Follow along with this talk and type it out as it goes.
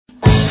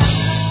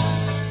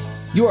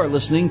You are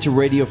listening to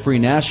Radio Free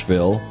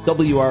Nashville,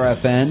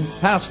 WRFN,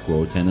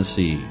 Pasquo,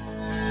 Tennessee.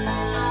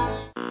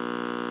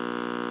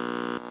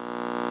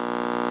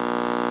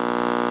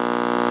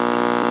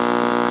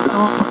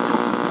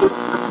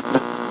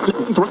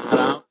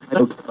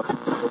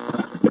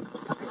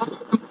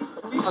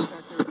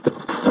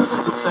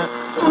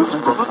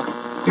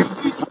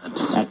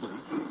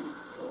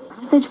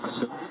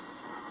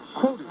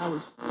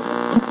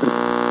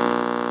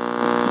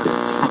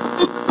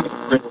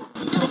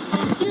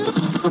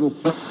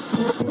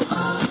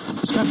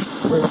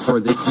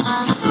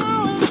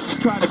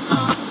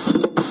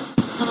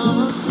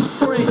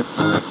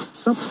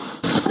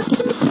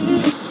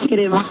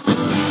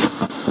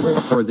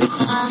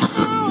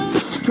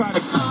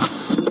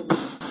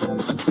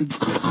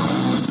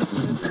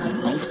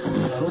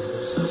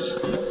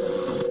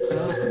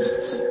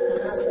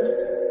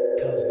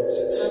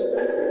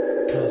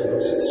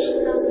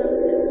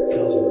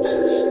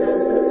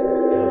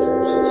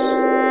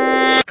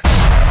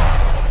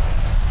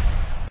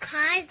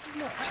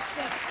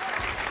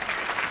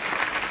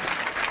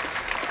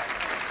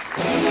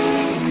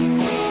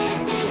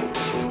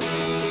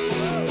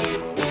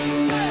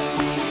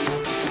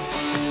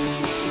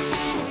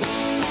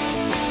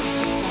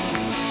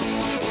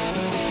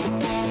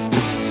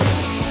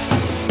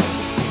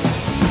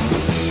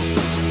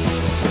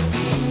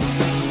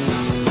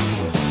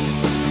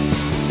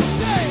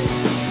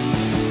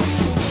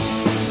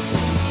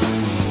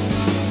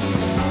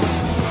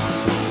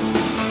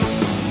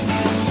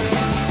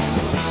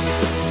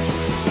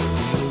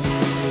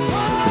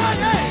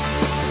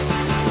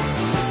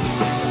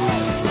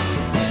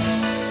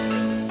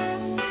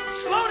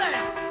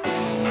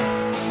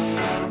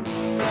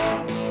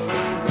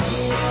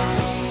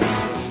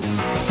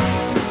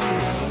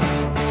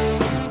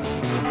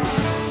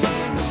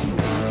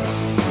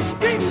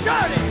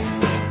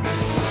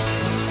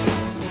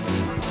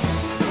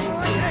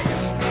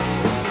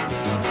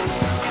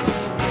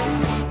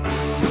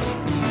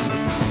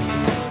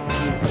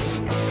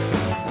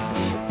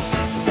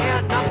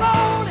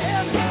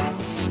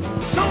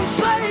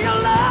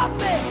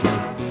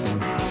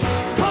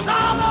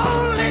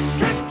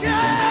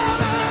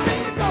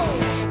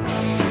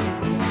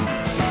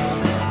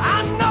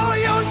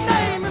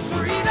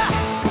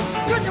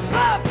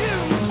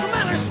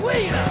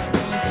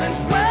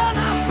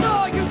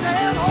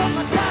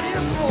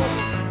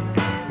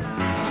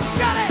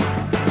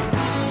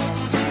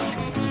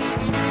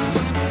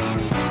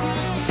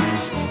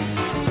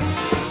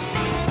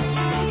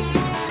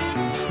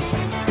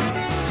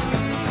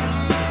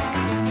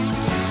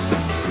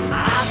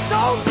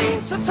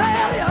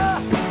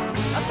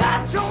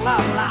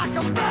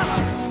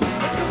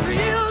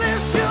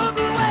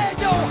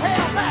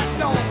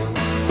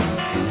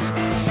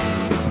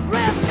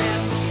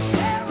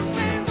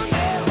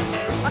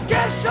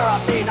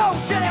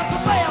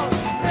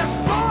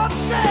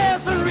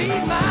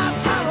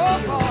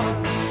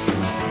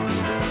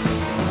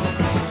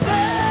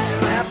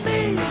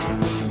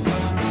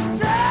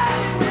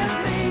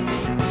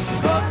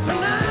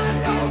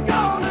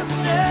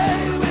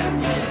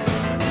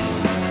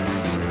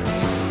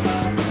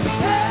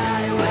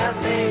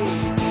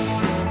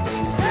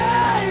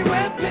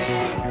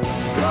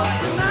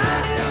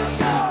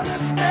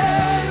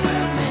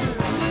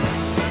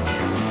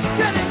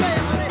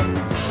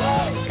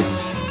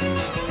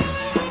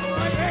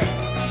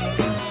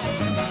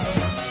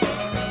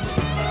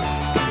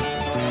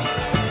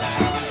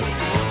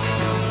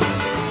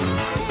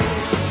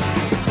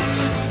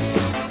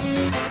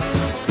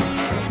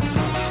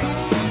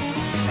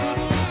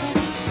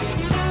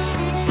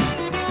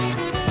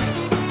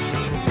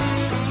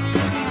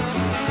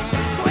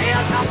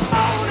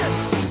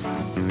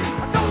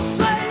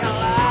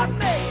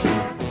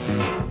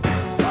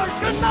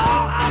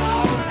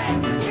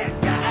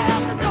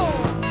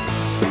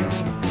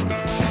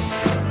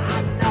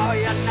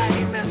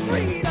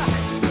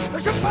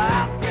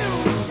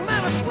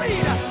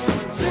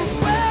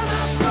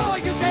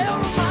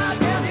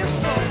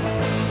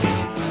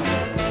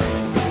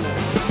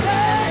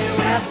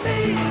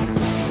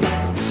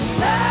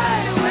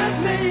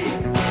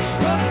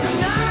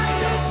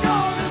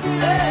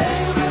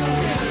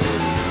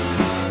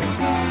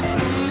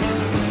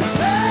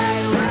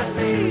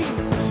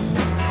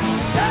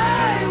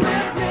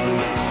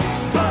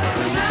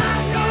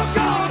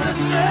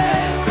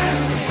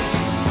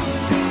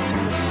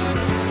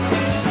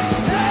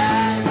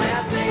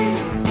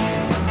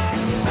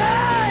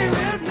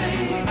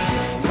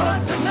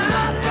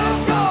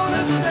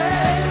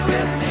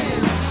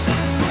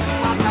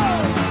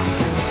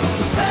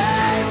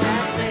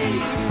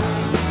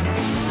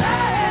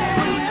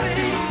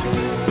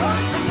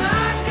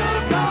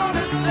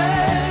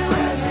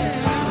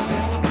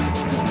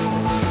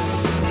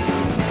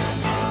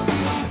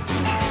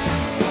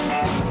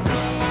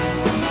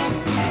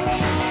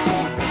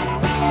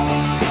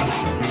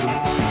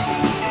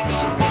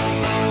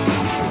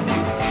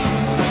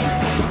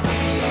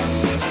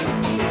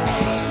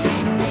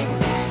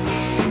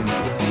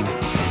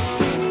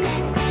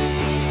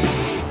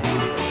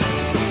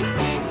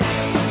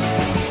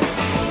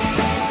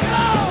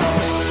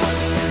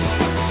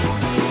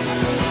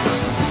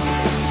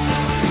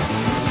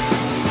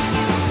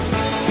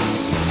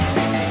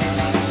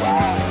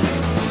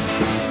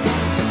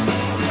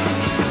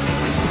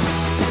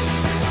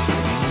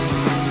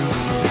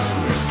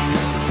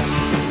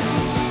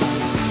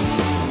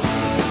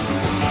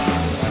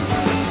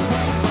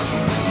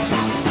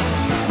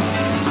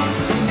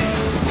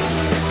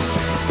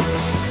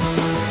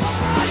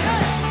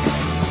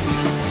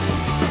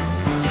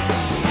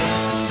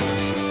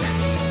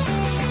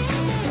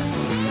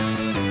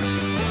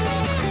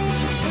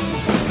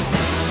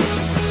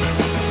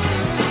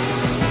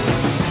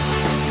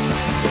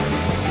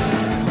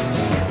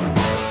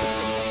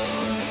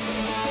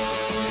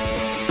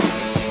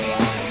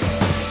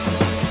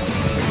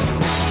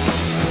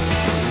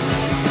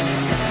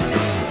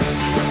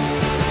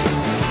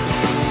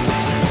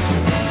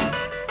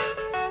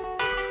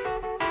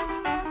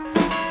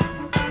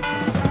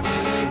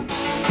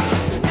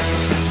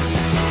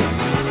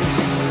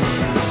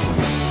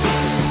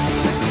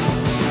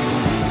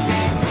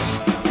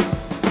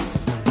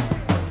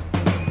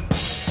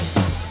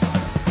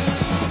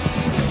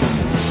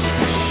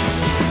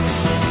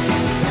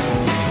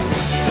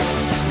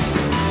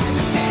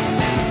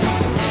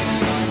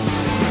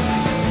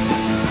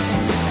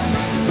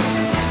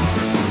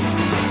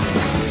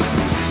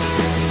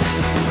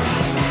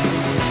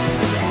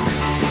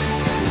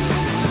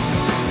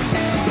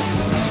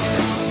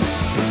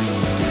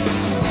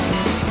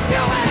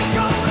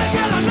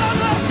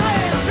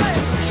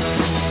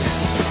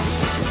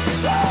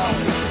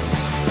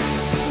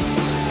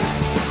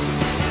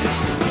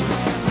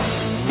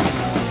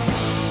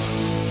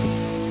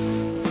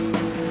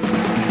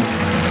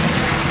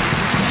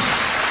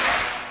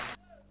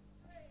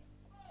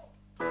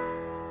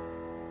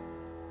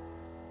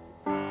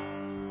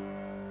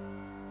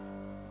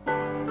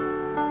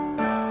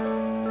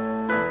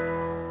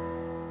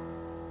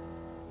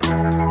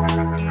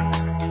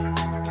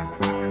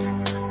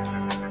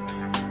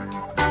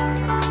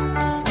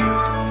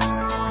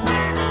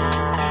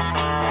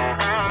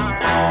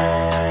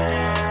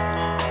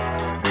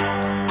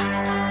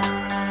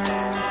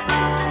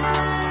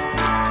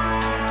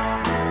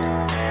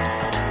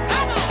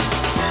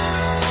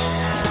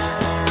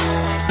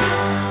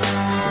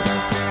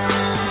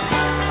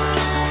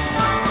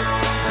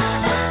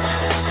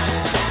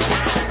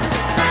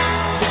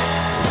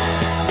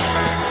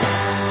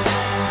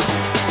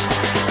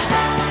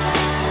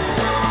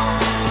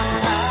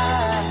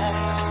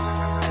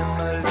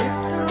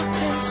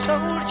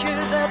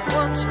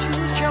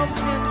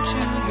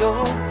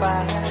 your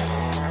fire.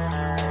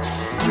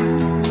 You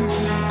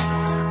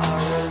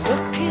are a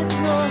look in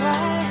your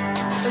eye,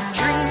 a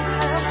dream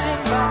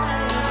passing by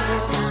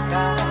in the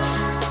sky.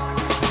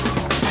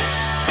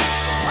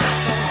 I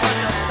don't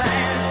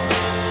understand.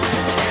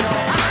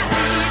 All I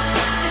need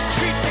is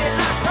treat me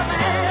like a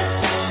man,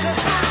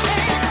 'cause I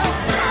ain't no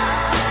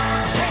child.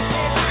 Take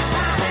me like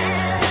I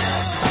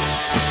am.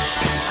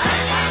 I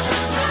got to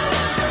know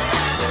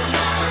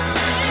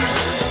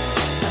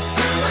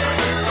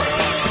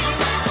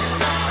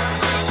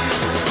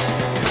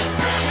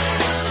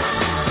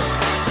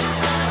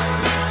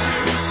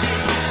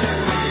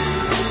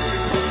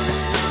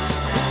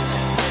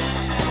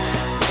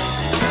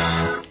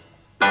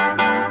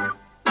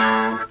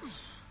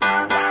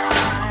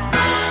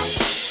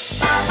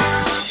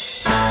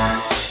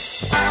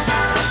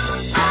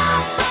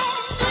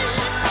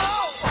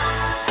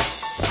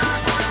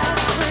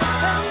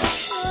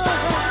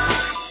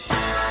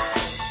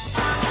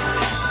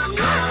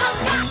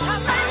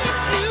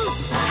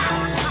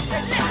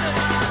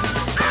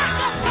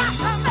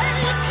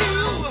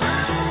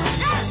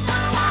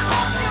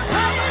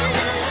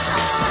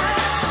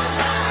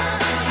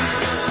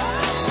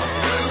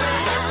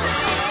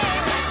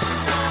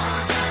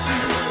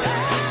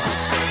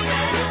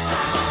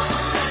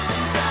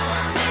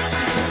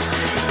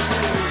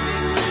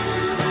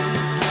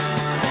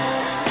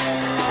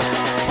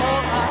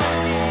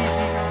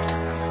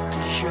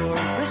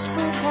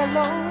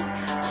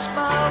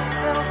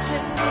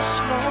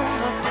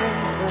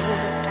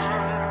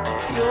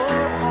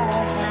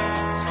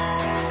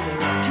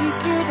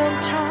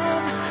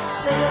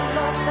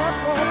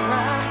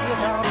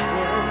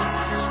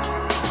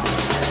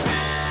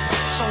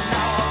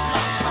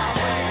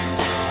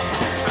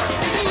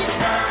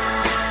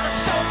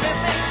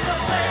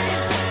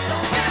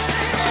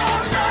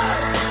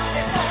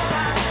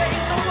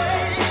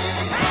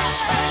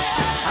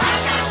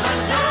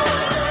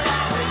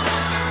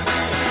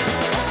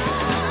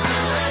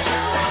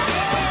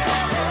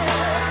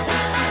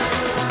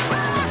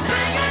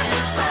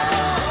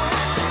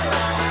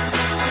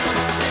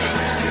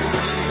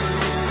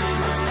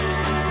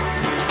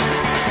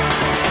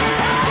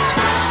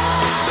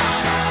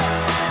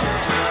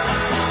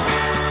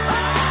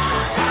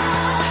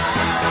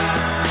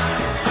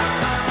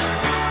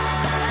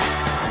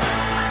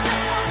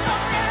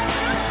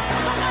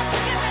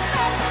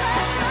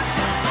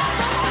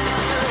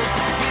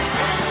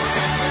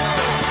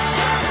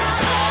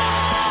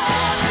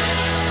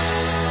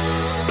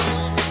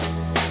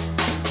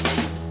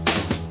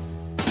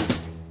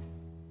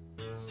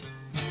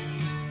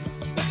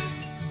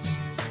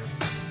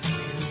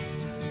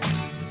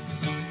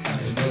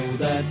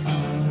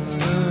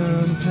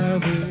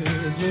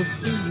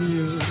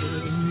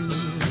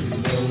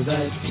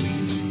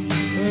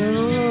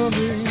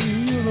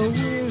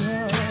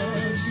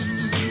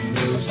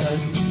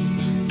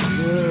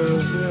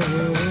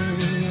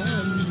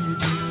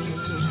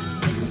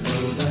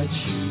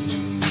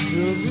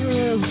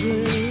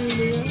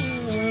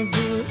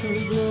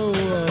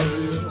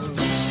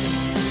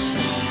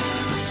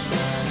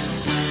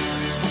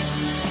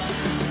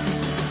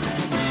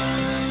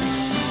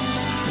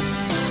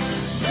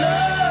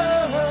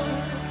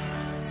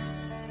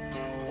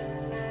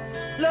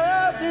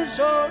is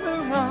all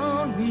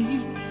around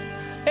me,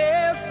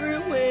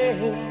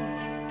 everywhere.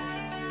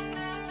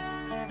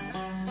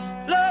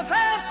 Love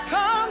has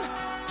come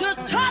to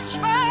touch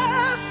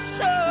my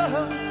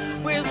soul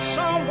with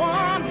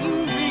someone who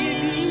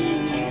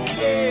really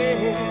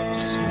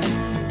cares.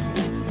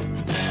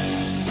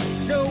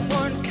 No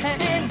one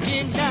can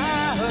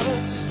deny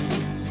us.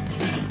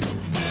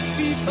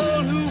 People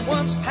who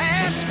once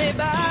passed me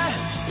by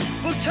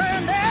will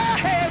turn their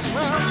heads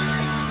round.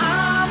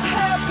 I'm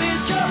happy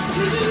just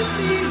to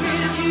be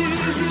with you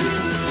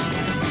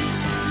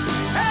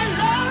and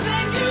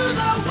loving you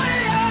the way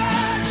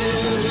I do.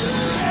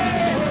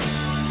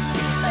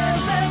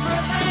 There's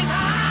everything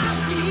I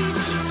need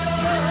to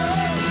know,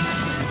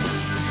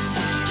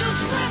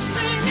 just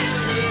resting in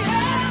the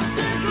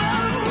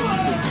afterglow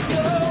of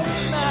your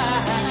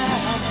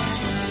smile.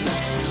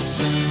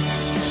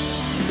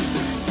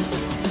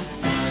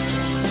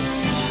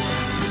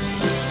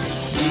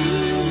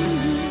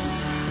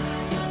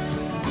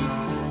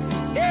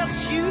 Yes,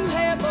 you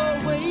have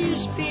always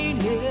been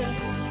here,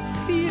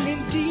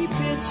 feeling deep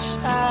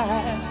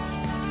inside,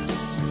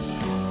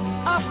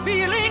 a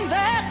feeling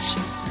that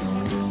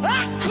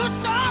I could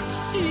not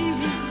see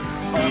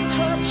or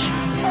touch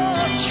or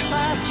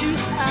try to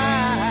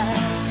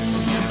hide.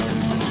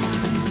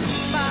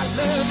 My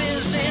love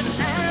is in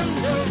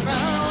and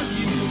around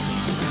you.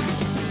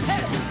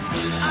 Hey,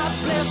 I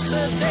bless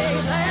the day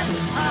that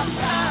I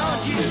found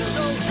you.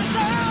 So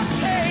listen,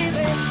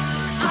 baby,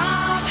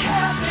 I'm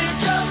happy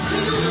just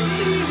to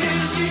be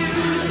with you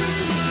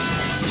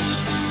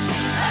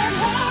and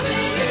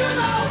loving you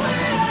the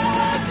way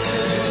I do.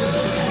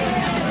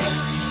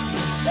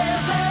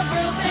 There's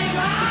everything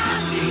I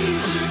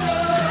need to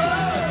know,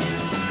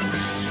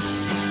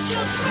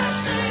 just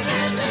resting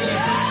in the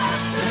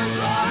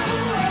afterglow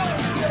of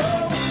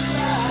your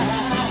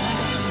smile.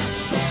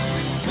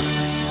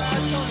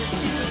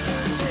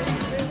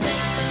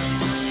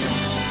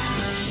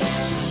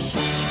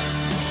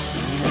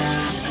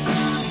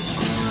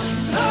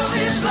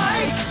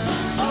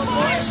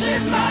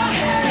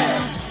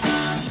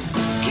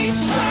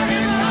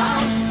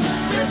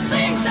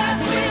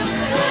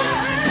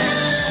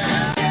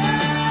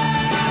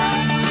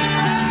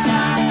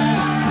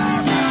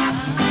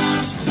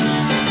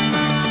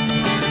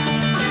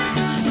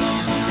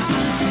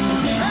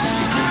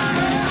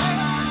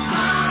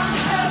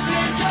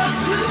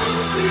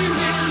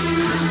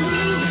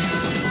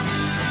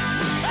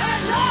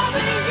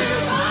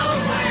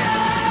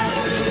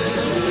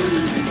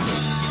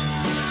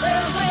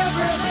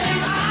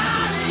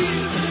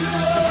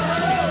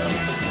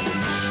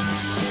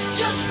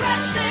 Just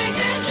resting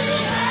in the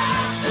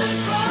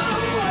afterglow.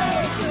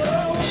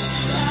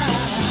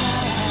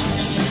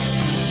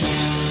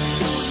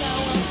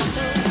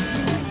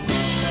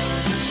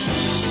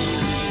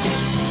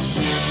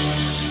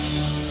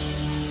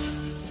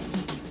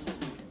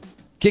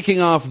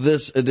 Kicking off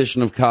this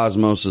edition of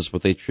Cosmosis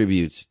with a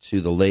tribute to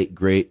the late,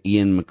 great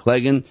Ian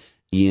McLagan.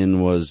 Ian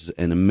was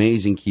an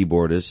amazing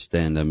keyboardist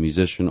and a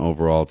musician,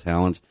 overall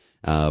talent.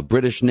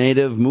 British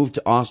native, moved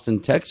to Austin,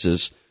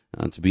 Texas,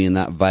 to be in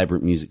that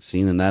vibrant music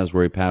scene, and that is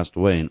where he passed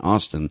away, in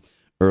Austin,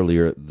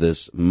 earlier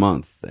this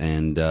month.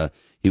 And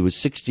he was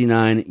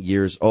 69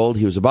 years old.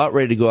 He was about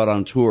ready to go out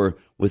on tour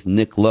with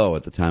Nick Lowe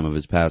at the time of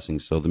his passing.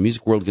 So the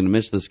music world going to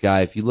miss this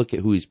guy. If you look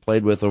at who he's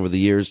played with over the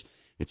years,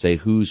 it's a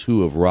who's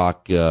who of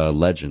rock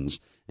legends,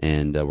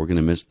 and we're going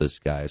to miss this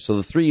guy. So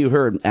the three you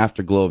heard,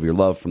 Afterglow of Your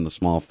Love from the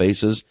Small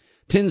Faces,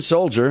 Tin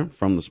Soldier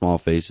from the Small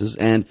Faces,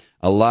 and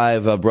a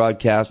live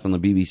broadcast on the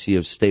BBC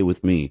of Stay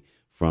With Me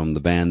from the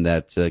band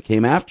that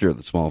came after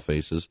the Small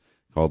Faces,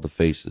 called The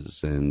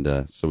Faces.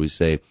 And so we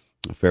say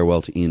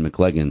farewell to Ian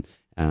McLagan.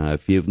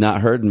 If you have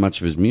not heard much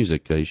of his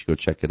music, you should go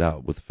check it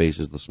out with The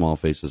Faces, The Small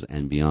Faces,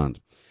 and beyond.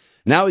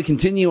 Now we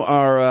continue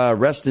our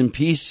Rest in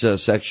Peace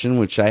section,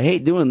 which I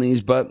hate doing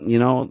these, but, you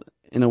know,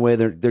 in a way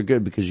they're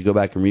good because you go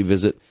back and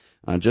revisit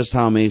just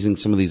how amazing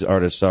some of these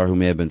artists are who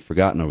may have been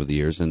forgotten over the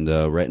years. And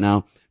right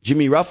now,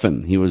 Jimmy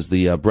Ruffin, he was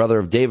the brother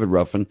of David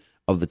Ruffin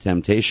of the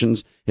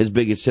Temptations. His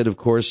biggest hit, of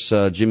course,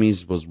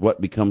 Jimmy's was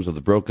What Becomes of the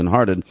Broken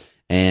Hearted.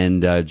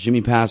 And Jimmy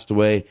passed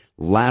away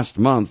last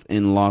month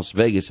in Las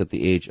Vegas at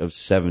the age of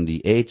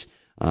 78.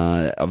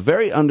 A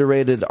very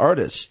underrated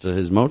artist.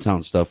 His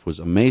Motown stuff was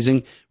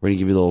amazing. We're going to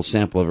give you a little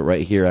sample of it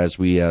right here as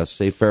we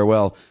say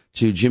farewell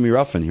to Jimmy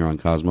Ruffin here on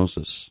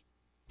Cosmosis.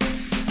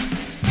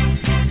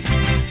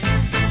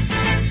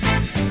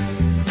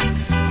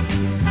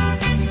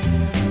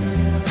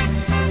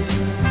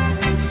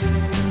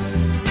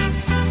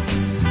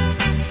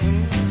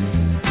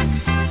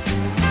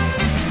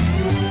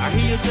 I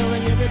hear you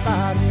telling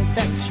everybody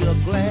that you're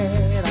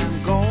glad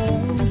I'm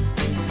gone.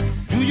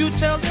 Do you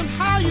tell them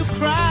how you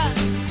cry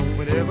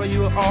whenever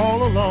you're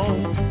all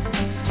alone?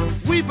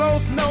 We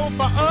both know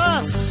for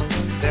us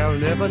there'll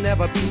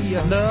never be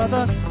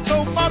another.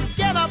 So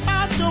forget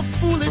about your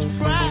foolish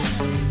pride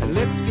and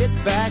let's get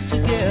back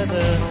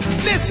together.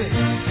 Listen,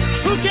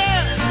 who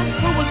cares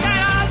who was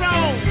right or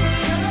wrong?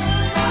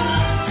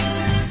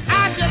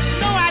 I just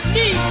know I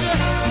need you,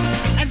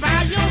 and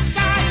by your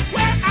side is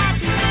where I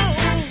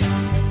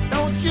belong.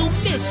 Don't you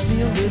miss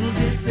me a little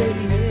bit,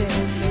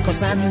 baby?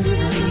 'Cause I'm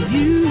missing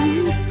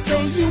you.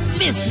 Say you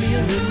miss me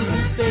a little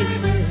bit,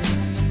 baby.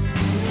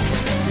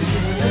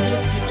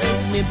 If you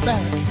take me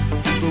back,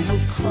 people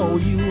will call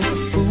you a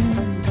fool.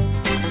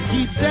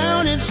 Deep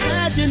down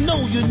inside, you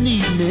know you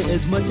need me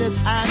as much as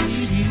I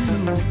need you.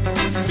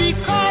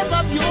 Because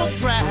of your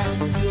pride,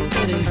 you're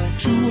letting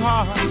too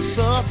hard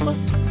suffer.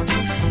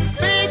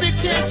 Baby,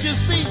 can't you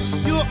see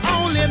you're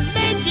only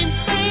making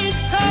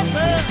things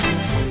tougher?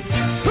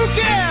 Who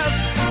cares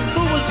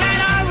who was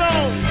right or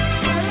wrong?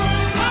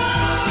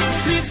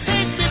 Please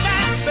take me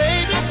back,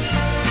 baby,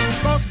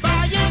 'cause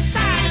by your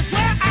side is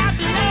where I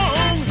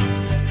belong.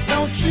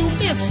 Don't you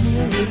miss me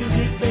a little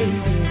bit,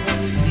 baby?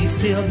 Please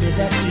tell me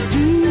that you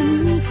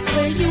do.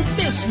 Say you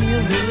miss me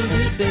a little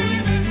bit,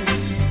 baby.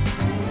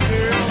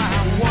 Girl, I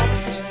walk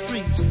the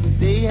streets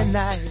day and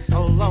night,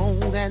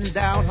 alone and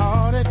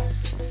downhearted.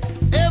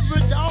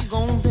 Every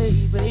doggone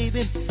day,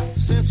 baby,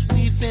 since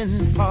we've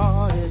been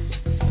parted.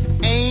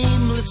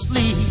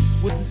 Aimlessly,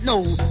 with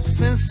no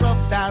sense of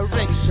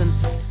direction.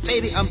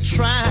 Baby, I'm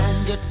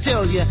trying to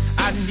tell you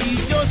I need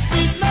your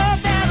sweet love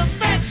and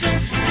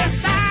affection.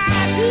 Yes, I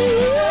do.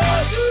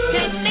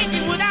 Can't make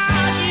it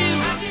without you.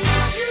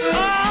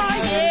 Oh,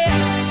 yeah.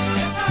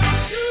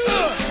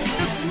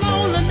 This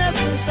loneliness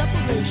and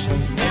separation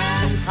is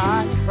too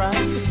high a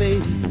price to pay.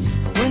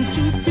 When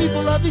two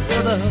people love each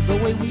other the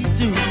way we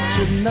do,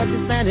 should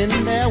nothing stand in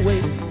their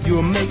way.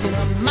 You're making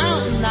a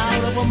mountain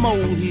out of a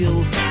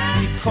molehill.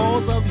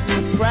 Because of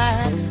your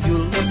pride, you're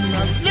letting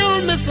a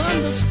little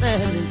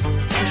misunderstanding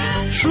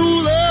push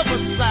true love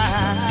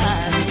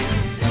aside.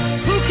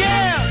 Who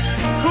cares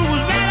who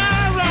was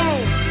right or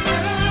wrong?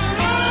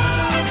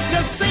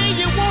 Just say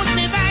you want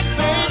me back,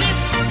 baby,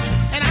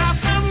 and I'll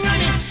come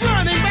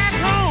running back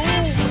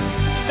home.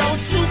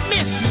 Don't you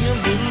miss me a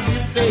little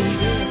bit, baby?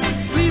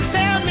 Please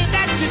tell me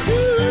that you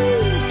do.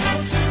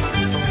 Don't you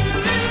miss me a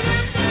little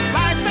bit, baby?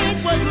 Life ain't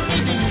worth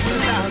living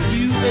without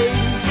you, baby.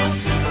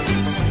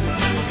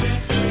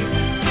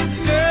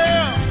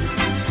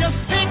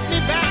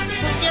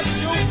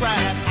 I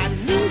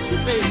need you,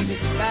 baby,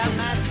 by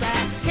my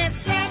side. Can't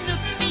stand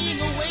just being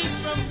away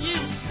from you.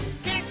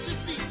 Can't you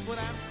see what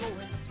I'm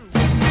going through?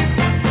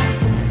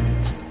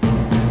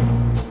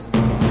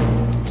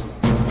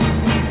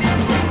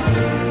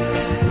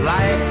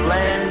 Life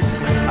lands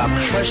a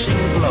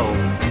crushing blow,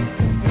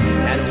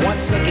 and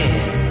once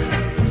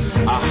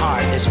again, a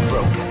heart is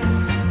broken.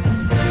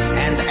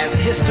 And as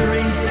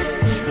history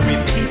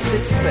repeats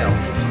itself,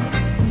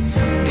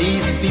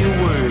 these few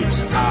words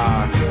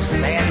are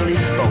sadly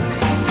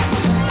spoken.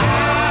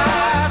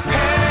 I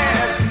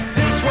passed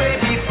this way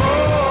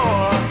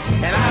before,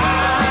 and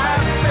I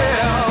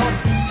felt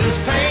this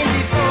pain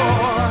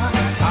before.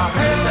 I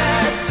heard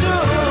that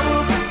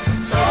took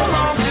so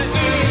long to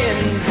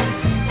end,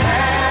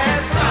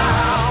 has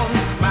found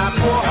my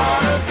poor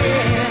heart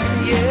again,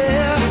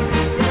 yeah.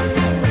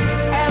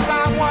 As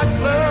I watch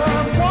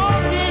love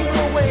walking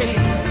away,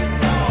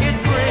 it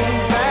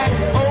brings back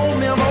old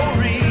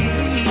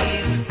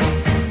memories.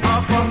 A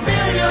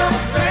familiar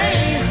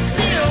pain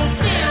still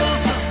feels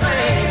the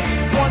same.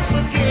 Once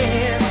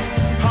again,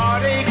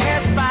 heartache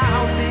has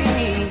found me.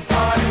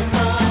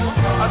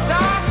 A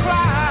dark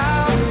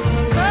cloud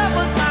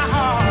covered my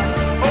heart.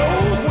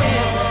 Oh,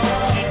 when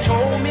she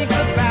told me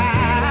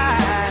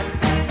goodbye.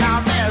 Now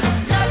there's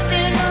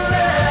nothing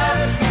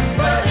left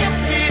but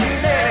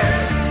emptiness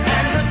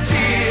and the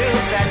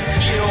tears that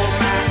fill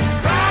my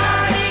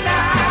crying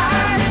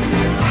eyes.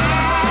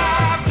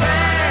 I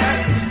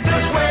passed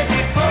this way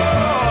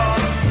before,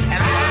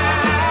 and I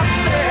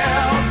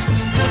felt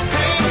this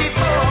pain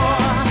before.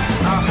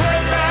 I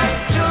heard that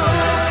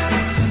took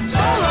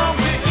so long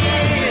to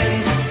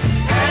end,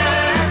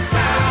 has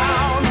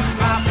found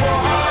my poor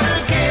heart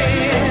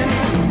again.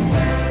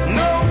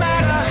 No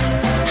matter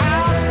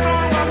how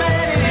strong a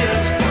man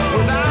is,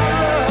 without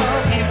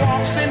love he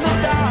walks in the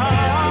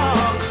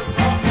dark.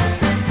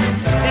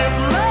 If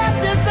love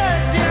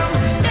deserts him,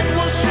 it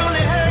will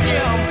surely hurt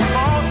him,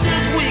 'cause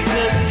his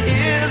weakness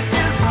is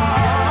his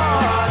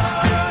heart.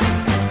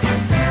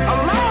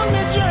 Along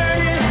the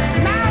journey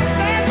now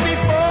stands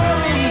before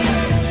me,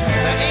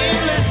 the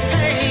endless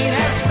pain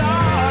has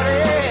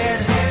started.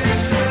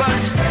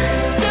 But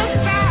this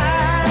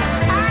time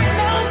I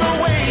know the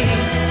way,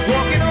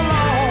 walking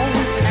alone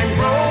and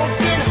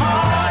broken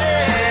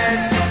hearted.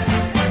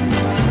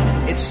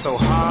 It's so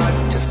hard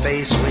to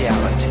face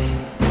reality,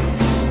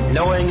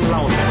 knowing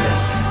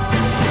loneliness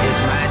is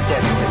my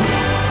destiny.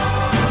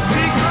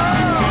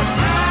 Because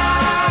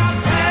I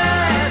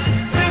passed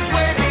this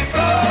way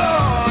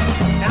before,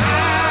 and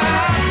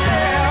I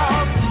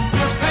felt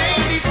this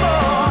pain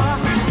before.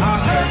 I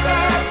heard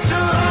that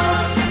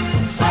took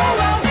so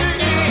long to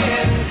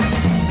end,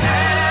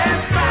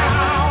 has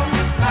found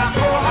my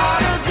poor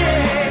heart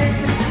again.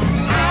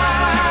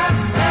 I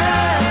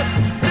passed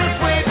this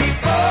way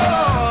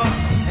before,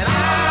 and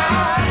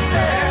I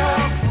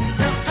felt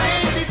this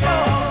pain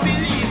before.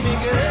 Believe me,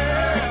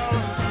 girl,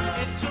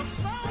 it took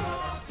so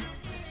long to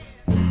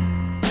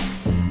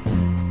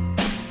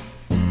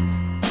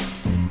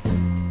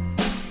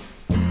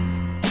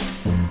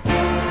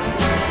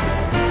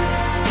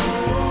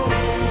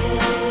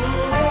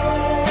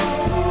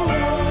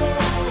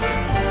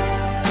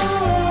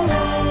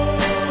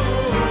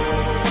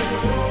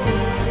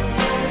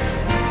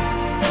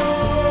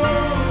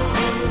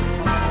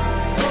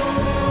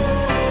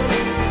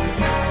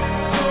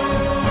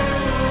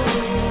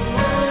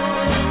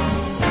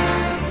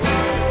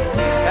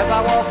as I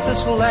walk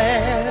this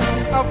land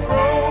of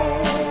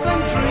broken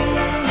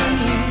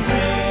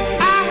dreams.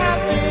 I have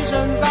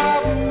visions of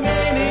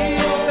many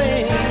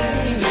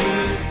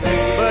things,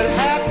 but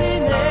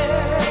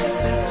happiness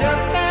is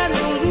just an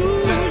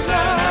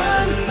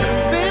illusion,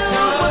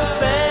 filled with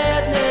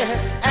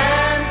sadness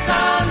and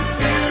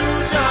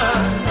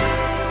confusion.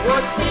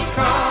 What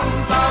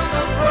becomes of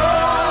the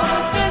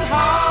broken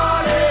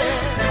hearted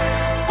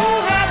who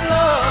had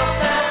love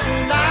that's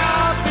now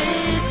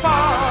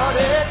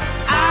departed?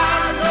 I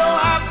know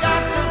I've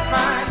got to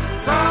find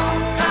some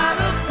kind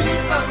of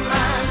peace of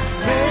mind,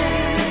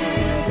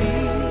 maybe.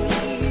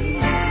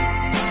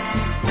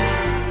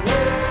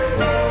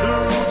 The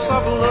roots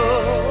of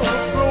love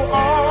grow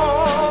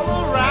all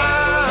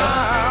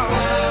around,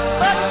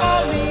 but for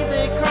me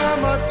they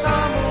come a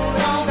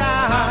tumbling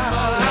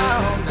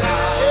down.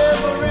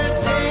 Every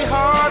day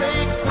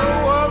heartaches grow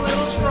a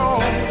little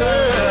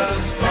stronger.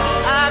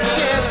 I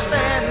can't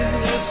stand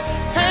this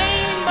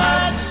pain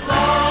much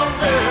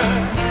longer.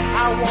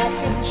 I walk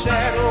in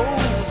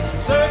shadows,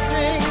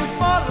 searching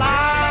for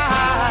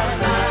light,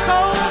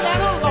 cold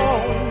and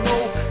alone, no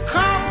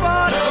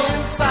comfort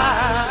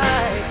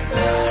inside,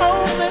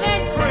 hoping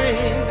and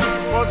praying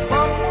for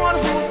someone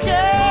who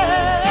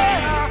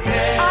cares,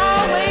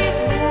 always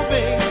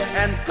moving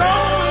and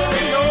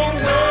going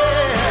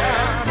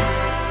nowhere.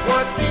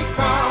 What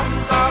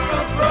becomes of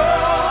the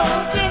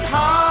broken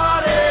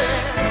hearted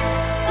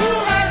who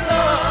had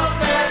love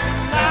that's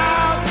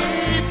now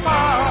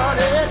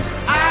departed?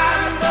 I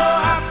know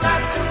I've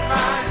got to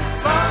find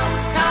some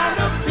kind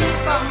of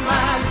peace of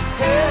mind.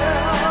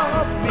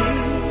 Help me.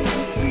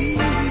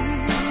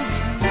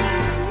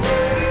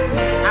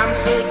 I'm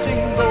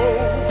searching though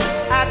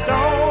I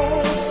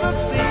don't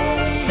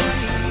succeed,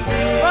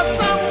 but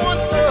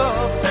someone's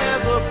love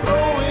there's a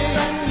growing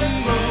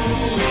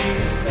need.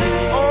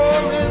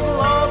 All is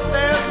lost,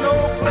 there's no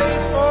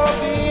place for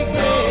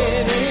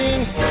beginning.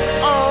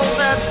 All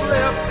that's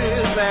left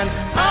is an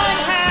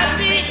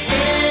unhappy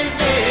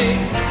ending.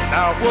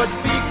 Now what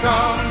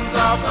becomes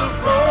of the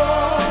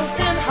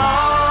broken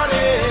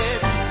hearted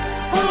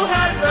who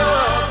had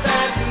love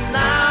that's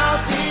now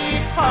deep?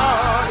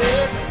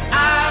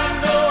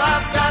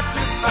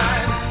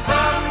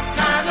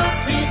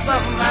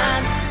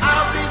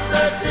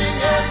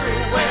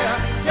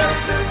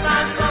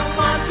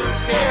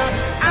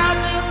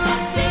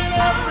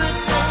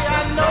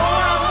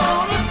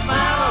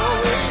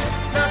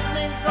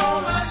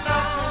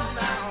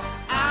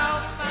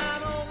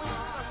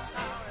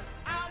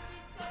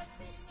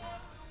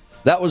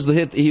 That was the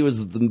hit that he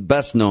was the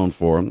best known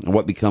for,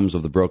 What Becomes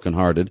of the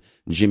Brokenhearted,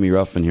 Jimmy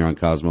Ruffin here on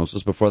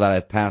Cosmosis. Before that,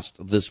 I've Passed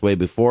This Way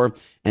Before,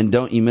 and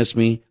Don't You Miss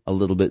Me a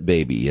Little Bit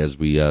Baby, as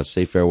we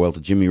say farewell to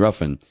Jimmy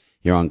Ruffin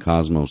here on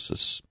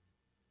Cosmosis.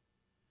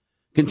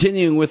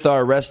 Continuing with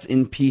our Rest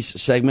in Peace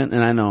segment,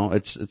 and I know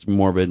it's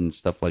morbid and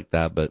stuff like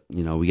that, but,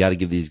 you know, we got to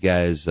give these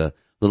guys a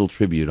little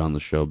tribute on the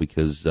show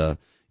because,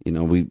 you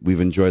know,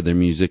 we've enjoyed their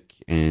music,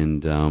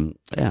 and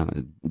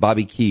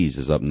Bobby Keys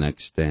is up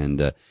next,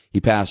 and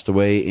he passed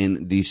away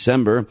in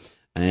December,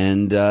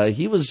 and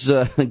he was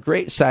a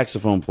great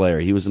saxophone player.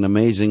 He was an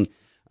amazing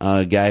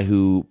guy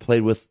who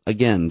played with,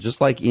 again, just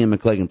like Ian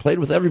McClellan, played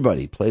with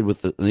everybody.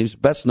 And he was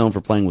best known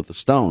for playing with the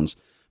Stones,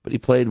 but he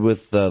played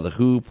with the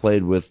Who,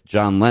 played with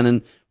John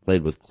Lennon,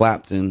 played with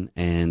Clapton,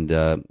 and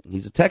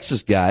he's a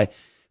Texas guy.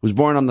 Was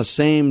born on the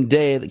same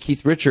day that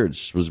Keith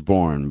Richards was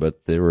born,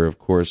 but they were, of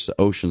course,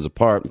 oceans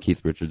apart.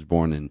 Keith Richards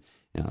born in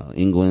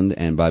England,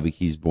 and Bobby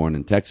Keys born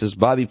in Texas.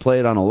 Bobby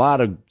played on a lot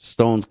of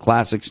Stones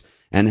classics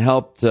and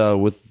helped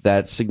with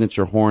that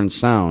signature horn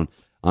sound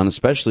on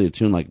especially a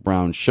tune like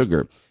Brown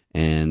Sugar.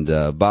 And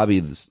Bobby,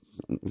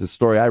 the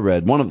story I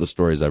read, one of the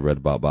stories I read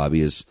about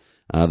Bobby is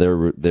they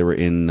were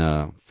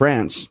in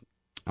France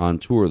on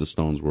tour, the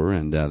Stones were,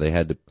 and they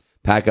had to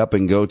pack up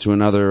and go to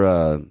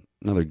another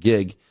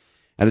gig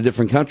at a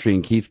different country,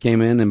 and Keith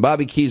came in, and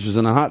Bobby Keys was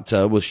in a hot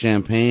tub with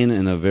champagne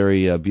and a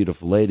very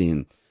beautiful lady,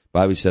 and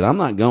Bobby said, I'm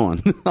not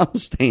going, I'm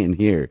staying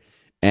here,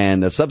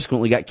 and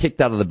subsequently got kicked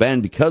out of the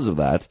band because of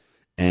that,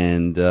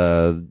 and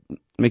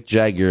Mick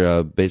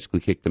Jagger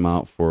basically kicked him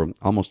out for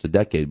almost a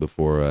decade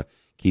before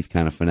Keith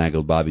kind of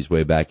finagled Bobby's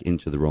way back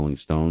into the Rolling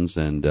Stones,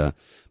 and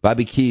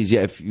Bobby Keys,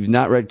 if you've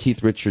not read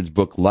Keith Richards'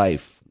 book,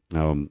 Life,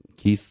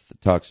 Keith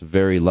talks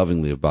very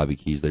lovingly of Bobby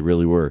Keys. They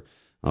really were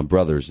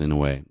brothers in a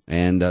way.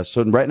 And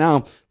so right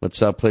now,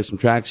 let's play some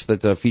tracks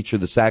that feature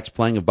the sax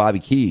playing of Bobby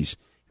Keys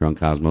here on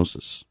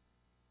Cosmosis.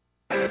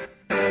 Your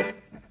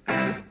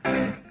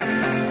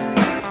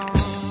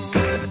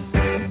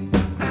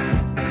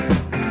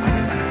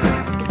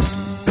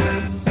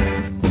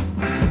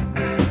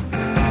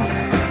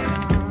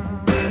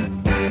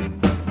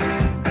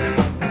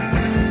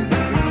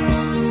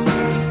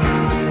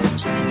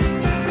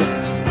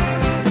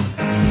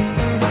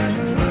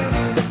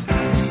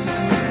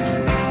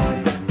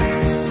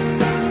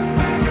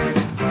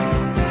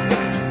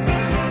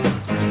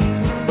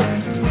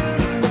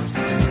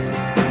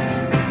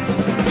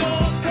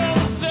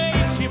coat say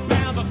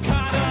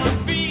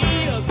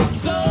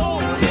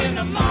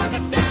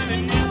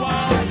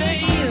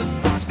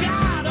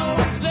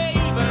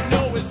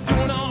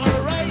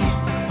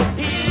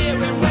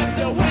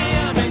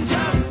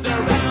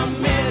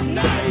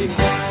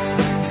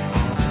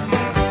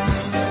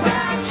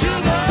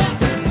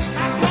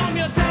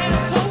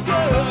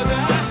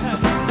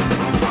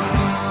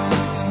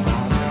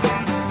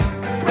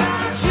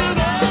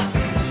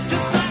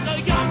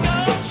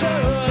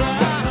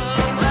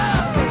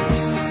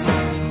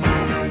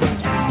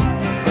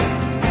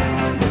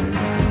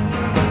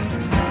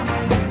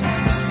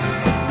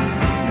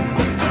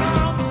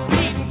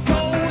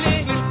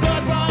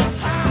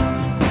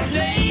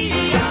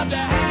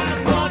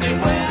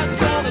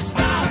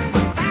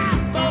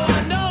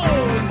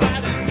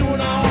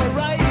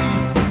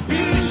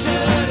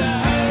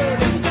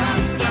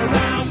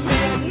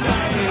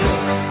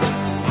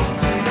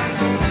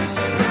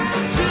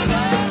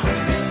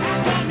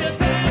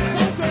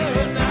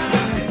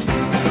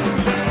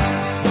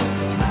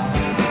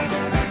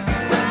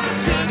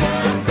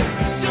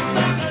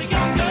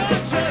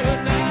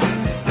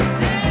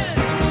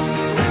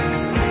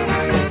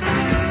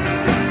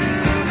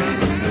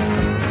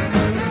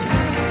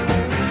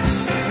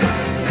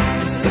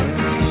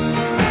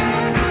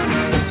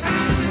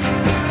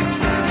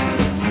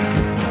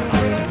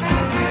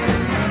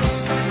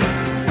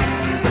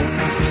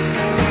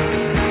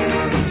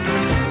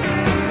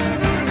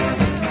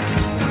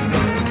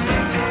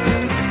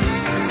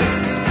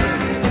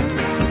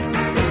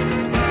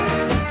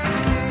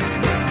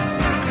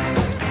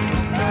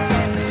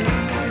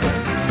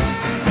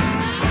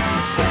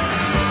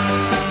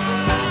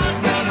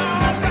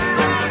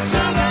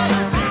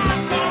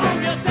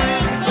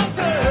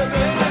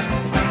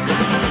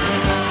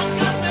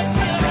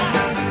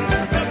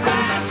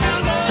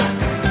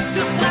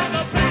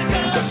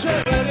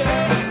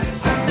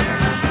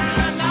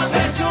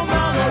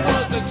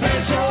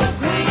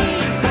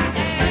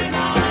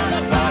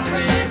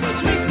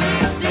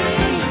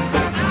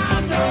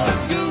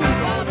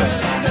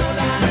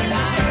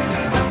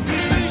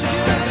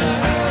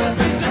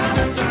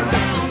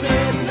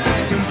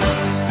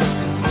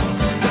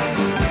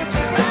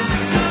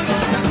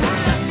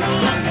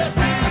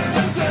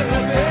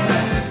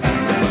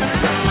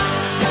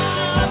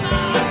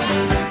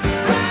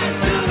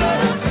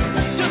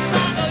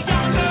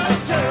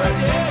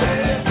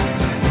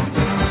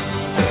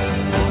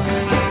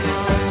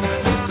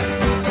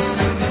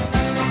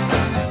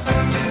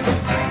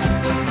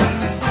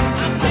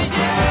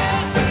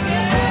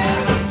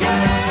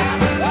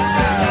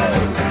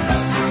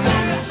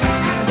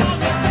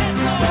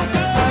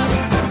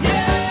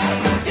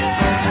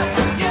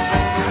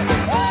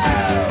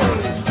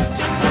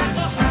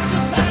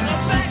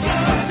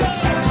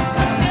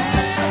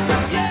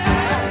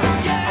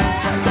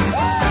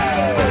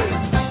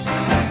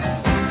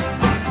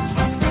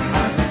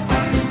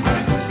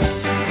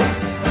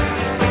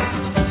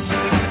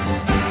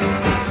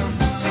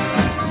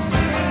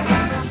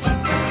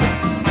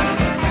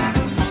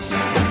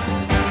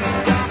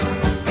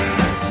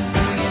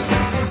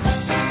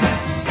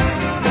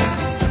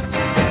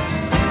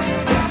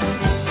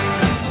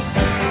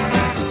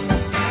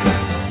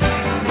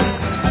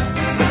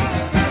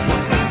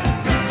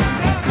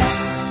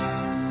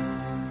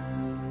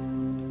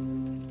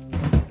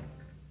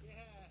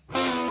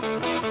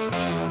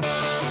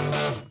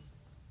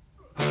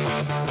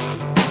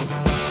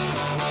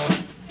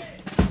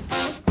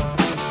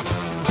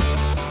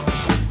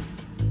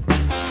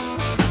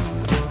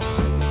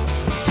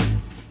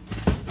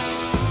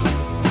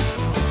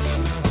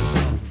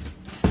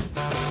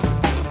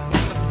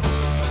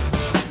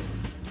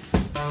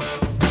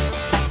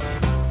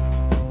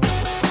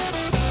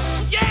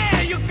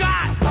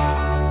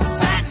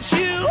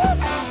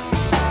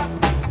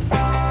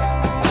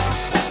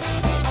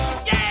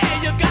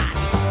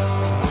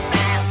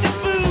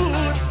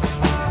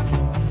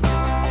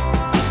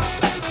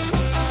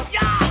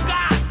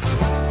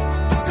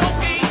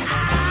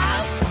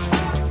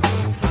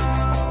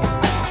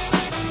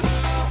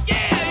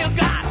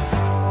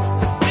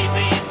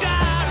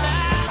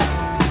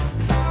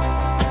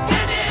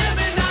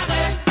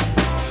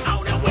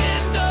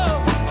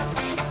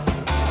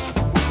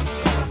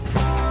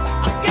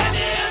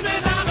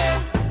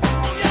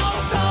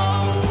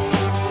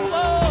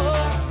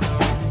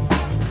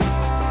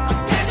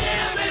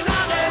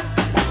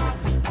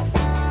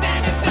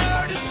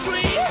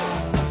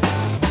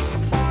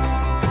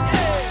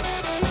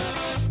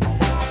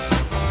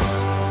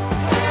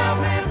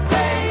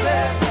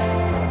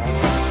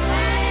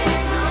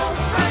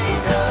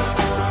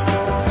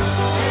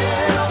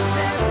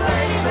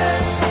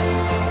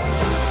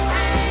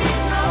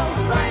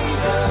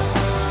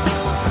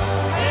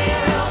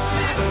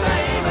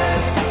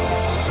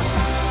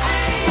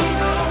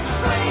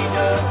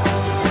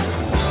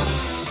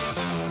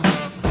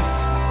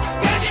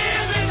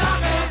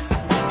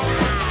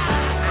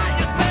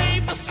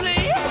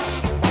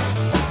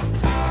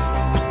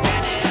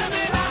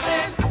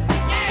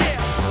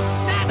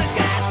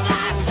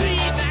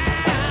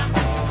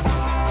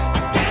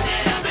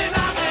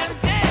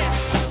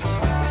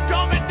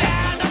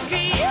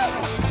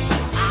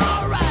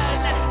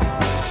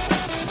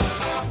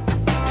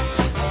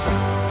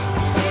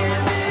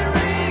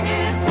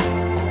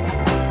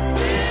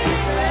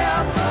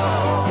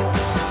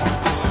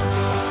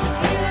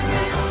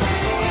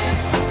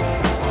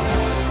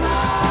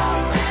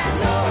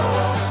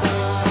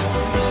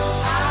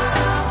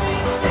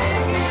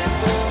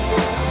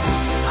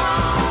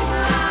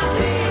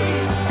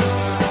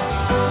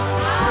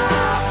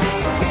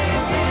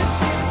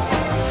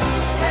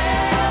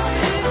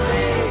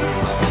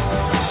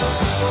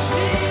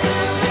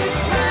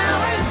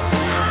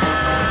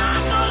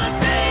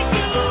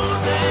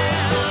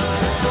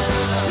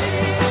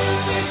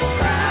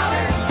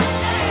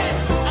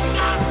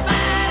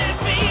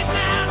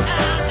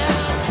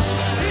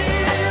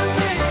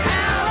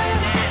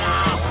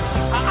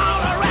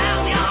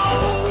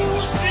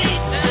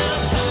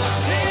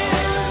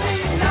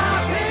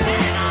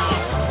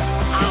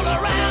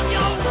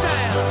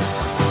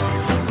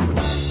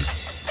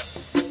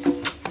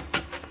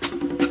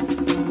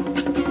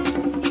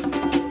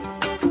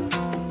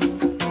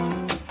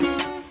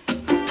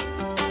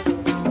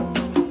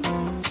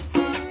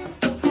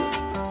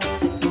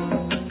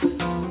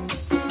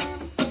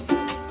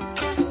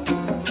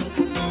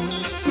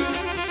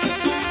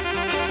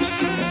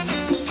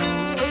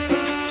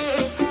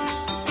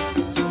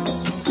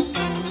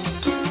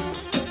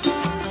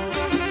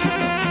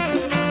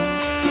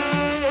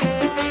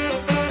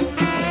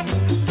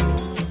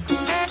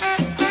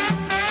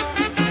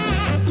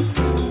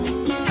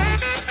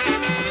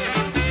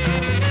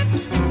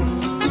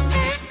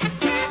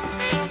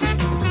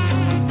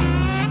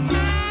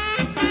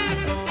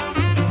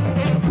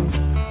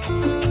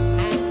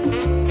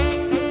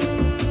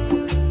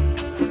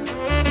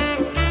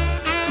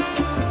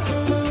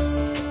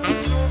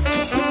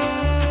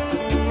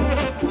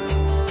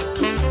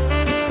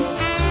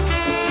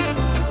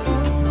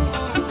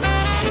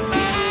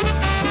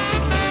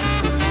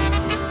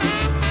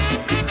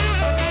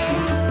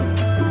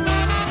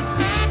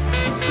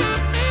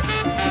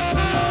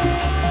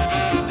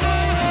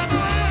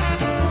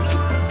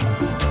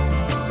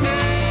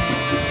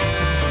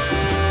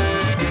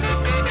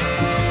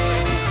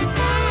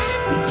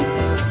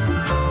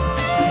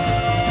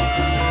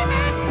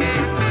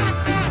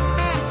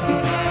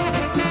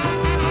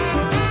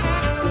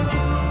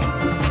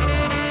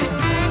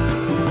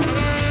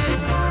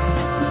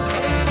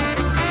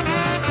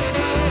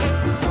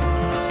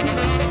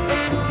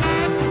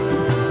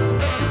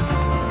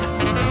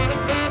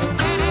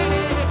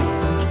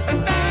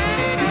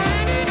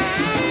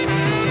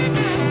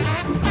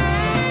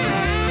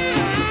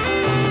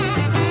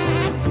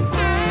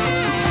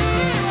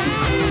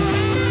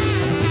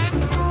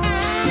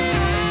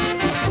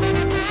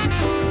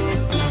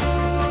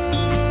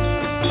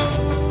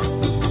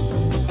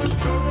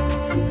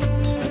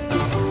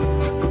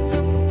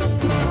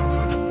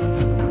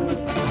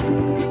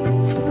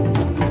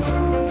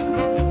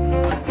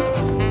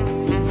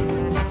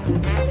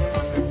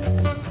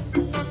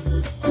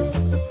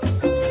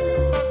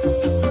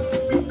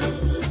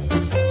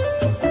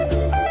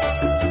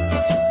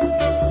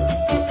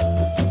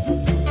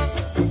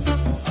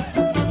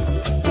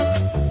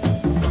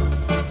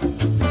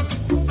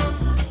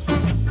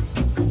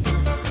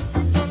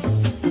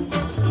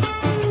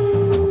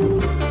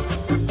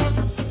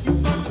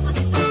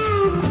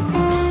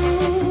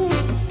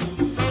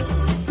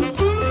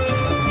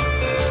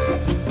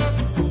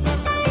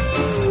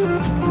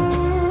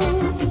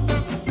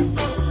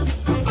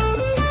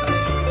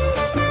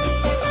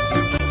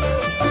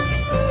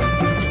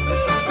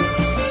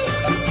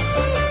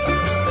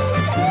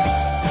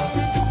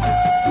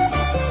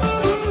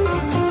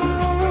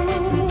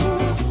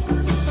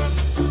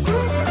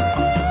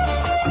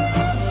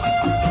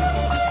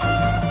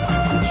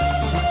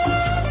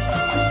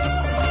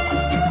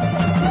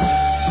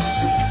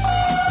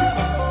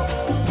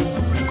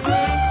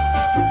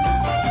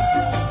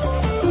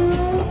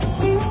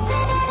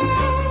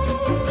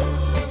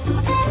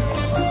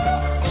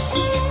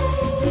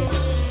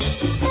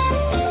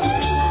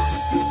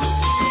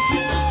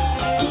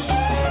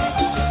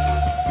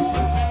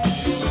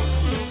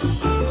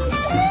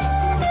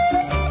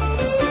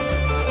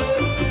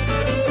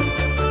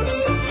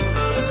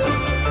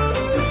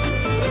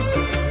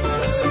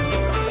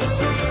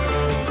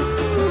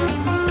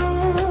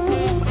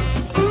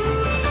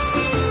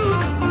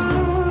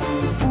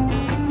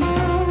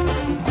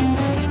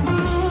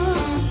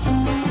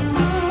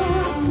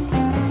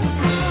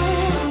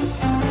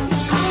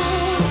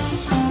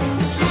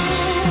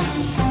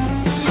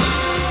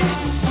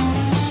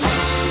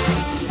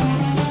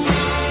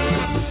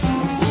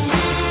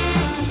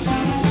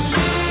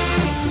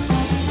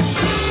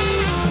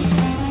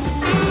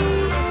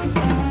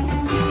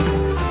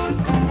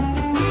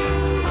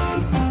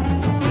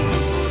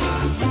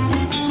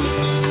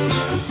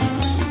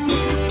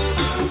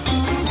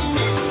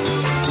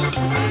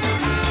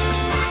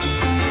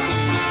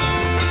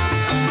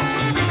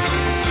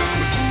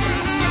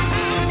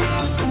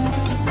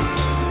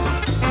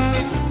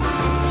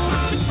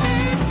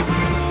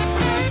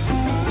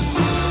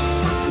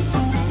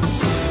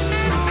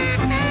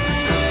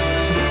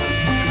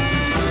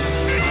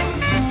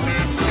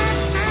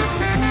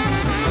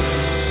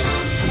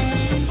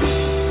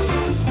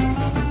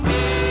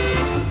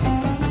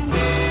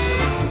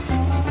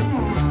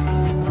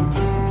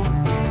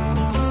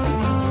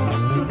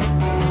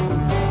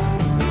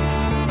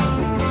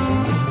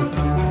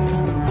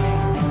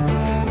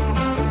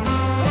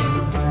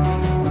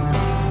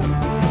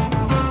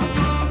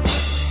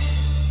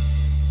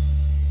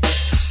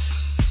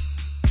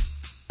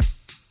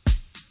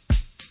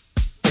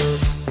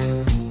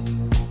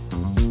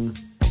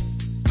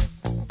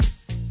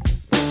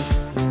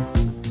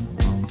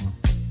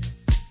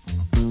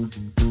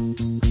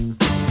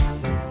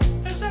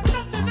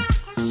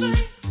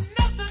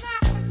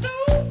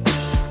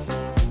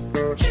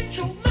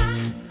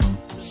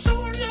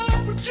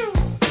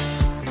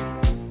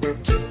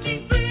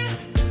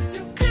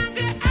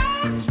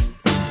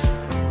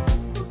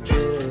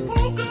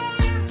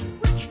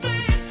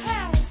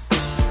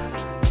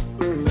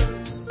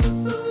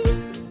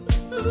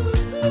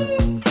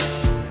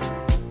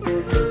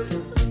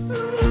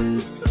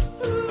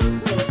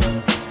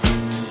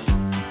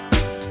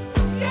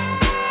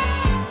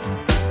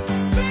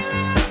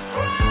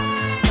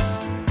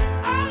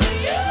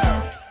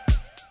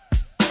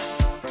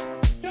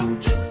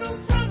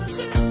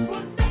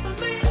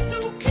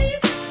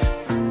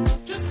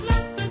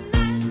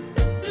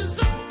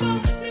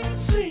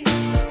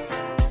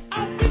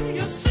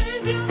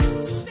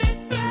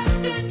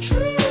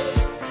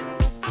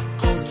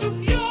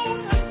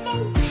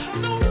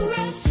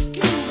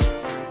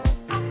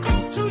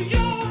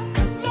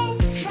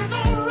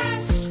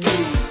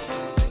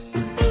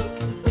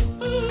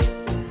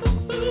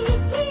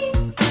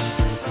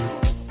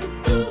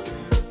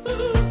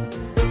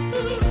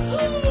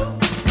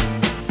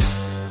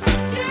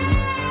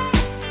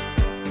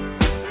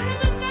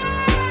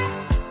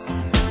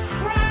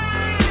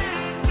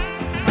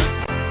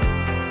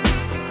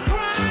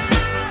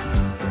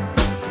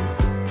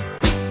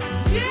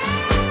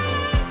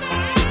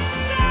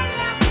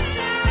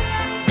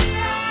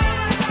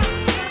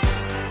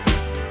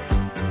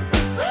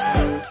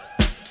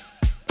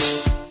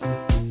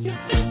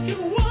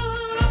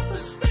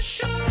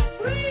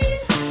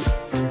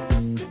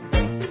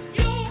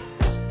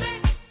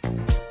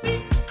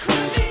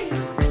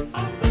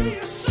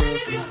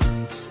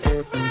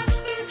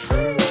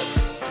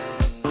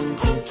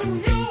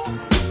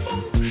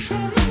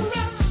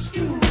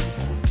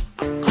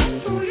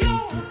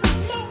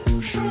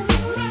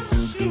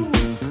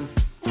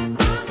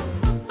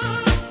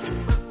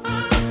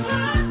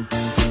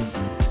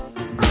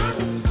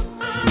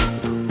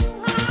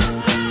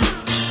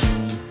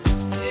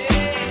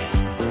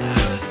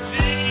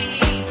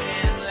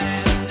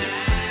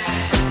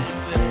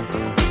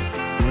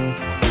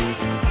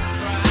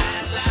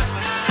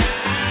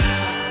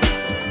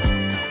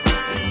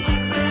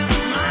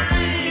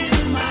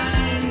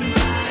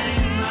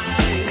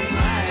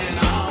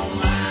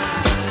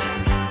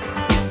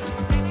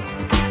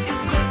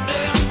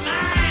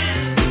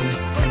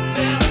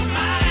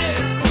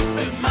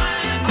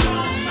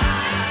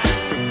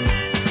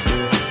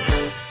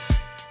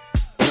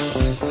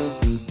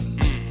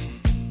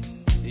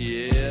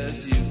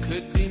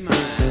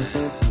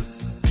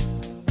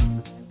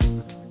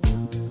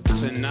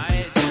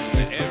tonight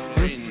and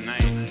every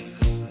night.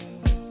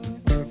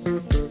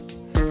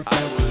 I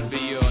will be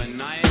your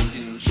knight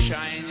in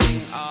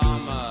shining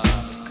armor,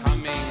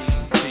 coming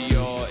to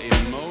your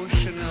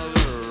emotional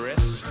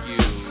rescue.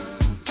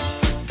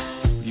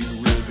 You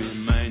will be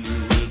mine,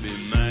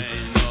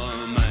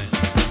 all mine.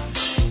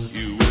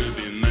 You will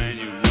be mine,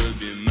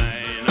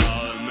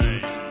 all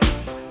mine.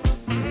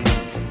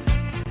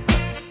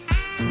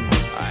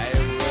 I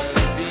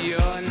will be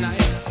your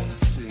knight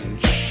in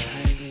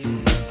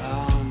shining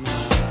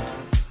armor,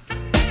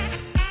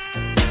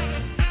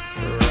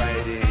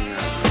 riding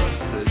across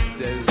the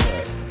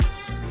desert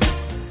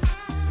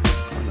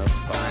on a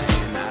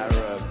fine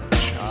Arab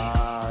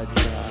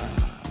charger.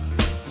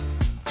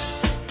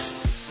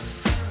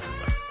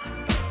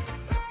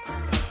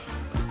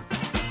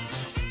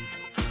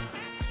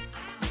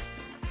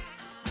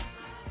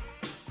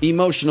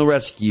 Emotional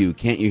Rescue,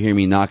 Can't You Hear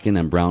Me Knocking,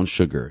 and Brown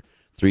Sugar.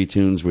 Three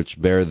tunes which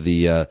bear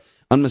the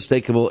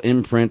unmistakable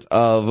imprint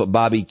of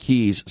Bobby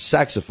Keys'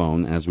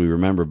 saxophone, as we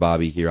remember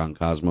Bobby here on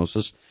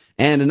Cosmosis.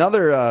 And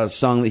another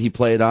song that he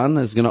played on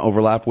is going to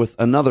overlap with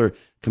another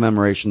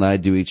commemoration that I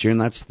do each year, and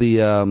that's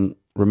the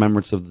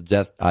remembrance of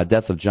the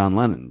death of John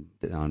Lennon.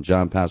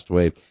 John passed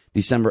away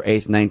December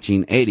 8th,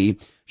 1980,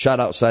 shot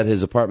outside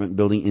his apartment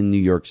building in New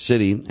York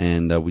City,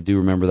 and we do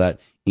remember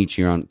that each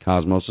year on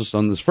Cosmosis. So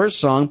this first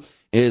song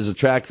is a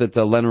track that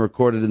Lennon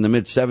recorded in the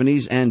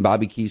mid-'70s, and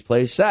Bobby Keys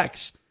plays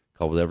sax,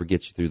 called Whatever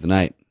Gets You Through the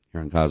Night,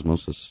 here on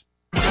Cosmosis.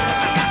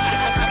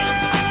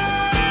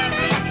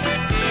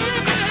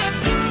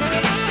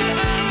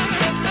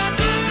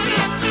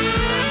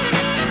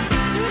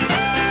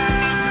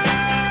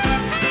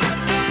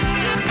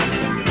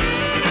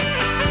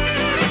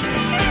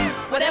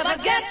 Whatever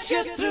gets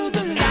you through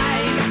the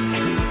night,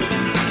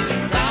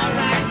 it's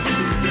alright,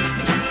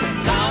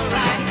 it's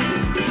alright.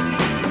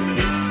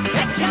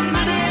 Get your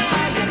money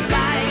while you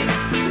like,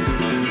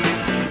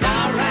 it's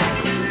alright,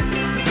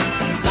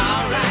 it's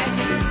alright.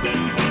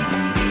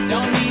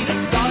 Don't need a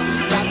salt to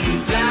drop you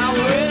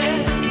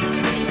flowers,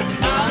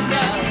 oh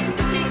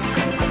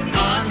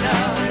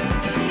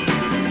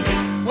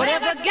no,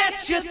 whatever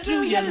gets you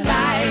through your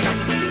life,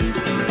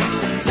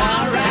 it's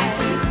alright,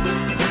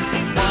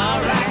 it's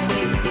alright.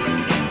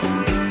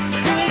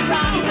 Do it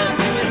wrong, now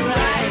do it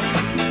right.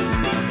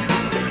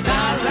 It's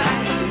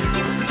alright,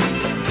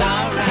 it's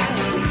alright.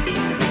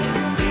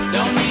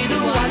 Don't need to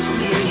watch you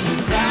waste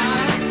your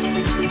time.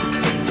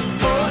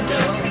 Oh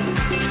no,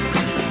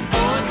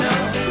 oh no.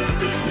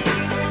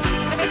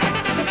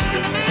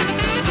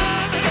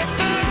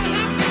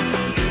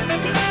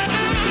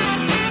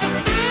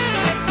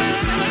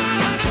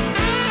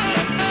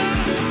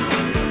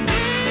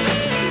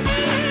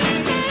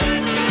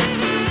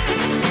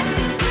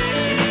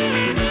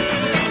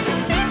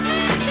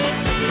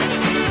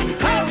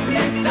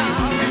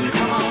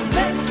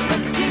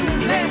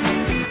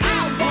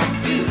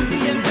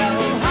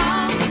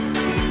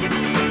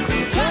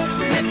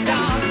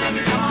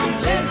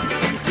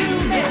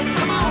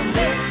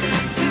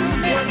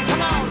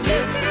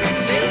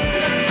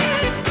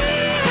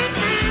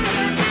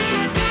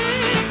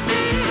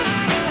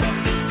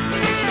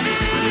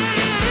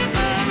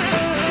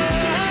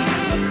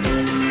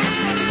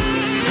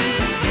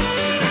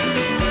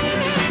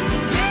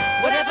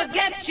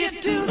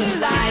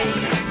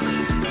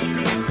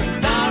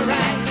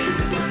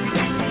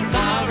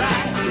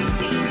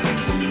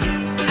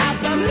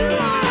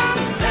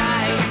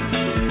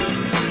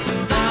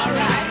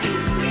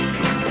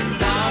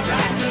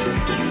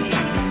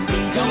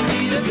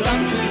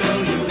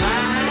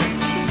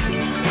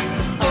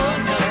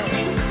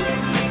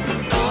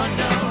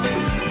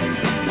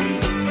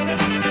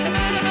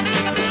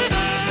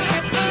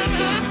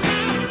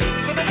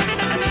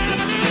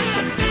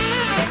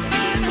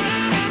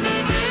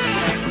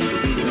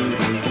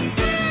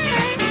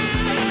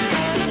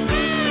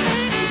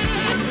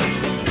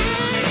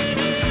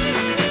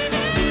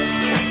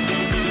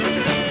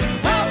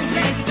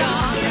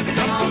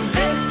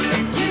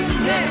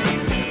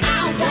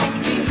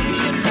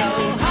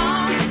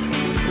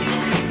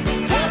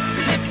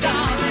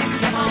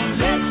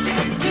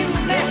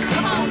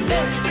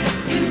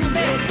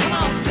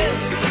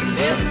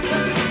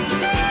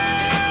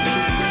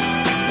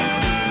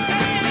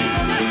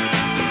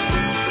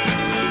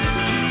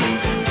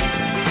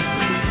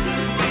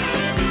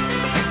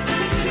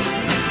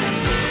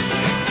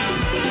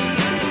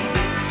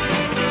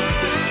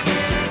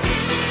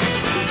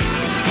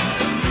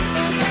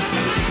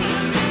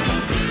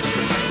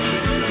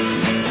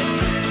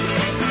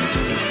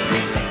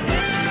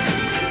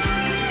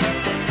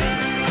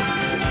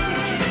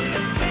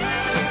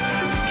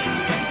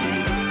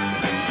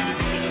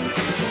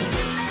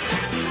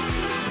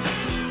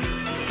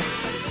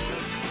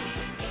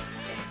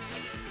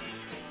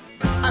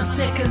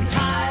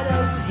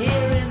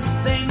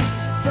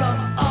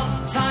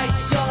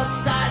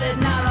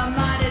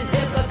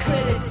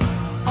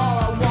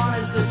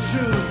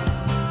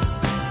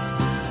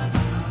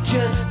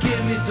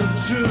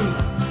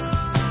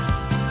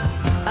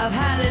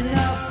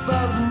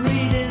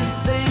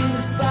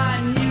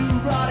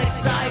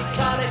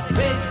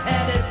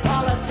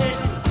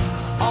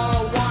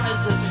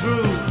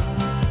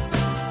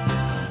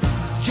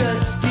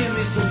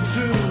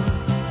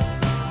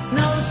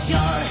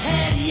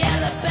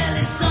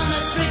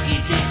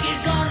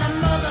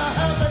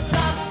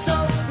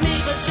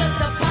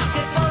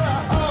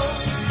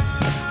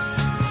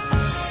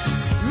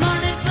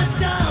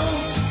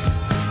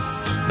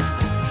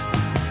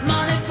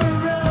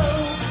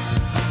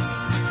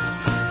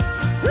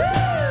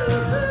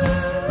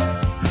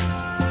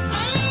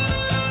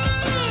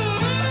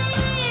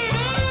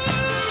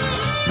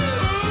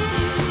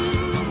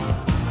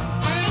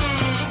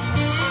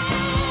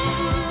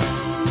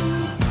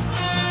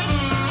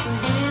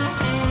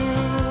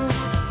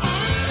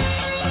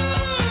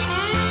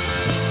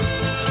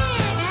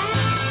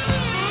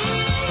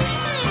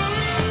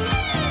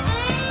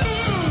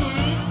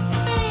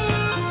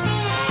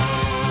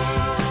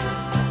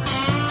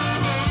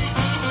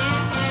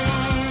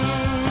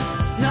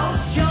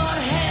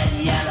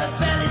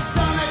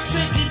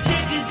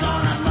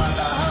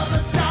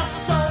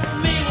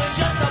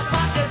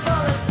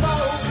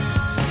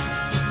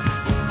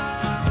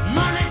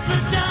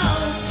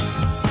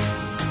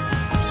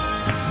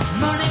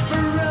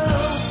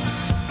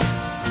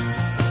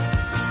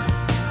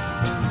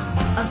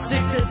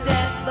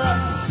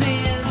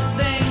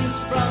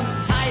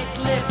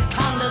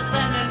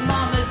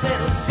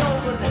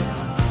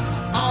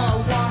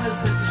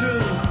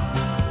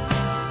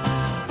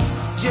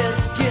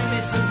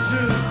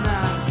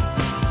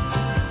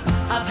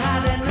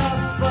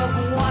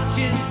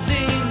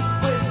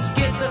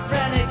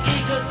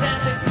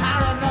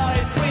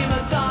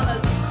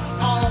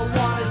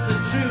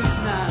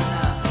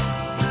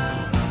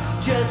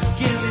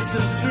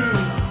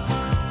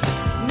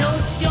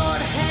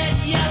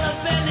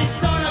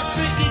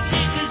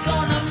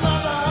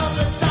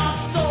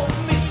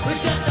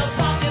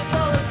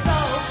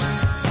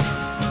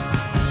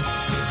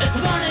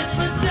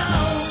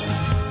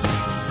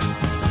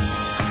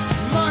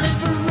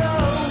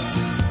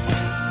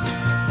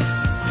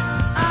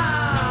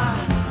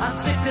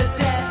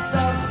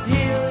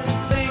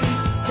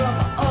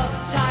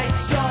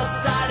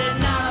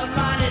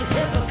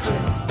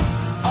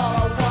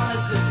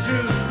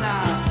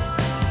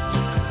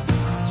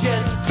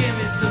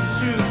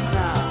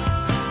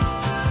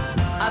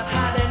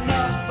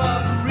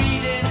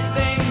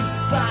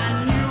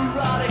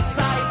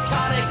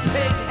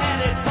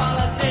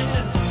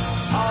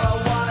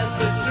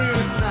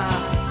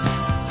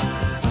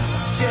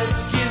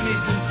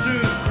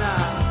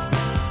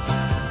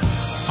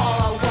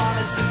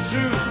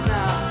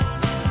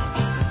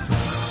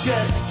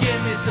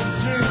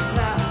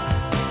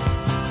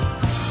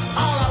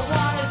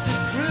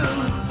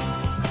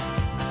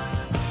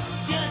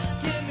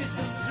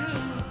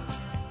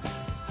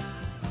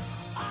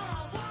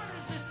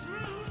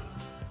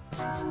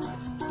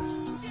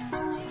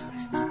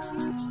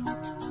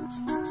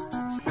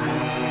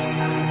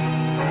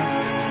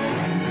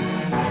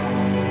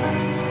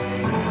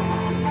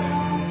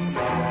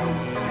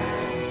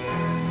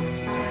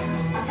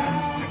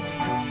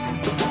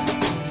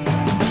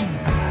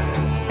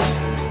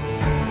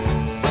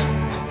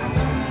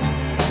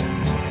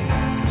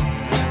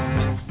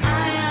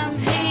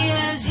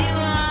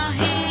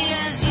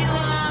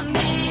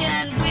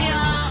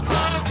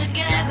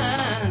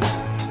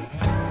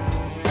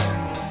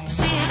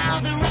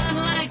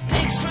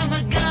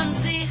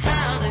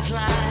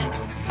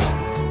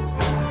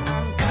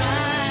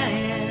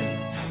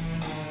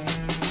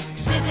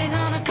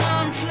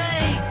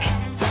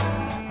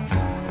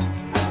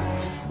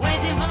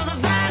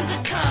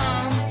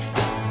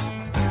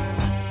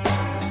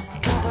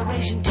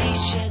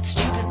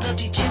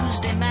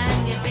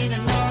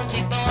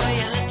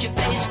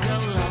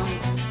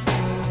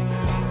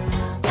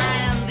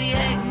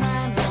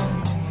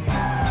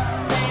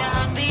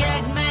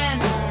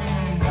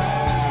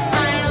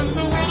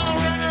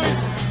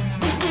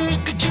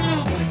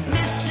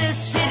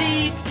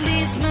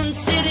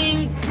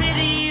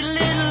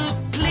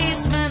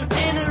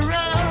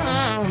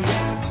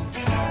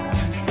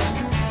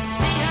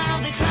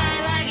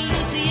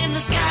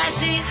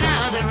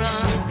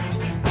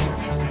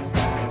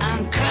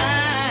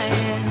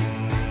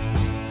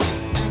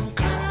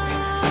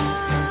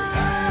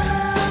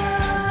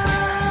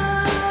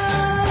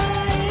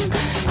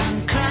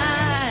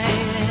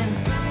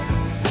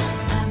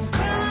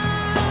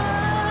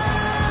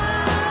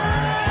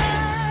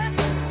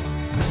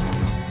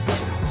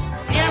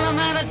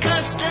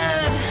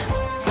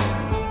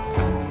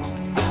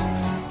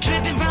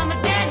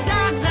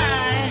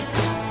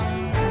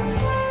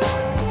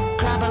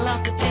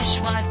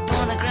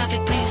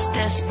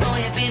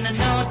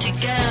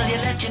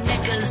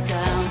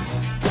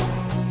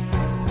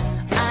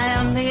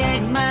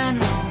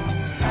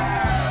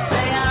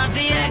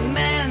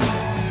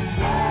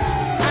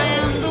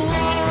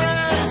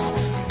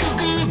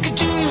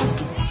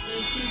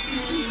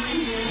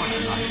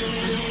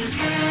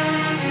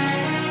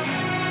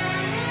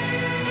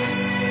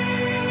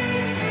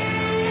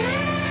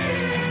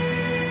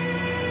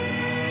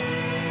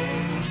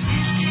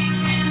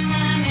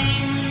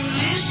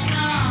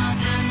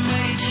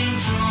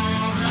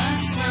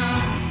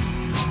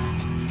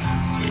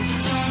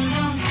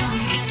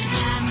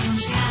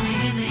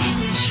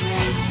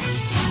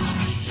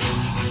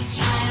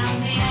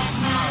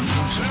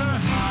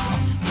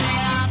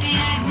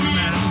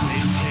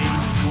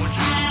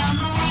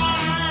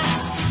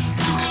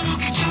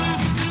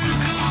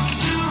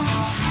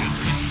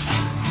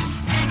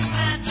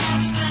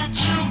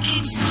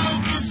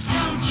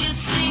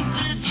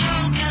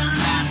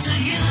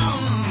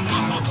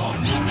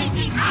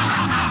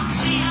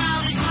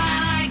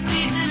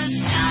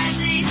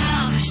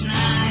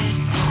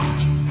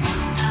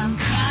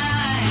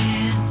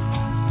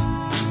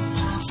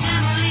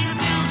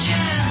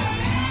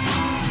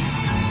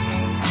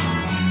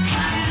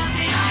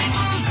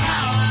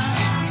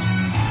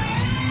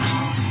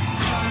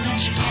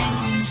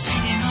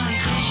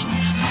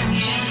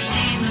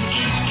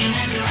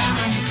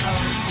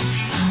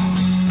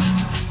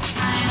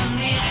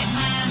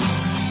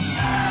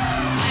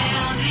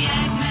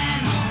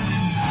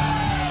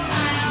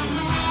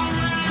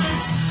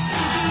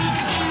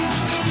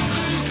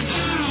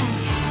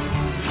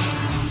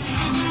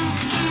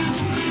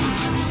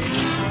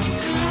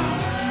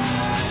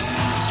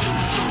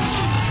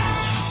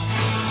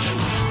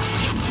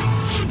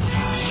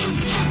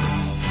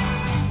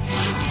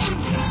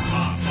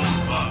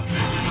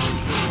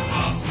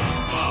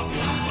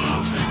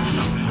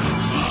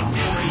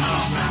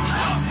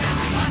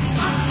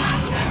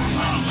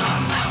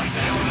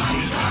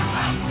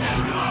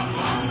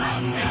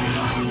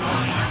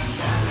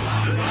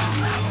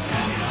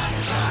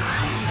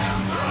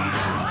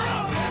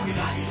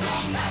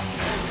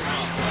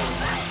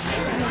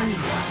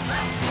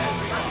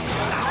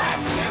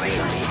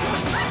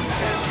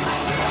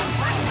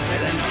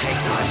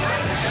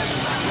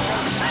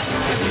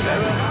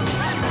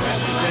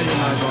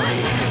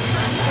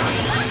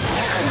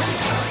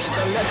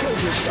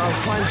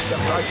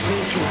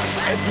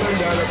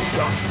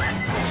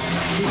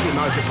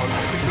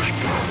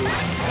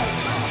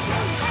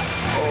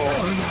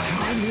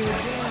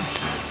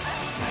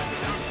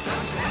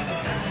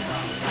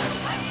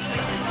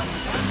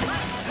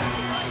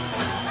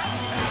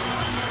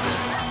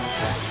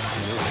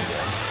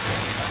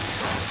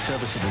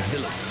 Serviceable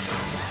villain.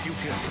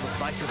 Dubious to the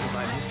vices of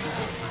my mistress,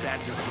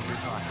 badness of his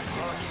heart.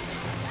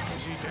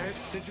 Is he dead?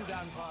 Sit you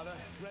down, Father.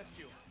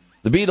 Rescue.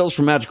 The Beatles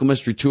from Magical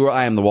Mystery Tour,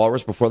 I Am the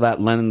Walrus. Before that,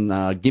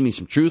 Lennon, Give Me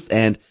Some Truth,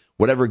 and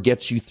Whatever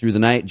Gets You Through the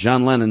Night.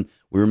 John Lennon,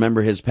 we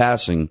remember his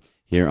passing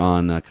here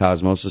on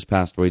Cosmosis,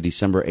 passed away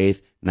December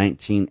 8th,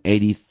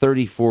 1980,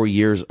 34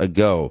 years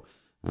ago.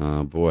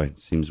 Boy,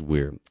 seems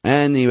weird.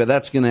 Anyway,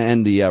 that's going to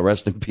end the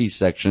rest in peace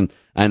section.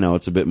 I know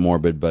it's a bit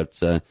morbid, but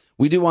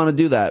we do want to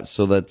do that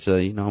so that,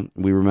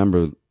 we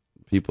remember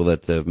people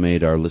that have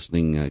made our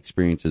listening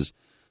experiences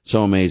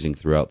so amazing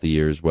throughout the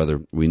years,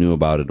 whether we knew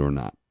about it or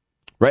not.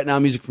 Right now,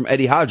 music from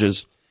Eddie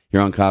Hodges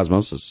here on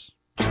Cosmosis.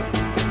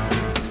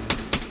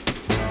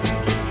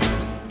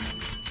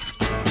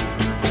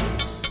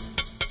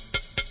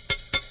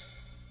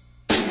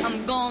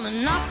 I'm gonna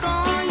knock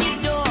on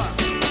your door,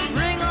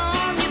 ring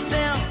on your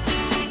bell,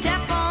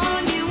 tap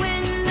on your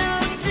window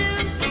too.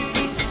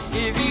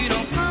 If you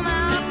don't come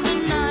out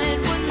tonight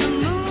when the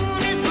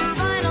moon is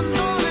bright, I'm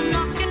gonna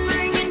knock and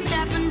ring and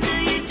tap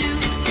until you do.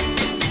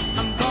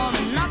 I'm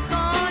gonna knock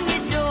on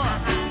your door,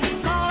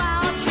 call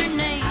out your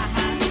name,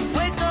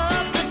 wake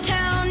up the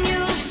town,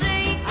 you'll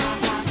see.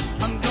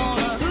 I'm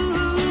gonna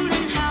hoot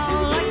and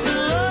howl like a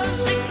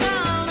lovesick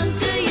child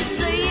until you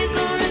say you're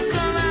gonna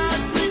come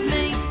out with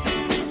me.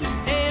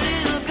 Hey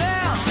little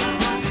girl,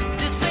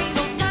 this ain't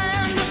no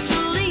time to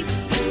sleep.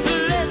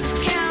 Let's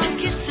count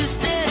kisses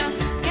instead of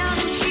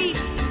counting sheep.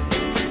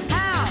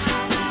 How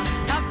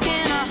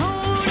can I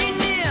hold you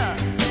near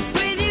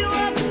with you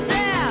up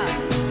there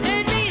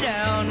and me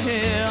down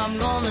here? I'm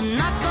gonna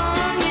knock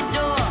on your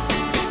door,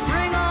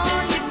 ring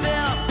on your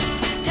bell,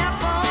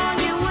 tap on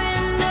your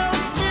window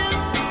too.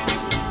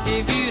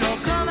 If you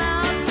don't come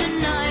out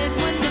tonight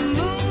when the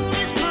moon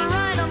is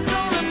bright, I'm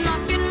gonna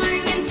knock and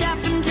ring and tap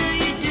until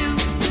you do.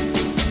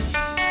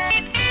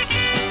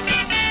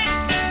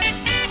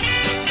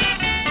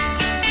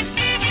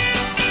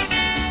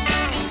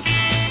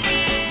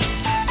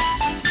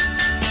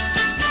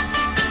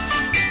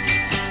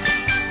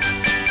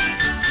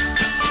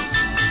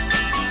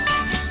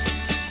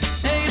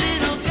 Hey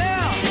little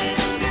girl,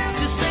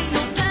 this ain't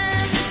no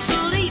time to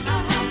sleep.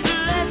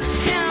 Let's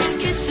count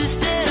kisses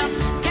instead of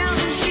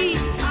counting sheep.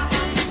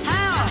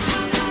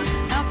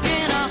 How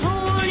can I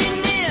hold you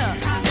near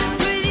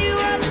with you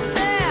up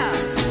there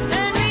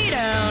and me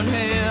down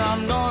here?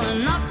 I'm gonna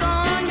knock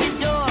on your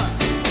door,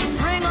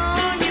 ring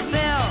on your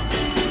bell,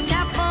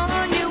 tap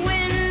on your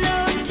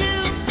window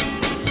too.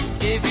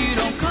 If you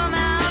don't come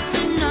out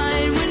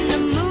tonight when the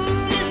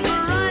moon is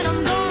bright,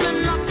 I'm gonna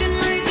knock and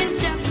ring and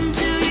tap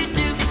until you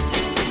do.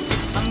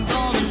 I'm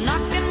gonna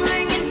knock and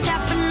ring and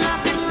tap and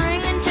knock and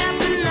ring and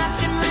tap and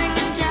knock and ring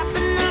and tap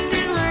and knock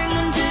and ring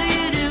until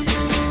you do.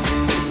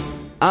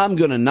 I'm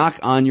Gonna Knock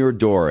on Your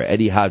Door.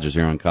 Eddie Hodges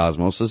here on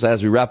Cosmosis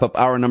as we wrap up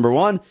hour number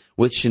 1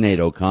 with Sinead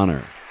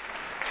O'Connor.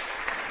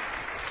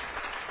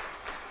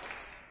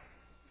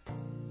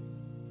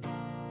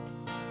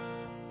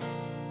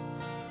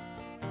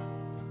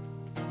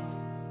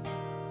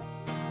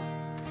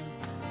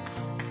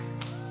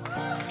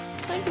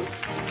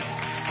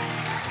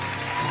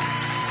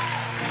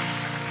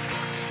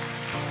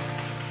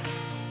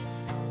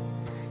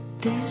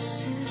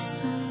 This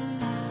is the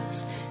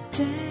last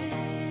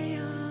day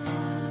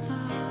of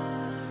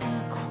our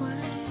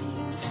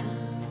acquaintance.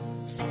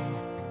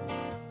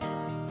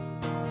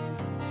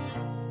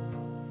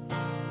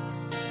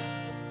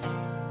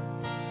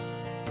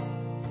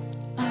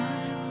 I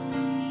will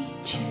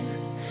meet you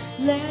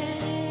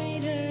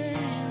later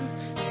in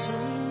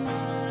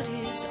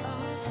somebody's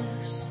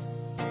office.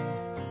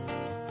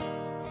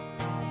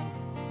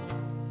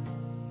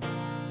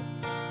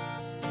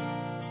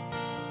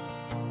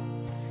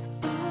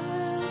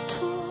 I'll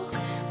talk,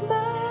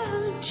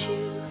 but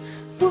you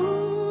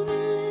won't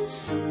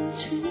listen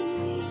to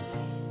me.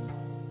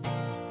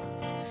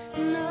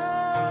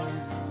 No,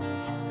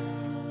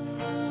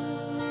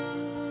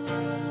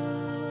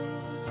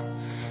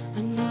 I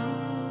know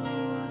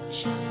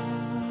what your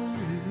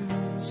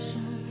answer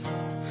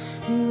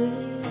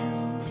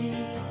will be.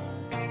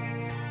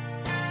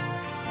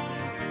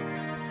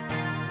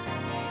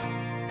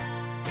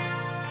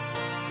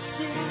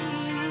 See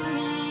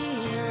me,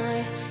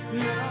 I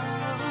know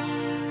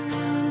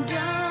you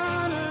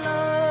don't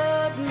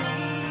love me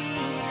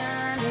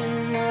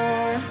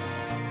anymore.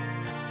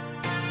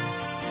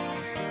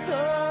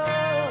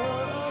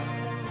 Oh,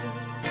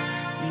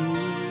 you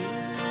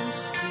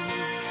used to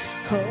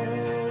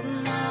hold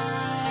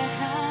my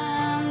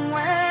hand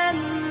when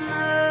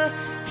the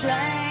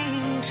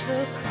plane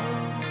took off.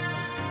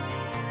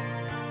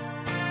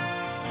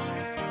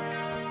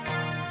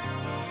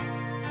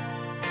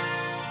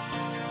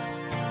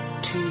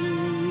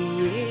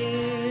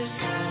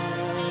 Years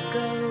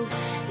ago,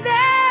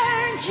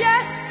 there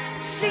just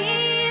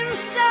seems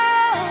so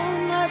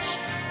much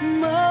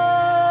more.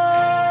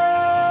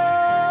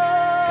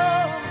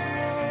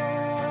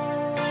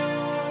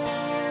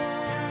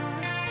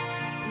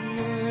 And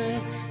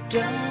I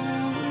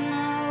don't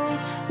know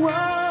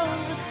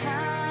what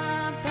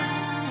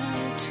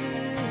happened to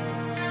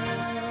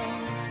our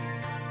love.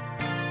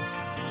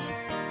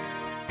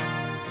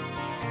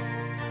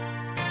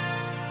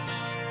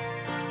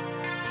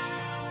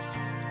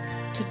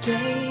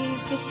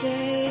 Today's the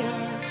day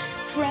our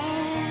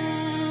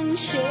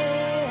friendship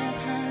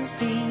has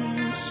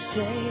been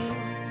stale.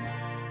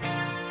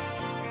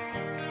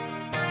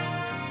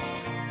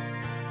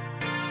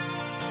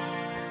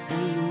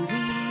 And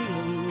we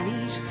will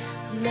meet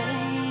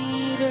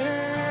later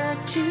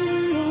to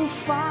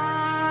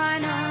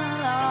finalize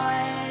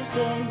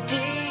the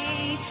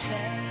details.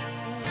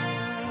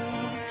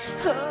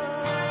 Oh.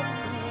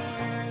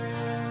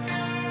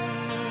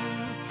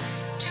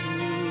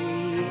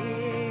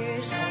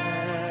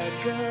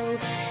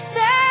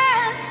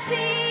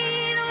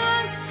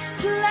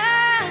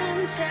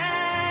 time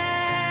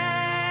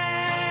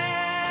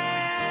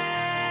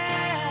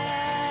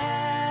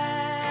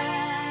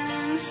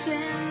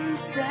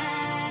since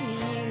then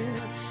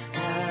you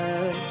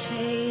have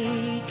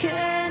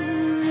taken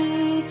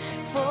me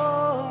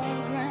for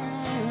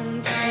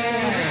granted.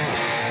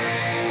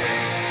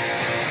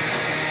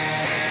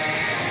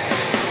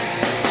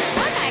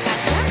 What? I got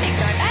something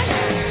good. I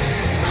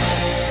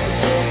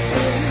This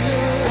is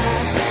the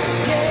last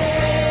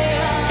day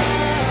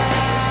of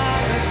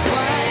our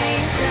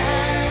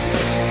acquaintance.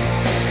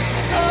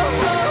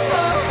 Oh, oh,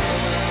 oh.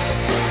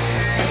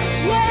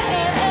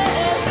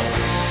 Yes,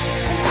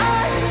 and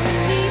I will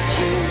meet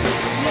you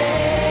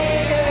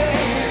later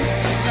in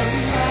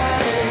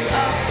somebody's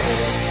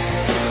office.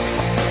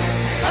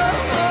 Oh,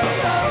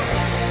 oh, oh.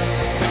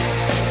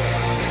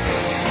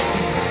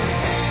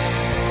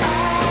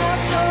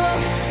 I've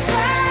told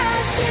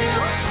that you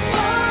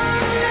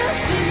won't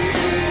listen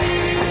to me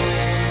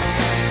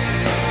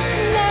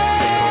now.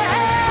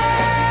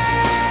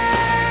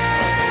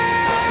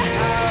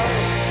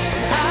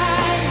 I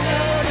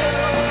know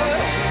you're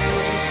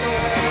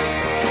closer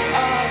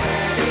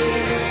already.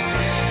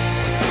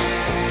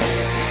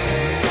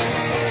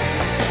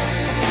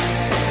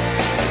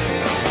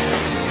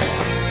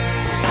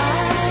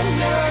 I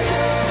know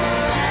your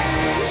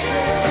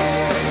answer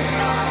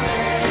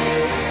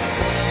already.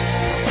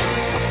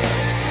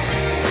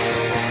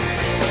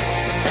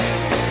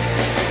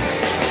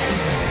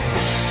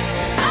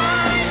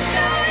 I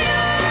know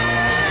your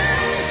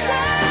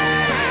answer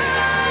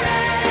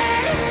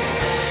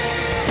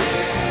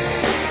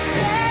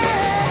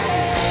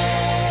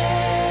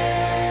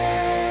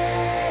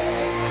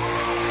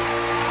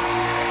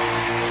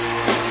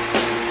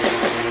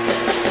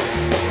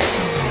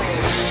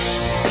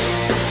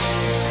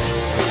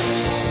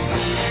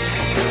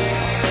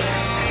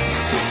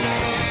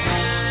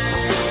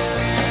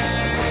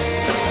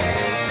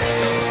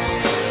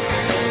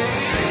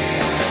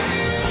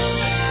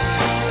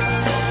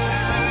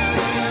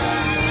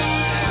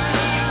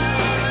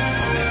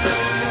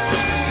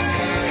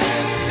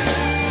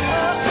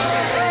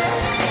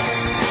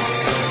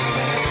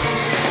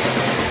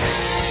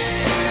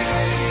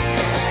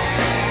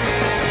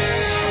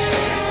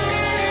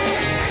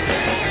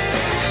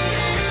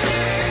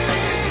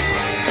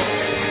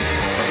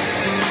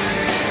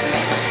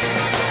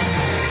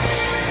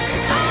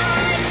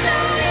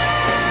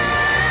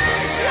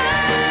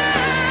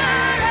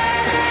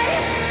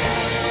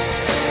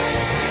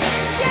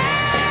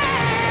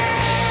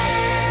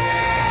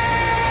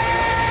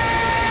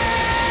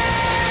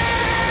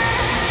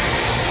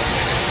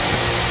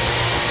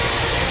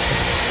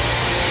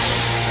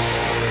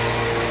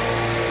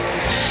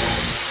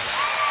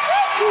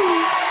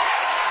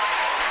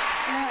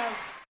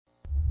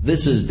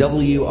This is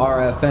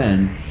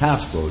WRFN,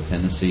 Hasbro,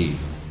 Tennessee.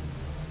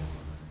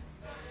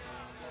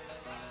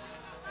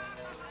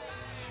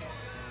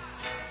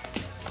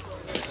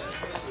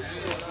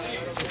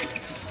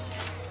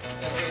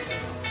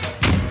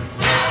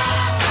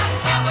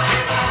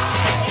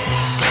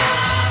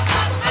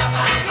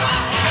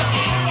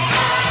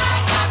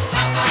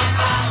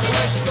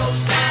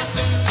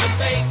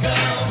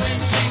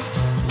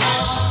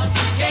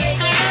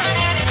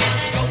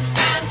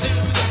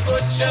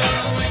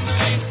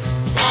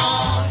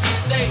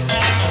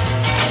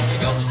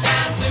 Goes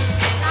down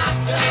to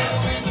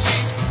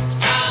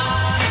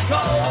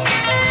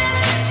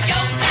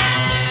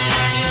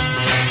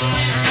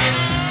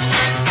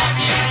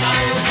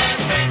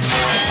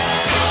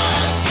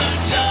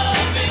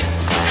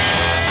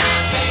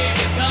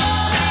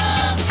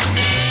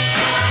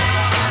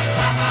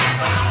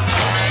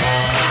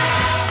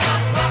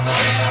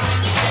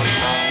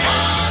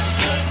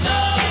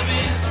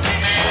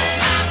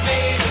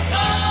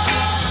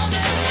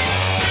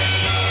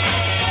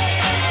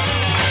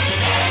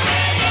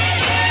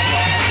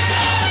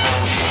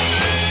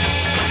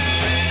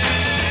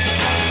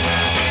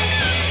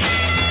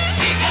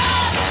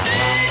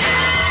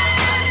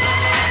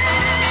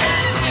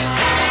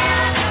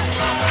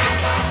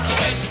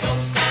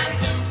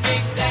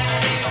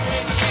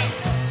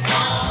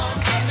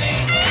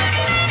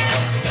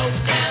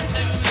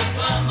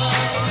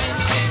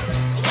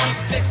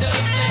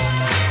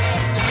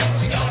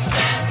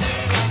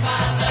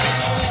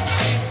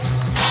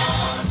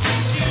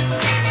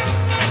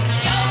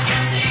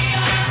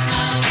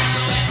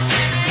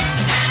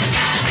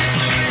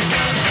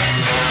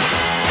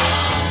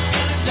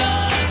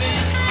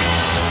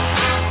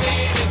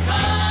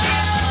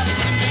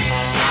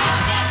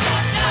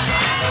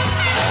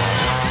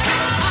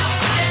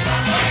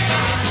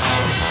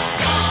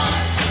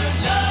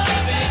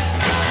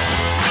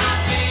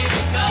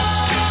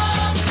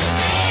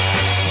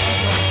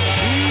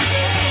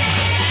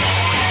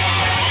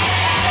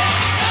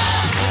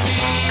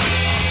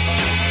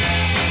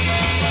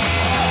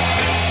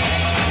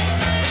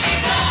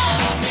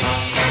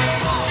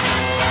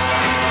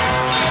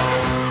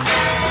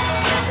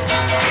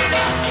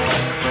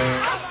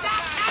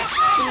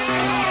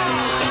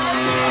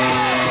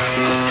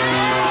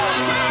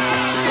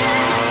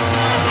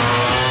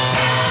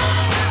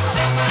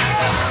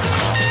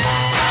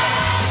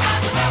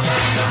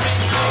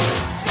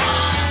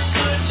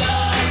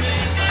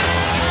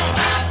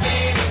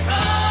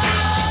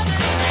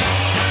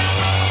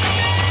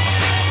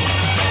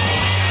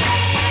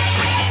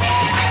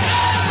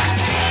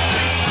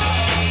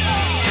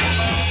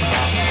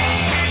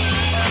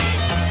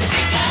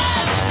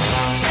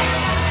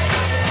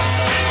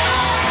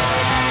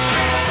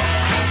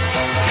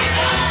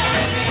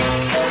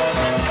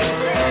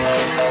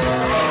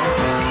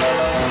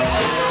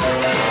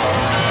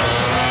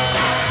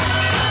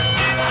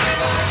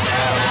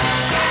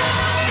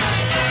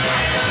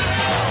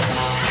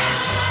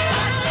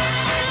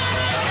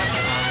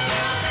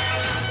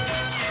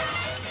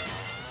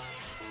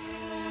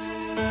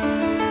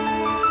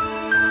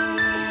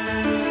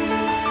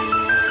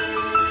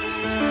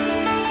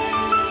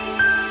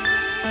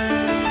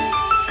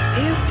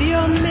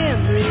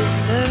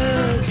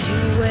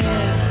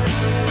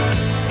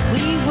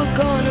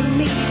gonna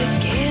meet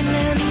again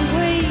and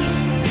wait.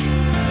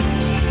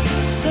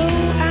 So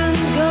I'm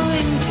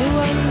going to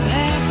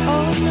unpack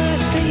all my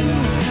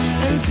things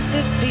and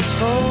sit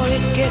before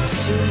it gets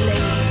too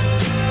late.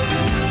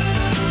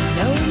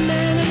 No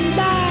man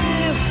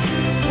alive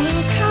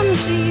will come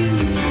to you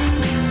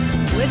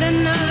with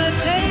another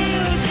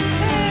tale to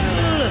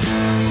tell.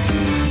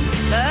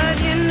 But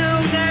you know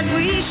that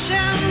we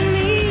shall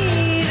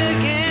meet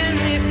again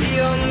if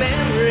your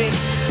memory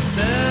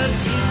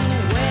serves you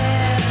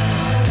well.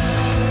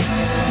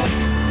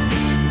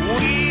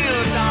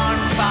 Wheels on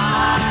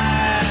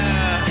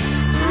fire,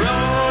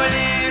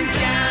 rolling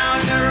down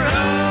the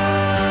road.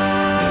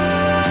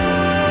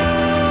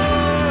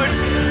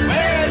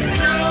 Where's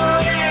no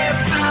if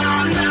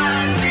I'm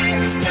not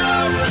next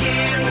of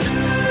kin,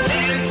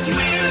 this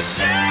wheel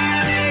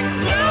shall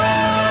explode.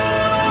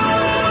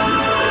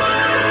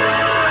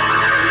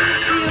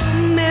 Your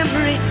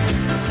memory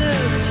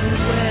serves you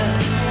well.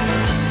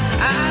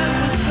 I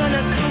was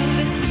gonna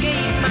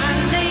confiscate my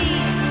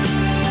lace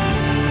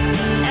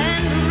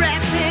and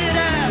wrap it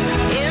up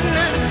in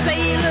a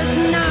sailor's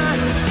knot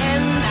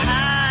and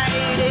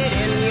hide it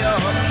in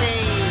your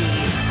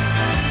case.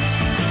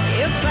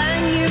 If I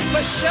knew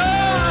for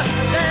sure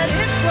that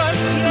it was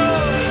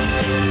yours,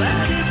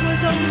 but it was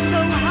oh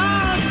so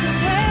hard to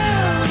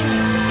tell.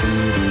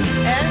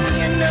 And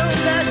you know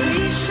that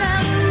we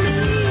shall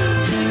meet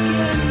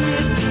again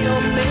if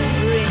your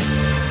memory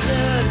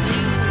serves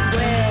you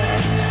well.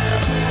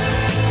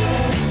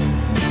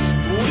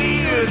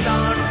 Wheels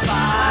on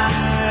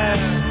fire,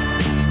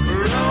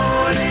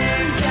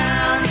 rolling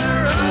down the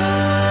road.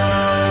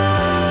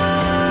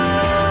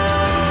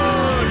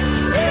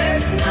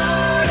 There's no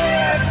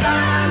if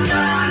I'm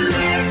not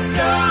next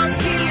of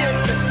kin,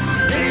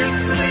 this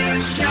wheel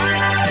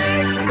shall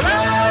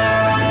explode.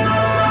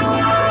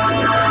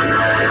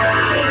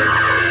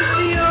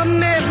 If your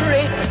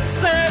memory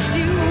serves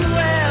you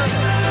well,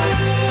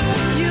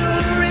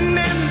 you'll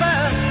remember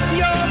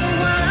you're the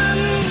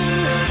one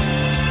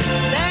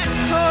that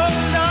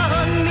called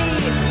on me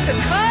to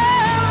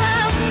call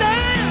a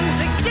man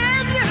to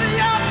give you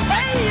your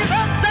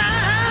favors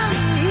done.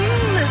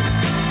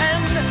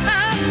 And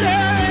after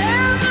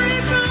every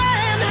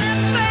plan had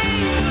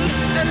failed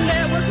and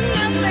there was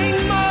nothing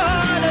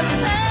more to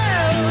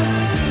tell,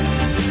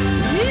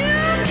 you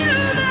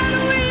knew that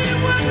we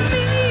would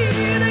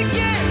meet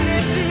again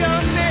if your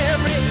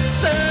memory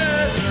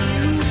serves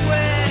you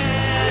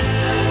well.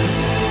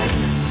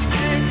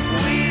 There's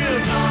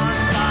wheels on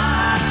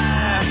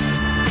fire,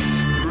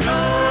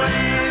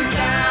 rolling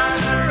down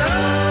the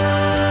road.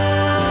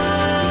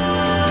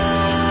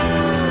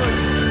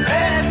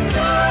 There's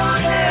no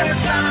if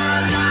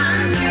I'm not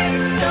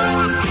next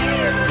of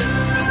kin,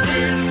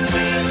 this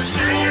wheel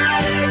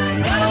shall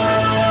explode.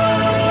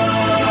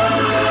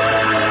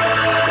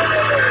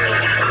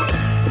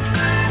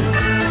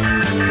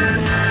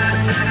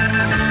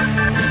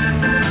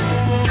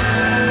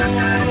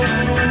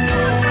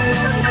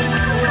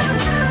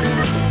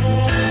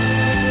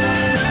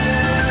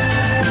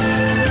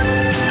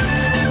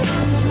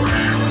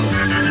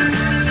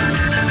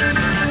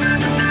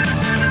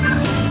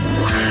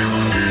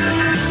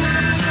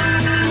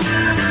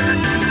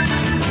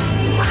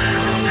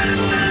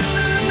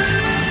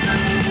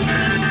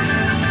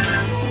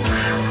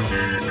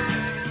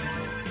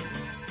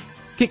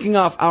 Kicking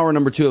off hour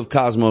number 2 of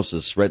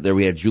Cosmosis, right there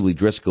we had Julie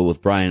Driscoll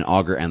with Brian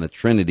Auger and the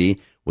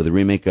Trinity with a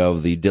remake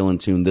of the Dylan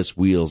tune This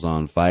Wheel's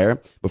on Fire.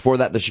 Before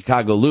that, the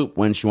Chicago Loop,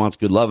 When She Wants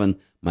Good Lovin',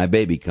 My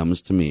Baby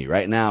Comes to Me.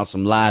 Right now,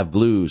 some live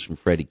blues from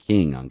Freddie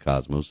King on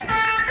Cosmosis.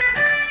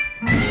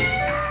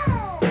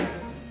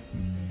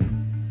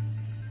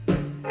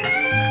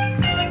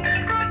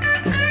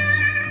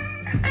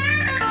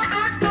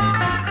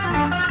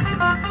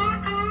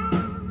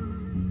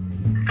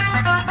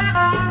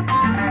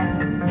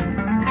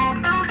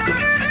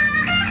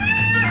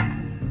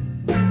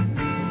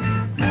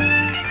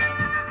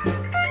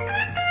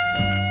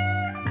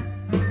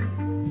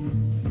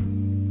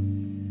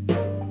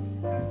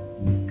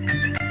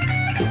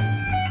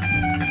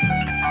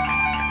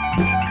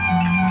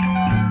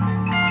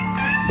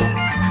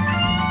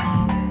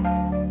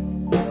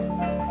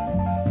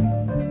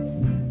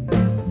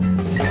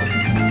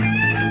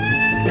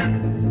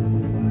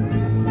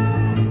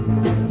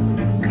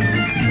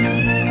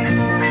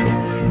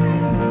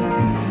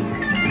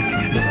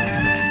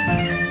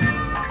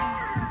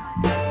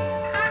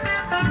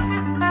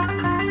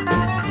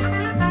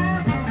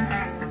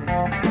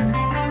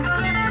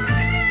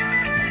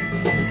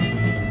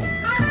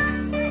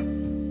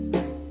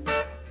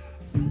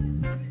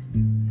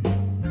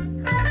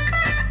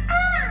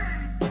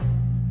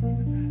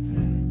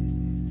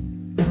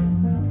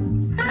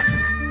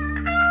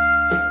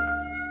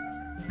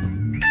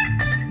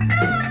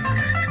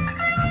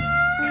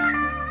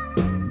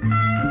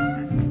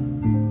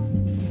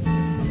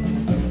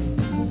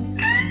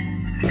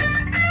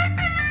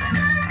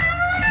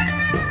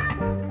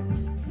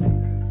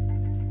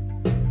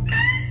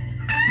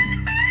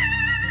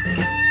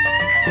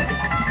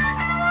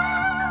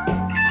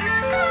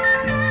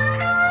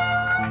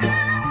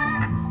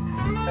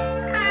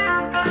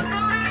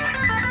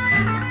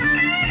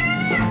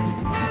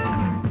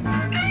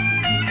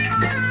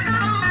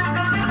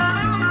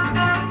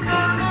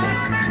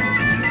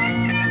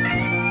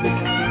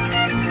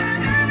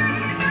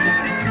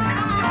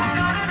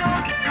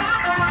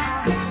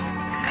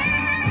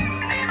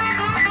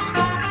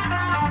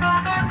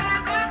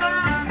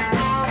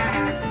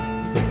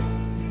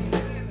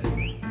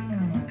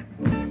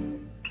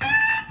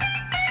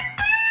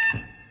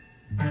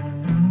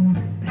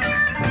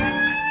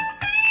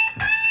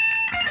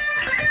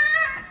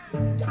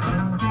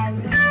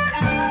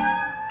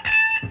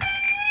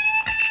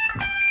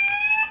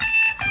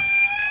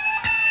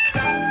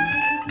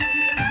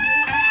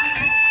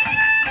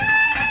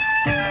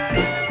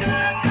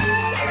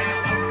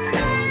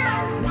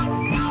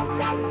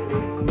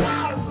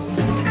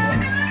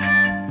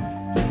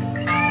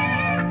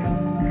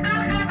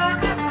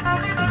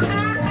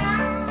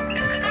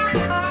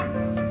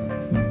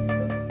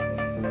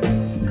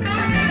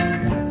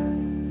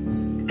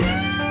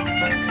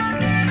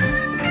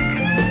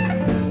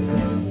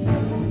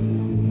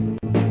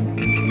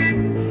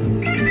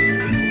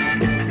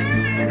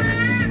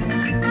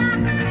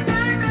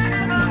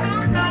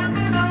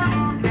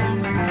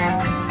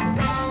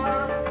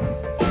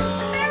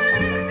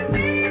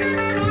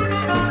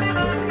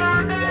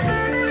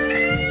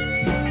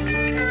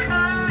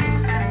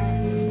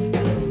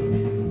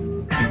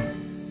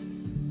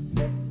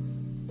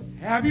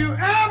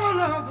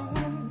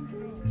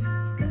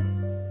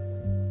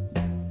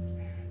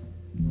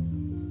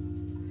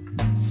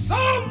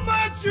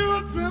 much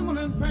you tremble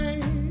in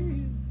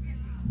pain.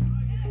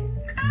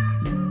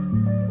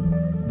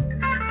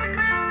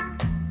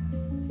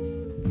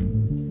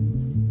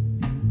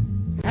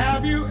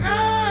 Have you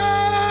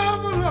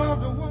ever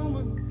loved a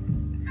woman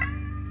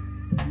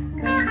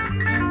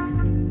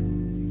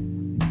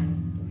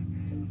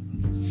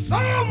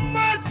so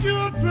much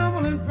you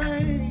tremble in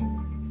pain?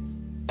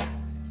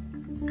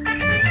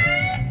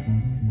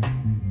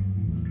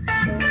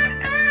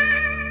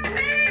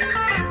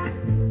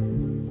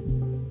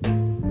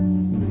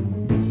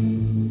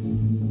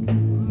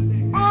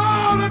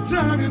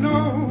 Time, you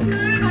know,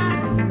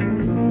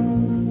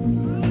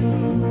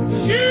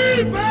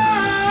 she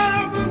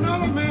bears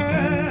another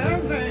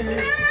man's name.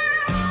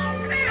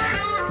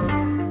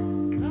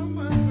 How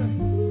much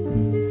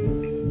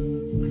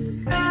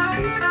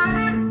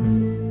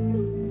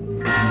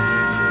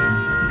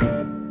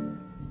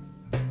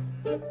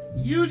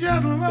you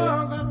just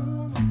love that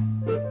woman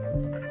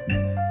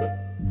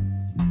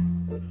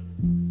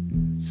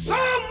so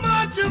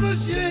much is a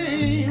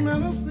shame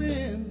and a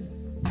sin.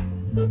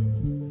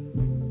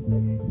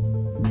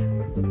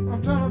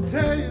 I'm trying to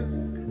tell you.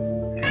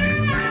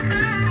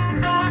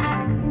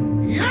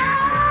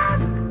 Yes!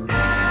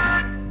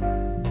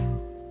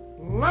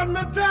 Let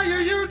me tell you,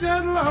 you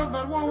just love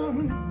that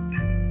woman.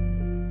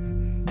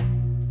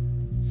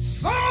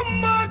 So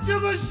much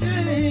is a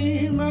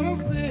shame and a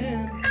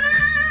sin.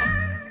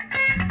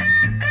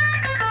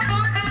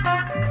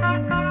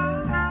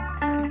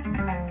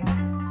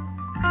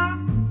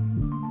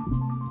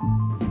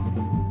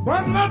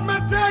 But let me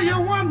tell you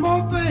one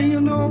more thing,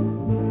 you know.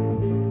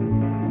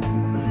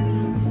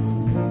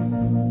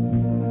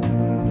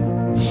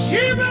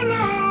 She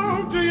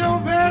belongs to your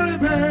very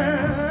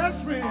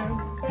best friend.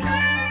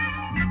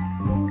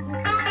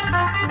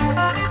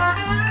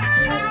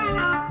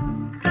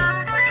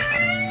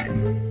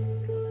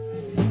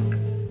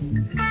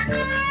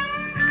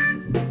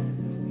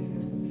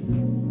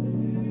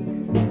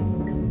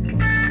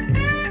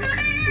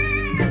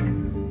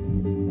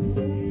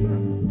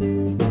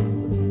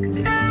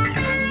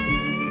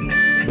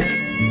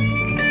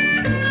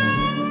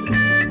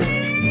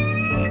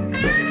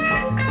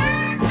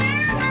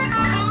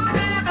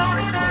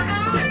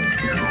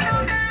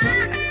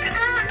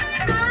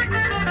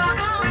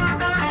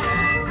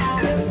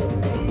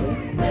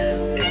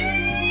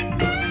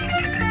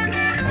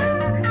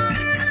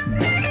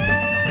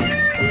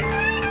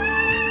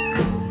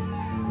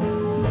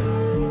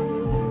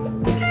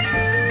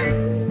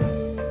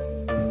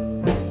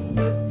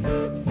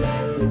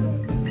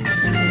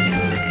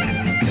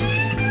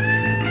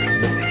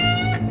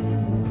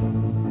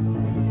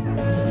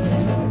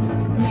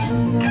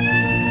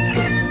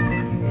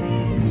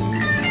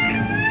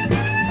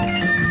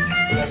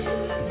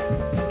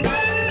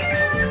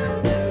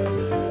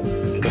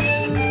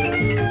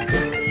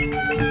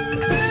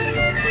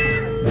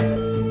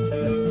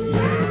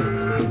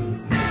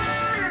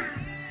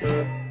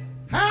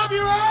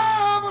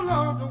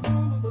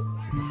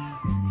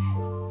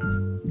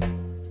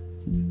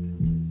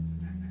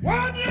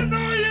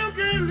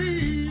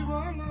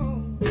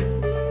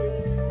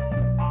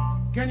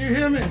 Can you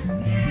hear me?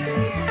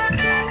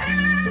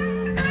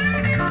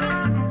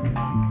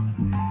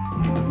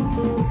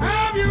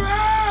 Have you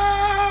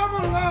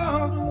ever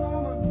loved a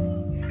woman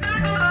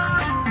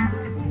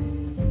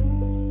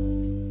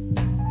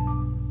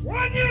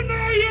when you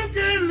know you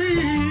can't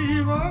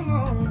leave her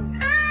alone?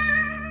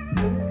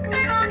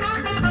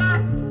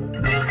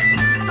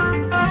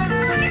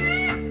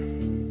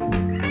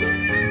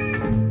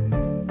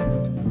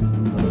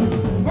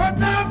 But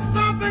there's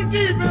something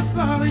deep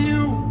inside of you.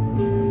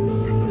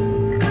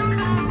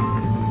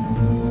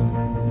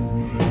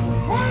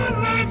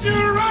 You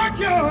rock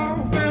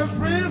your best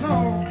friend's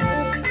home.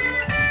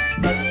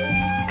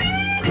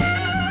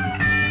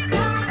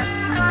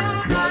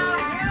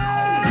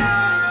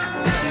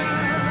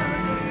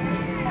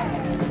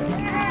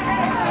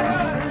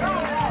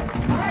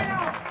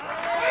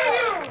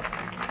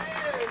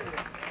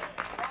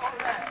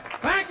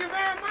 Thank you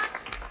very much.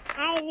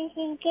 Hi, this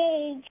is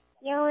Gage.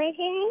 You're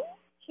listening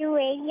to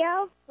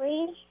Radio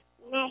Free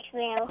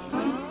Nashville.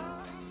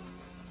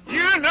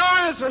 You know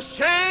it's a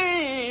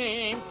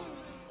shame.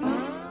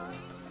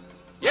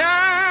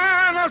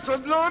 Yeah, that's a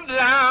low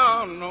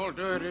down, no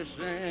dirty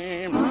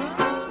shame.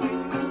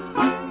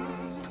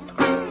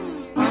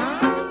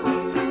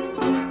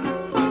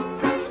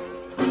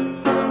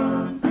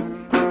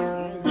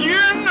 You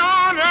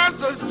know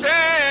that's a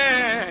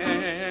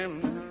shame.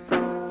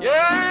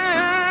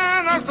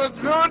 Yeah, that's a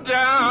low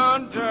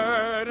down,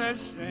 dirty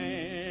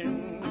shame.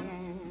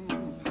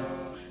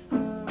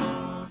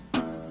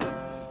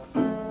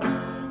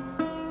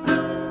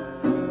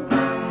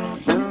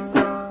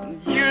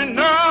 You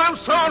know I'm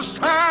so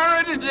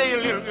sorry today,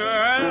 little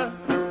girl,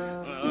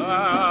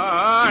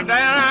 that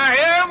I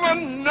ever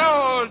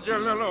know your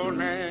little old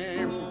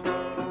name.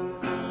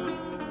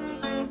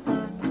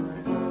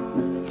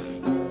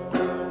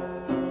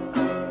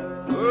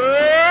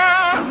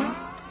 Well,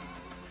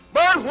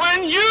 but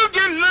when you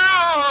get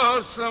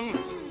lonesome,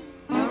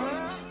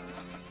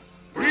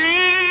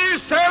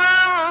 please sit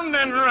down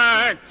and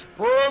write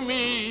for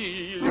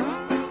me.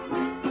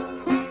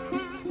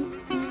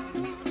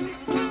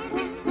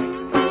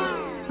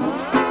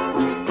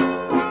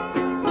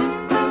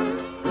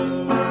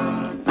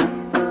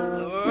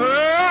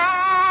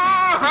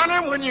 Oh,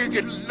 honey, when you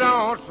get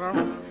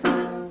lonesome,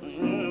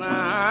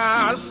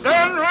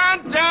 stand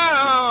right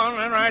down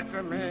and write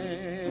to me.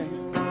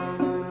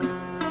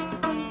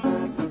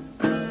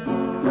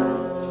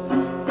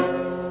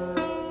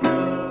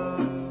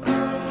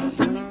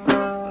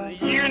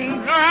 You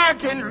know I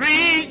can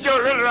read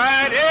your little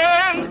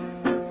writing.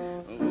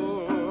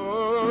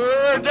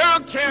 Oh,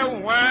 don't care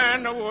where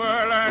in the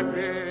world I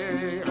be.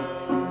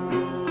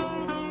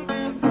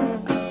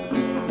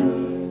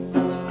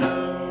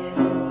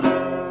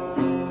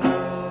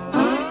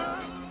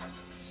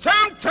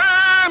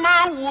 Sometime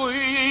I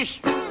wish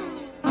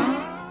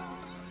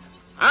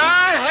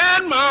I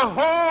had my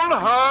whole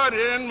heart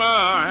in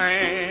my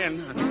hand.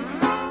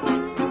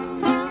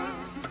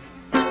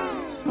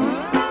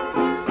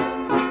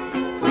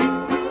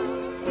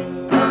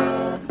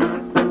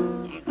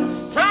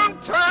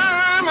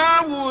 Sometime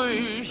I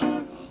wish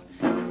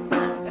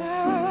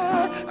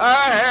I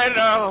had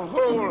a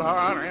whole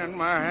heart in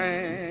my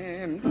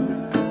hand.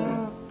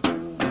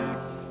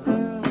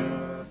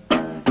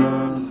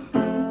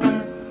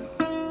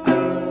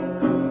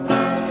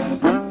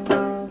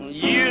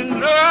 You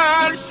know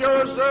I'll show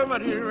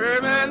somebody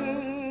ribbon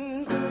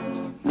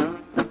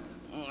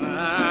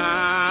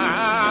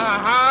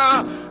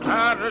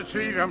how to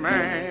treat a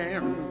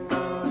man.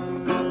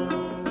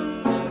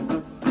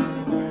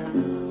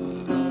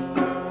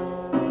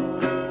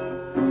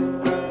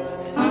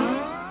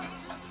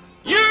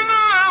 You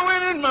know I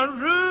went in my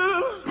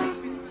room,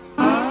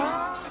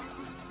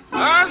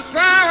 I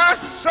sang a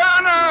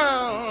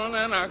song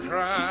and I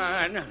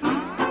cried.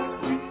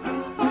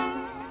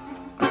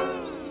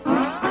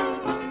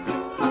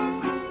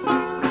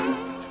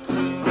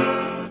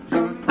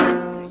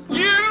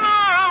 You know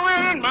I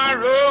went in my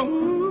room,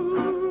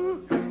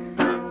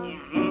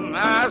 I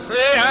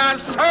say I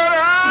sat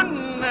down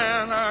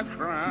and I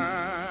cried.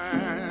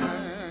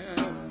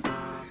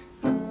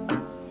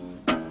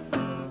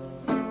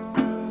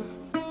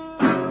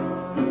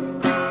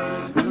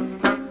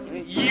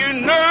 You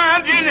know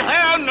I didn't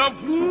have no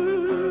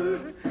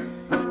food,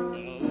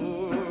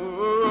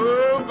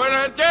 oh, but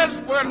I just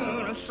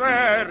wasn't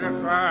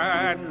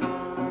satisfied.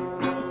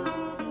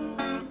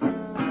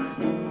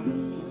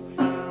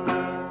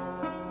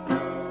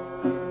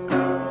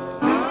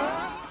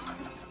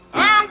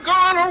 I'm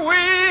going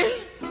away.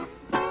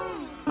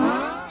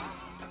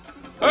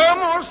 I'm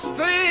gonna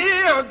stay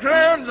a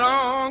great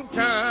long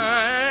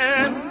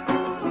time.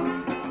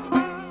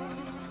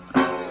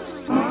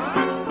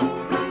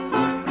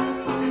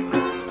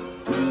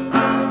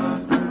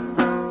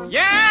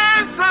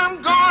 Yes, I'm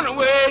going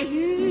away.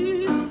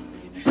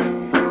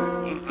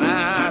 I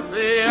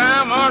say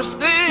I'm gonna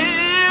stay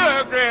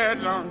a great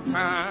long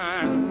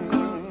time.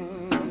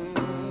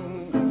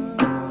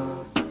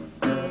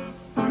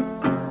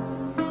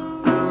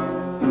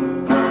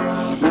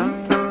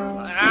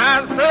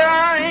 I said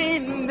I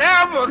ain't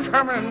never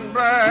coming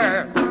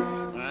back,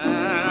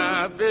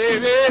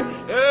 baby,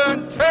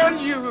 until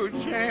you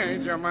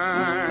change your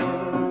mind.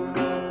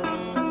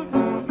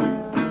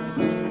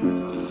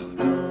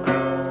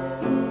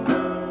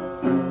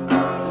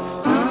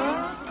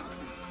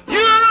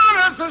 You know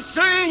that's a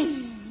shame.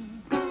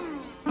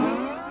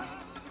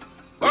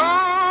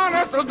 Oh,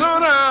 that's a go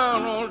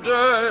down old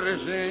dirty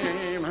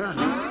shame.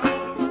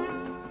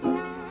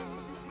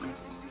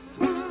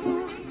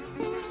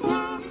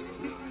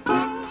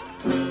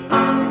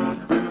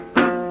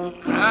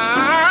 I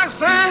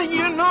say,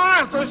 you know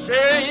that's a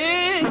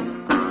shame.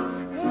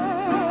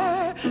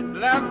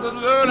 That's a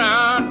low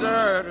down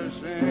dirty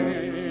shame.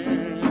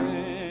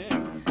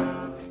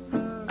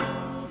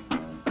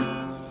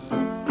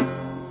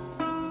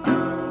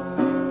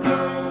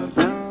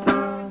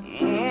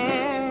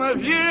 If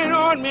you didn't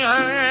want me, I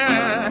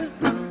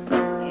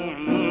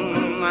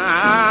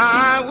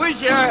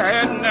wish I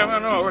had never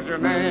known your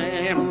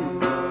name.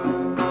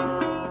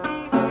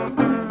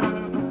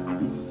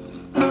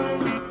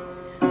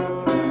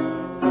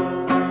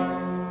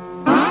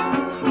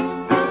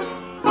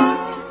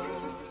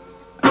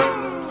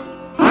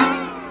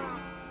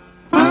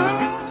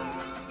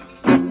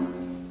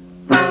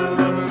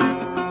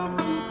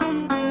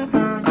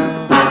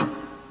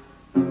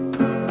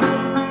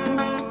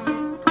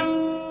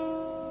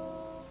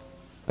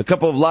 A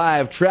couple of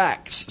live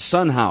tracks,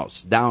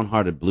 Sunhouse,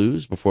 Downhearted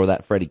Blues. Before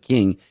that, Freddie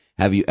King,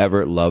 Have You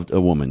Ever Loved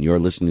a Woman? You're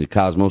listening to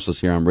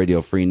Cosmosis here on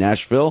Radio Free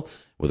Nashville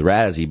with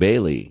Razzie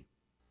Bailey.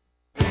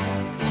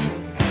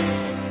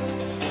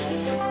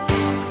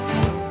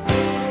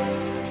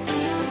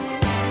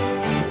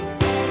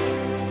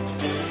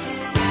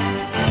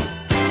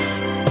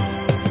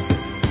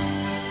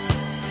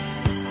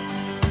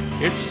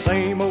 It's the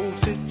same old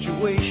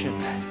situation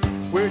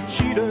where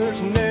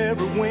cheaters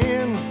never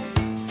win,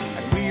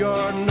 and we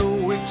are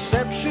no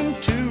exception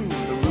to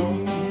the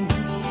rule.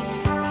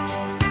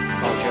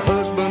 'Cause your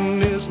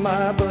husband is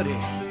my buddy,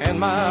 and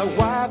my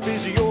wife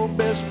is your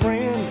best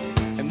friend,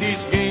 and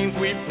these games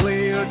we play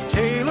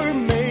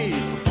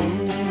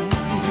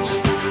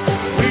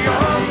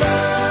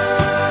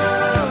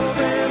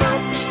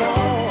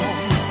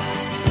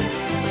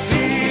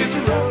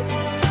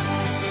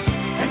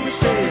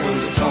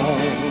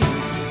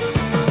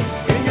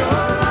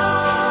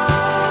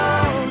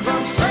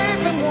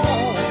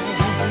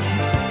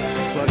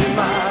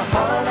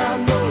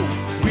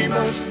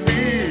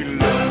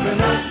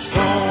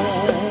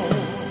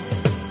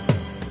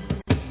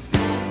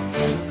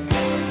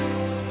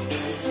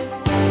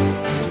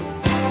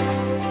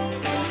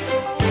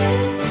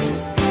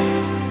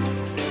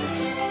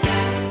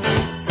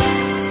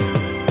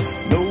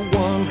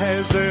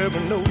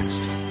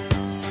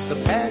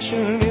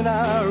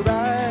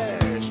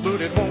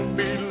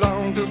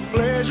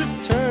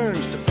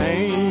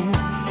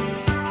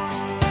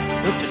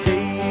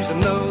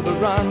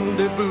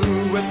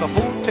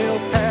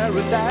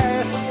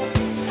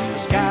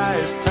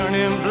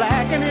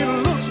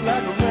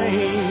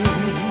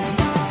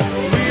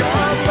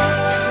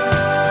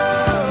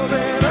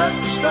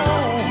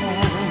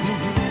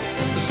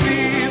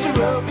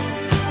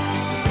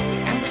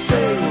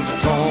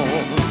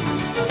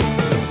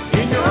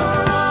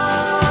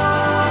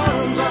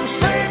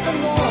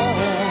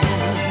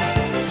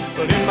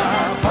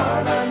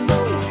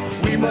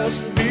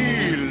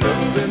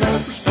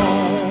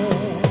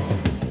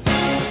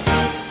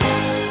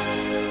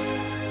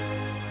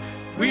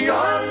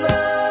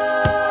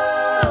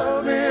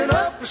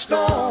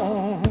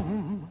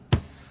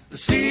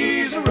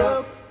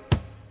rough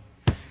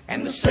and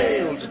the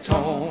sails are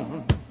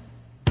torn.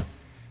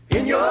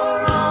 In your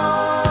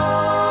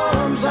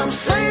arms I'm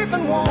safe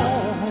and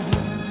warm,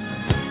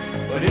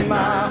 but in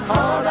my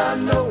heart I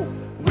know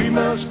we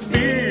must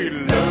be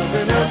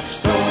loving up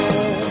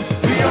storm.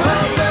 We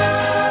are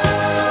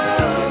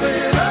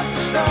loving up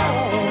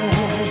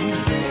storm.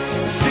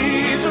 The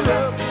seas are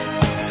rough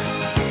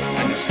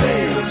and the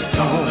sails are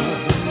torn.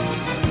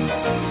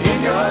 In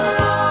your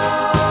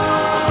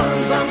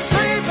arms I'm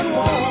safe and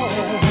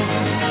warm,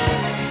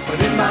 but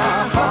in my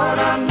heart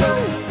I know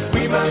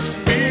we must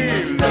be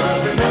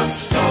loving up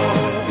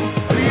storm.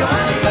 We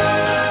are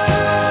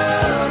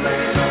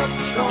loving up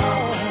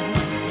storm.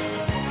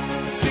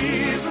 The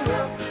seas are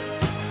rough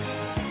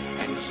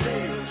and the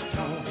sails are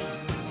torn.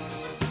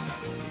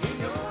 In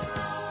your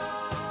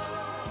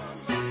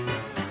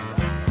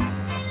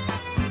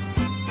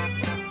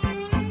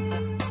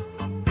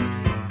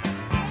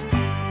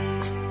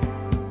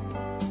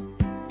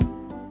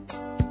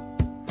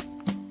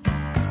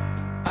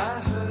I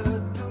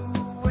heard the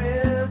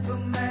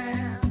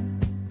weatherman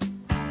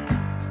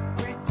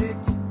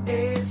predict a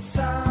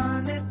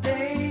sunny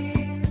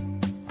day.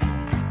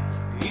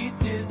 He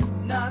did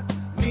not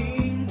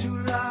mean to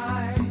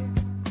lie.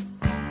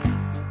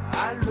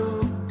 I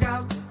look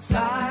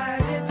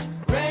outside, it's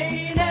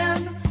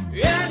raining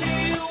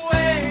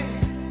anyway.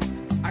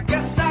 I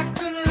guess I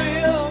can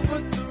live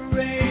with the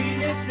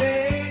rainy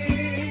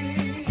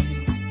day.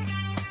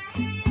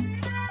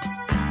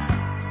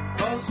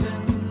 'Cause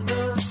in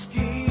the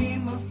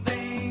scheme of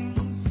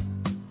things,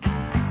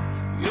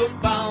 you're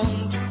bound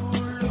to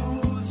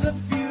lose a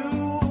few.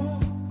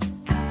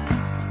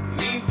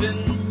 Even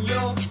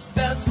your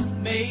best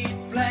made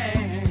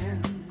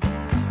plans,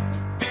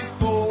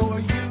 before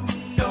you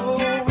know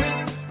it,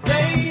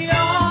 they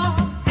are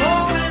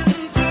falling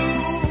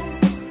through.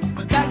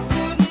 But that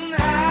couldn't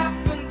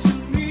happen to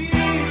me.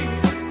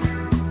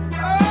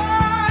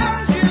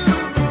 'Cause you,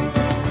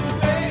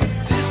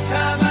 this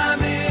time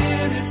I'm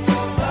in it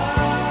for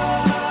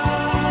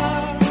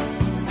love.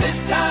 This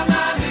time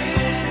I'm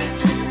in it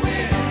to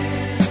win.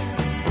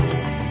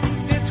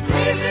 It's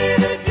crazy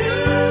to do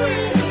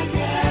it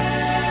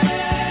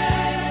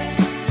again,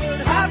 but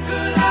how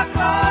could I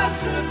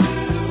possibly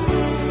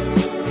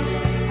lose?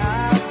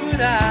 How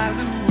could I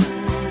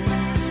lose?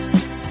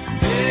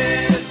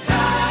 This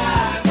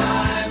time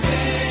I'm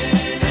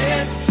in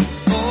it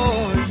for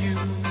you.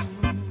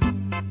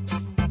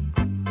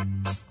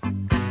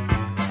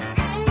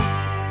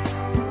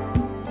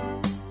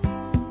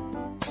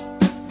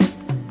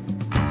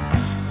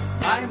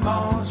 My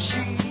mom,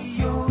 she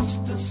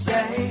used to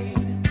say,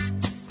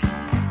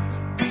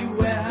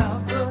 beware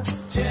the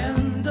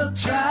tender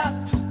trap.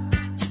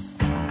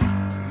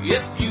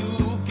 If you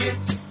get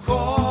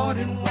caught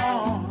in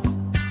one,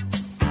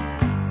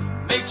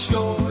 make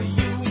sure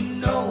you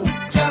know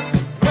just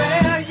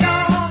where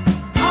your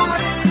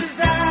heart is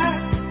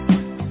at.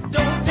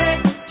 Don't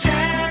take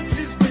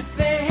chances with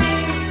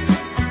things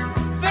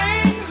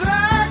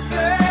like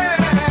that.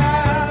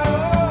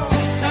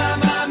 This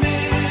time I'm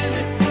in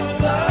it for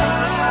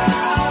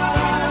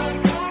love.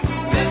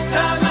 This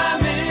time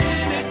I'm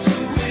in it to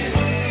win.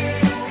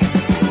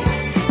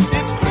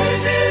 It's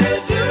crazy to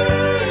do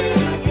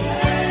it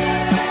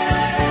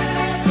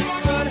again,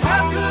 but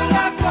how could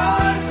I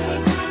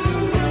possibly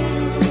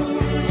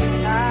lose?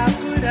 How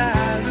could I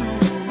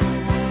lose?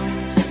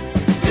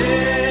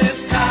 This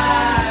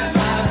time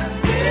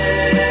I'm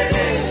in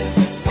it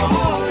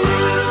for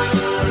you.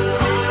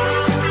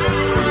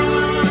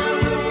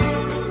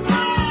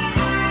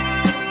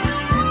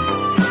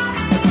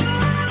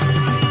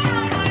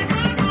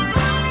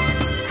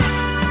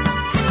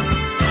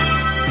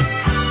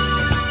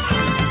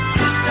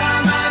 This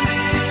time I'm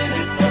in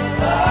it for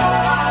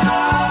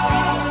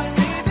love.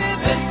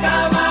 This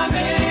time I'm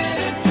in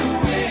it to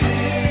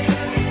win.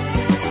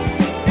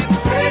 It's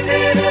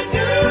crazy to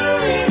do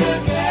it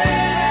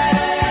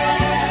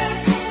again,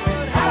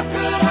 but how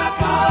could I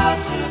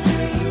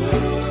possibly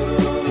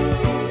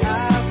lose?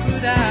 How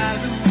could I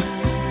lose?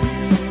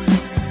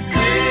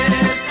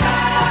 This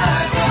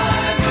time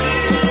I'm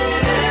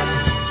in it.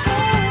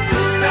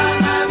 This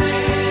time I'm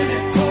in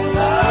it for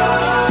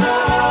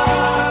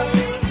love.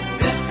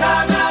 This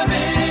time I'm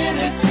in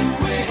it to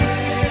win.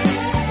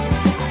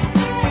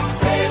 It's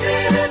crazy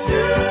to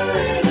do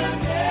it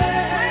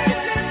again,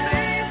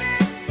 baby,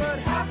 but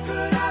how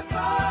could I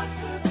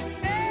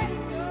possibly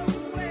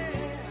lose?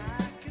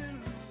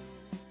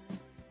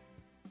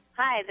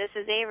 Hi, this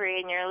is Avery,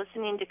 and you're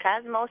listening to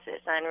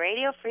Cosmosis on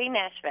Radio Free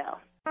Nashville.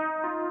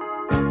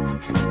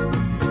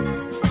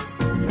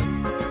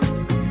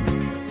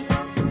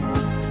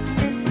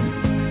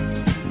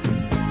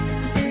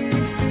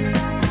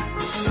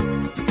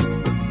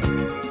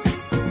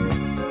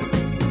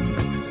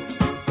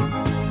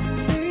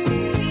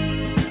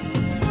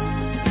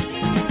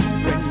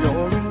 When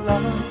you're in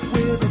love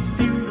with a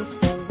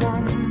beautiful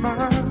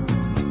woman,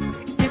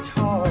 it's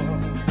hard.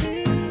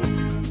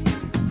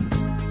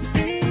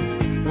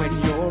 When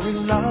you're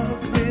in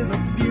love with a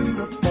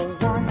beautiful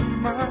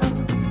woman,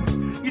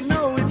 you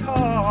know it's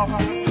hard.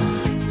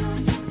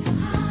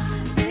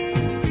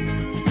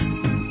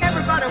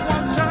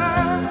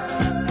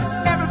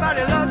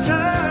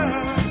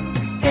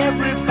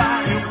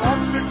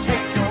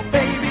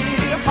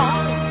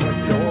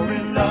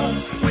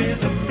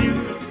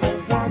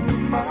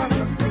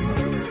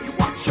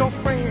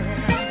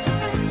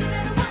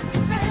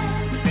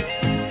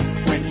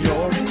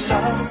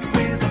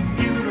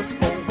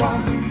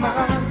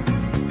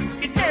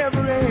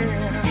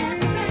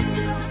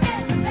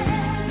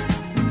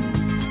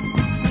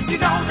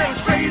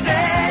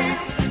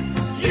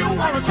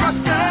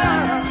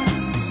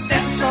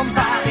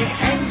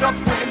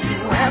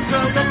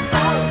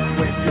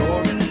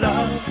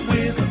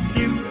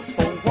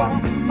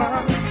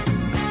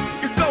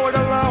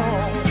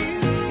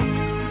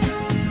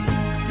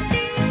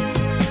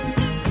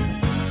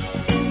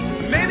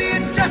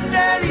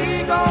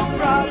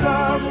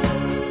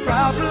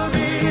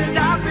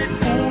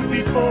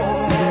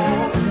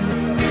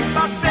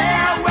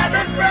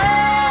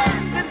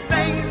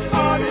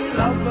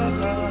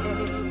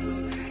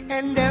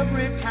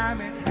 every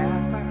time it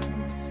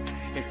happens,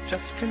 it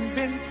just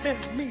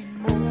convinces me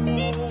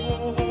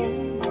more.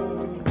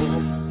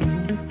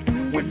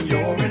 When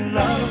you're in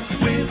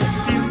love with a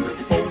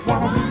beautiful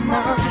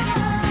woman,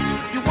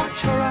 you watch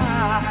her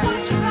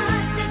eyes.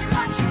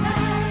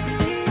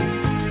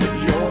 When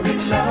you're in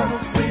love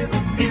with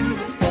a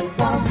beautiful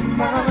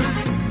woman,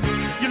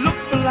 you look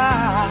for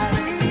life.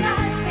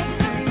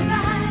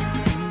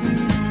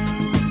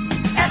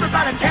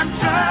 Everybody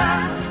tempts her.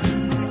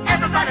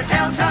 Everybody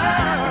tells her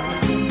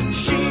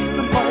she's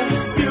the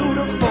most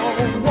beautiful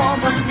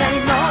woman they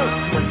know.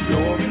 When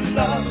you're in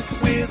love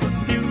with a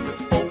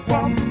beautiful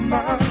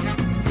woman,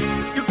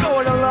 you go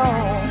it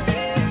alone.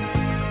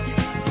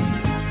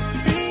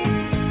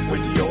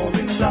 When you're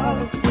in love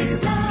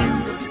with a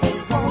beautiful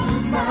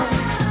woman,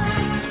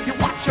 you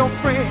watch your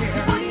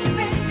friends.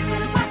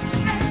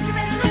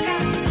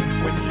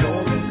 When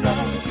you're in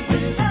love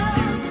with a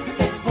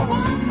beautiful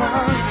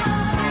woman,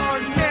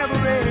 oh, it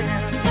never ends.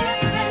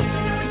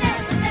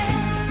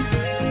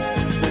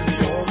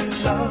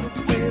 Love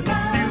with a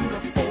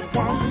beautiful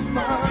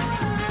woman,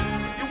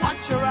 you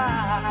watch your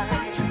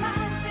eyes.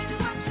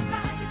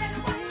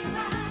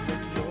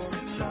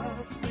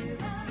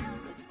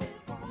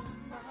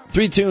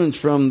 Three tunes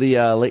from the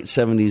late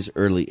 70s,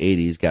 early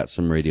 80s got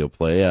some radio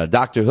play.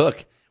 Dr.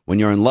 Hook, When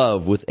You're in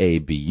Love with a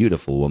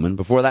Beautiful Woman.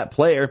 Before that,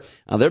 Player,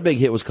 their big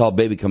hit was called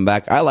Baby Come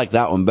Back. I like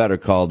that one better,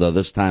 called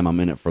This Time I'm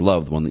In It for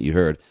Love, the one that you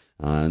heard.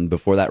 And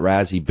before that,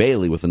 Razzie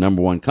Bailey with the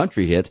 #1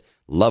 country hit,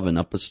 Lovin'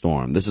 Up a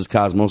Storm. This is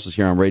Cosmosis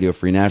here on Radio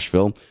Free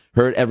Nashville.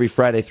 Heard every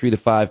Friday 3 to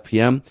 5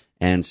 p.m.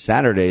 and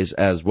Saturdays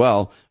as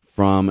well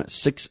from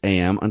 6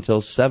 a.m.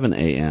 until 7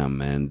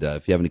 a.m. And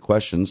if you have any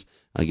questions,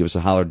 give us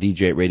a holler,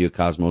 DJ at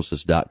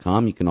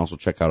radiocosmosis.com. You can also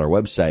check out our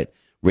website,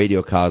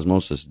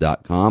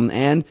 radiocosmosis.com.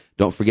 And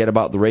don't forget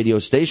about the radio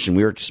station.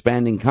 We are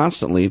expanding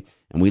constantly,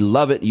 and we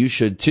love it. You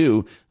should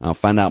too.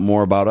 Find out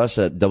more about us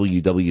at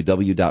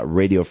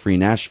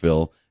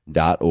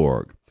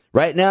www.radiofreenashville.org.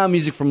 Right now,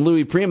 music from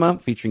Louis Prima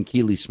featuring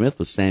Keely Smith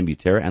with Sam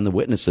Butera and the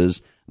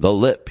Witnesses, The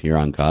Lip, here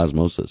on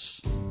Cosmosis.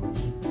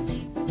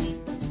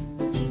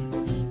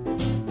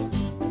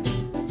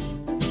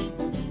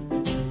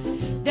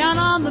 Down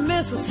on the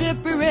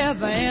Mississippi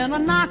River in a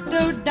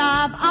knocked-out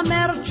dive, I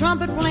met a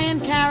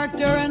trumpet-playing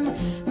character and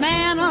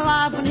man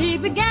alive. When he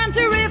began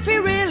to riff, he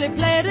really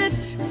played it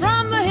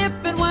from the hip.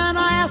 And when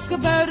I asked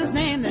about his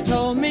name, they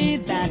told me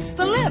that's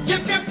the Lip.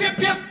 Yip, yip, yip,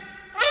 yip.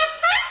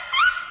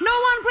 No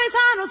one plays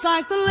high notes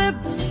like the Lip.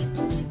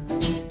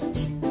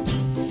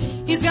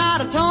 He's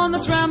got a tone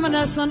that's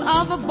reminiscent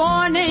of a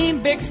boy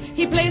named Bix.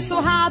 He plays so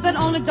high that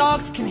only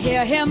dogs can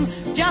hear him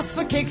just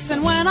for kicks.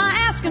 And when I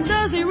ask him,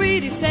 does he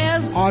read, he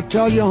says, I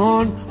tell you,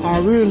 hon, I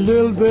read a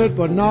little bit,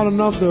 but not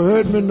enough to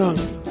hurt me none.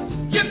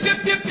 Yip,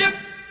 yip, yip, yip.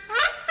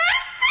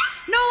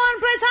 No one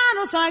plays high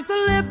notes like the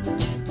Lip.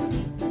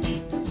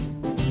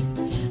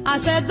 I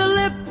said the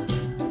Lip.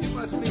 You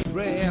must be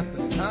Ray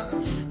Anthony, huh?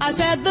 I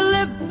said the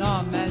Lip.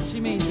 No, man, she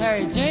means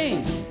Harry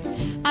James.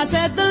 I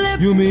said the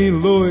Lip. You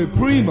mean Louis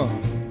Prima?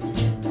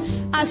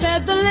 I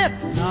said the Lip.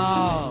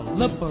 No,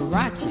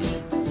 Liberace.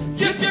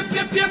 Yip, yip,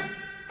 yip, yip.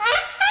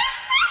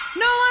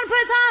 No one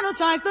plays high notes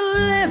like the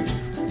Lip.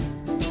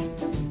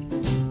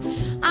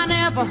 I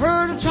never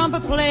heard a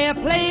trumpet player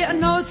play a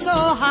note so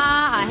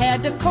high. I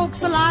had to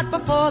coax a lot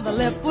before the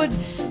Lip would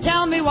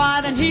tell me why.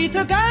 Then he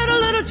took out a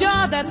little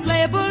jar that's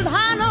labeled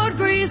high note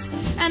grease,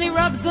 and he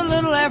rubs a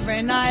little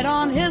every night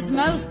on his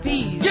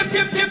mouthpiece. Yip,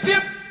 yip, yip,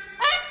 yip.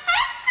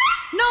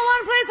 No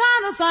one plays high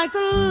notes like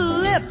the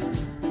Lip.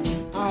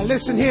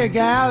 Listen here,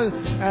 gal.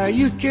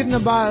 You kidding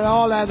about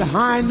all that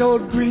high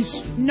note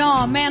grease?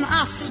 No, man,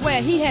 I swear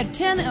he had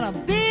 10 in a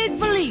big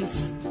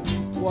valise.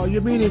 Well,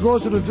 you mean he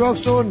goes to the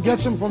drugstore and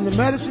gets them from the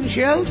medicine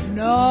shelf?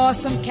 No,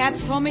 some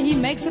cats told me he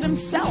makes it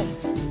himself.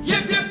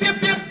 Yip, yip,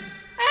 yip, yip.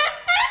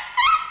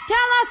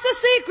 Tell us the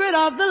secret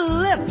of the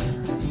Lip.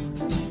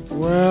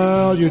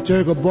 Well, you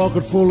take a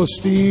bucket full of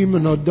steam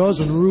and a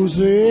dozen roost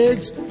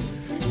eggs.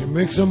 You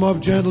mix them up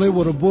gently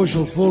with a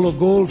bushel full of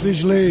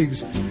goldfish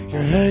legs. You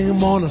hang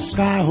them on a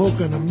sky hook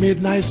in the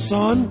midnight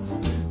sun,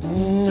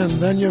 and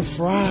then you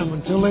fry them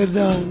until they're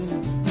done.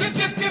 Yip,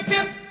 yip, yip,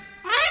 yip.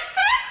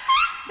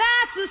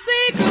 That's the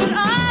secret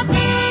of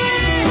the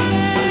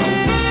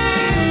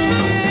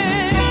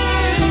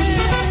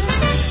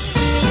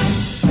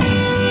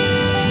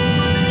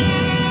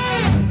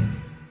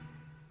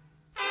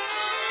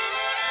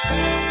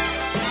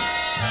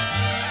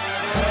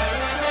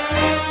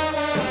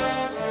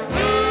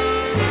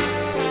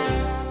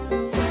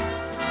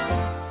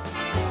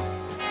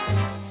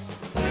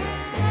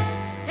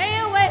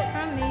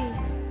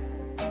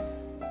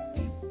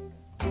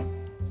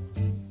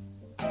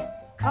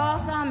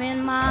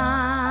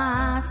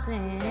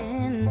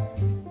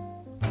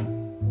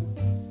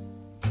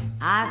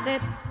I said,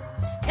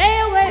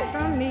 stay away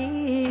from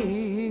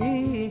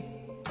me,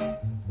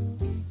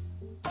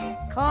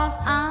 'cause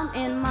I'm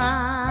in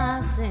my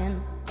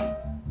sin.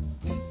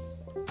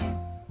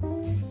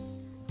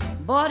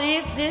 But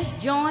if this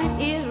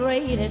joint is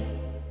raided,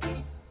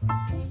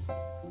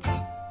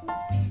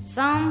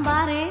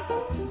 somebody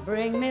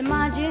bring me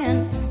my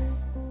gin.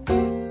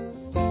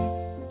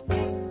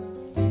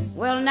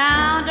 Well,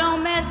 now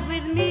don't mess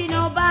with me,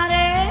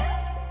 nobody,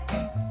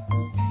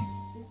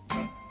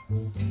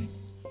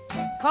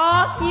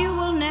 'cause you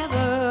will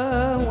never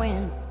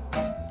win.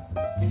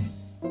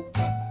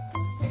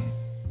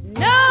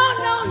 No,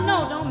 no, no,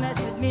 don't mess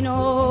with me,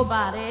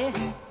 nobody.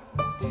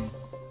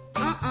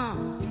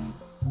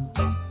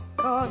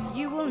 'Cause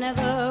you will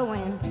never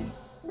win.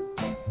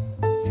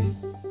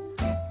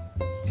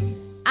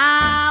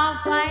 I'll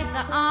fight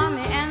the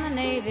Army and the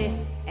Navy,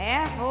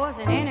 Air Force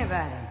and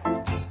anybody,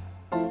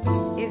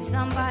 if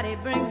somebody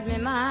brings me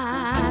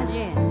my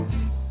gin.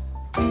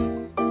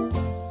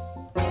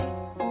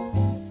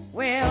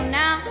 Well,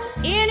 now,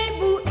 any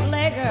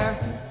bootlegger,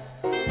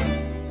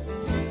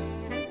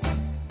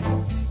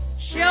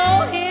 show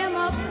him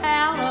a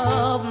pal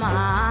of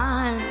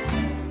mine.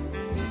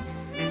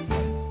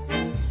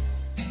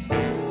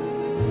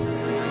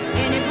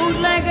 Any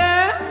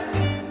bootlegger,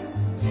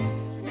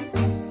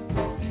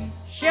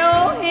 show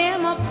him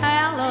a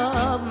pal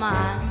of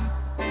mine.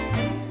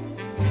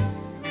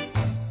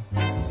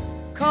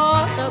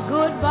 'Cause a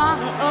good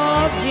bottle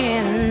of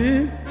gin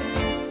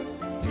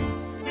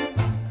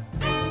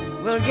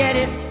will get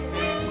it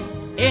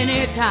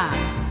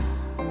anytime.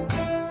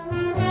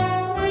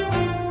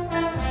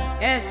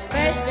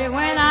 Especially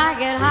when I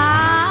get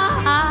high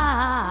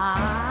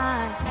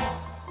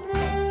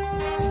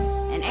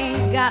and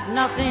ain't got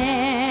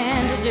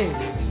nothing to do.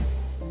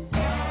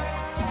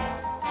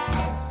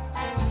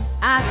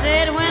 I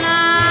said when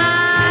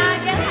I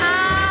get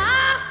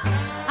high,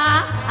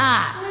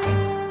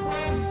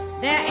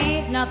 there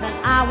ain't nothing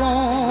I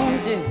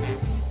won't do.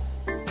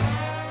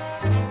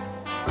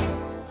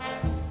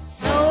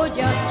 So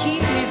just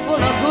keep me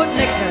full of good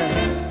liquor,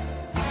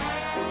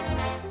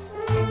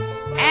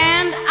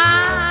 and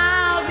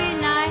I'll be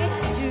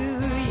nice to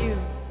you.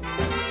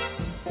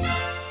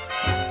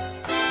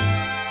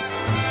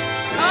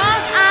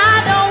 'Cause I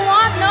don't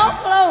want no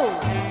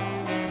clothes,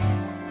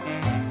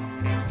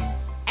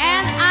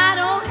 and I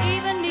don't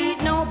even need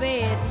no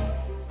bed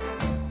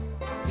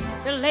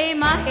to lay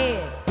my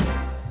head.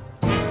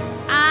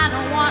 I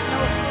don't want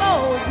no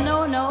clothes, no,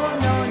 no,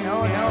 no, no,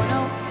 no,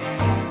 no.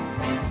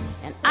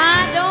 And I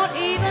don't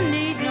even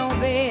need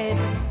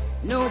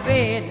no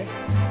bed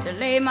to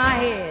lay my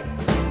head.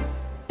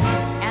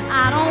 And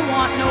I don't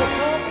want no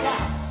old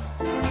caps,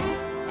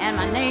 and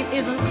my name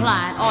isn't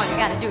Klein. All you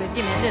gotta do is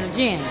give me a little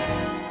gin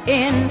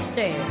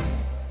instead.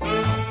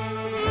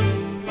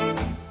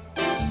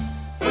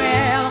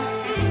 Well,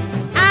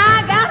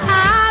 I got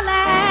high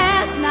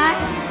last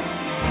night,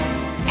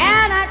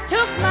 and I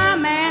took my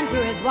man to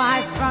his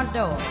wife's front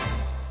door.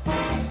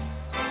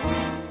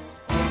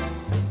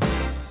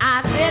 I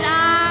said I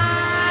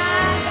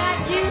got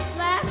juice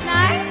last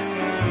night,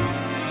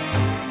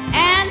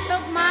 and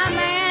took my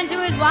man to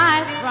his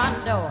wife's front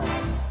door.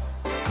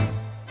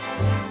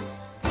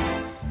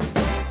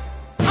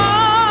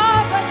 Oh,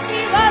 but she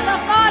was a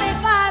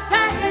 45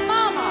 pack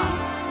mama,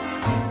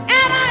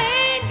 and I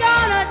ain't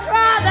gonna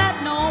try that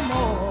no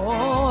more.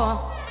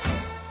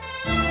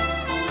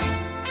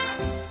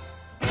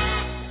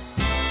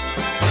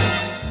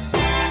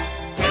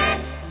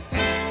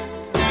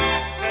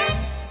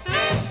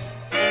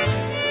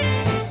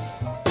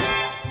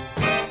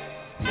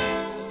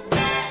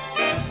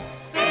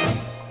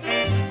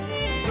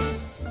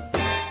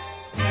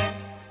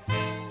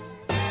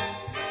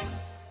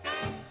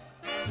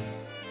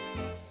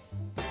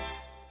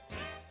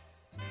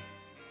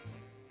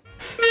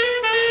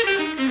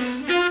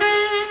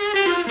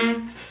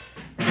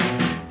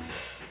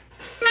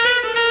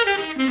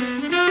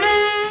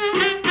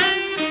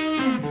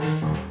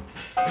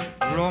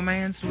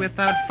 Romance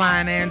without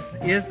finance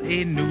is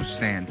a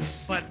nuisance.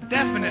 But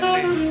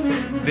definitely,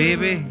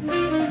 Baby,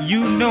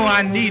 you know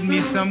I need me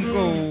some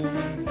gold.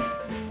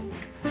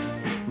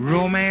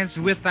 Romance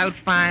without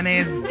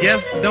finance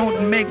just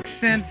don't make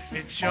sense.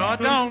 it sure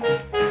don't.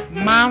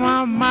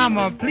 Mama,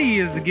 mama,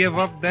 please give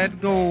up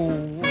that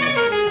gold.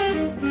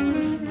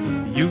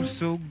 You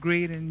so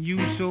great and you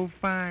so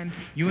fine.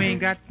 You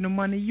ain't got no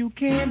money, you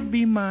can't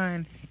be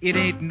mine. It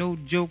ain't no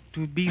joke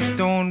to be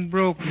stone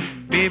broke.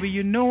 Baby,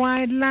 you know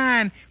I ain't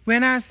lying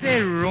when I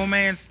say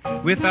romance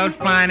without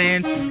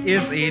finance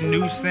is a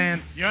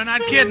nuisance. You're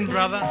not kidding,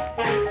 brother.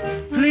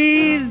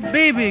 Please,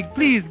 baby,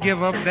 please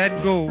give up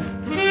that gold.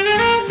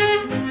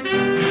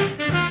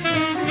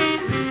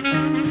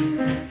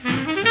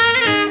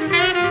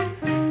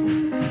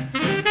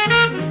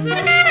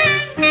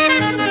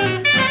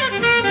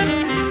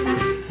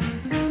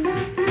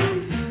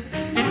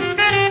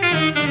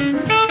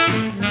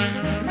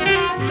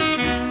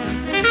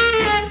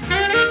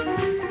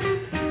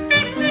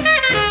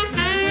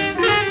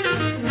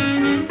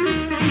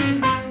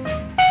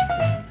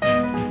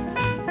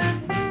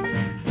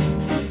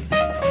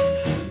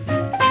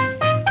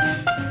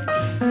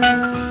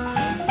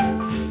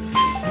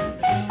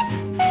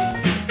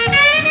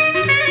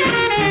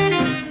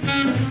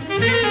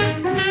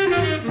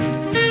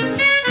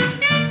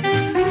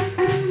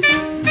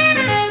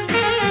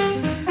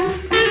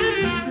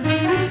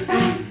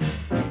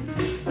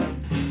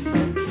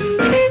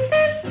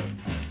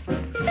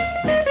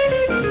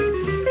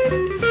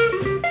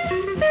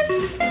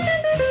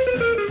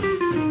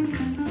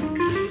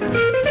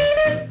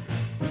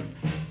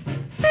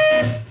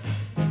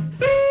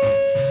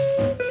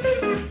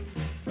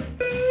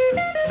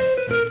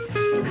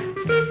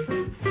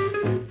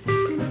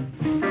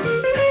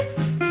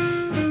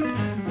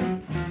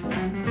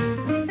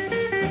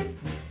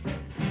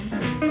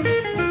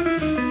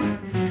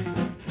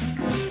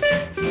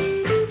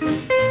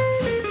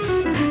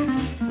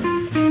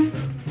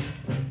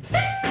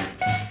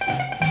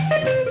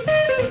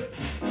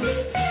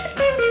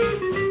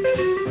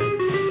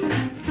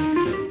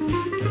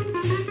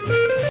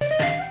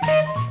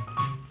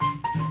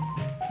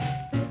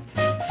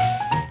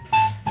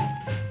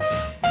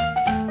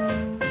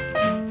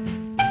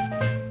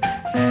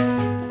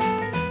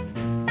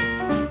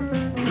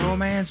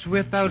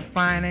 without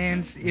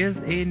finance is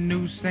a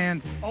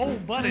nuisance. Oh,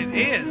 but it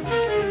is.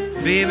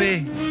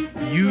 Baby,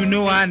 you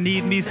know I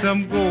need me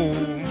some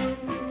gold.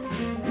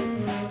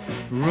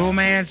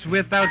 Romance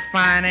without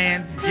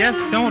finance just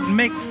don't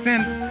make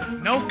sense.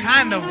 No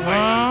kind of way.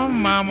 Oh,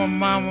 mama,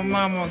 mama,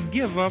 mama,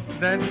 give up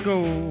that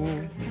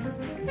gold.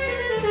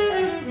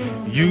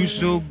 You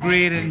so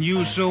great and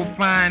you so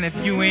fine. If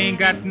you ain't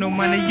got no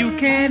money, you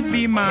can't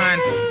be mine.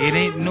 It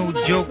ain't no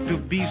joke to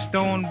be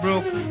stone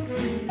broke.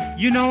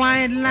 You know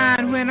I ain't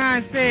lying when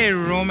I say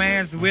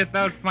romance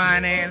without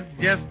finance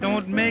just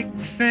don't make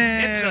sense.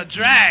 It's a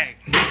drag.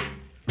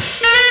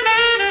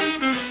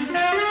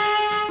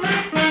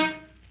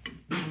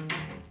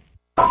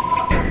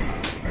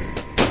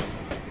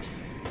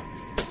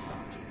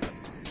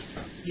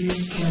 You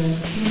can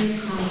hear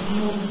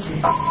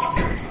Cosmosis.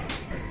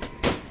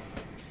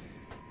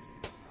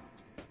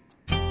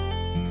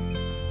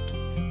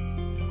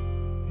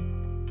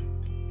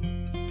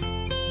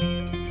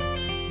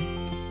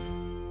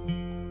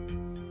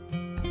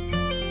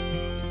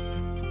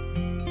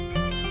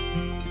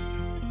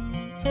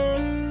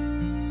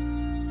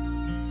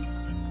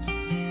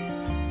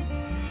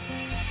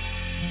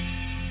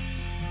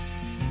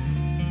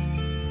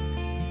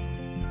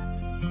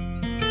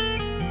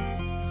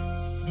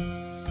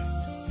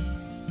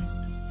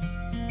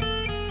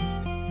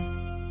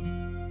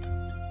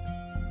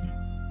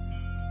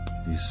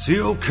 You see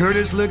old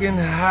Curtis looking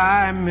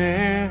high,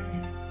 man.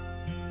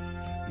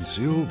 You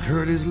see old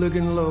Curtis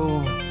looking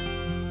low.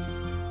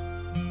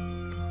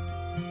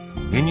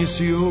 And you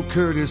see old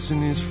Curtis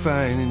and his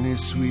fine and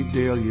his sweet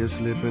Dahlia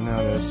slipping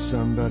out of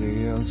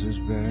somebody else's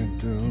back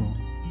door.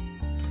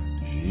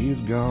 She's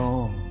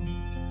gone,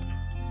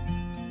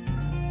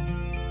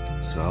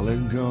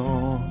 solid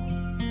gone.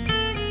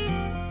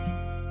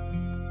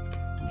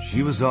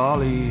 She was all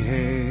he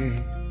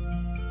had,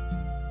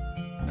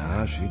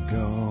 now she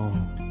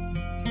gone.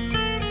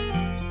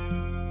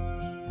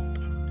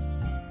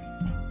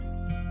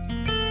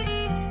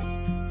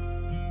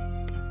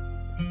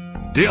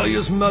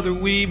 Dahlia's mother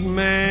weeped,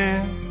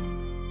 man.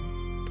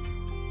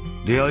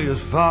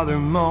 Dahlia's father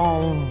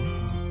moaned.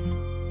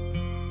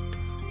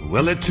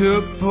 Well, they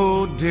took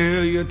poor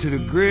Dahlia to the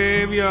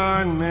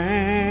graveyard,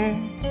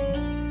 man.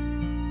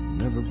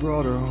 Never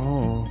brought her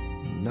home.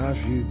 Now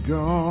she's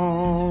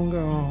gone,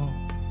 gone.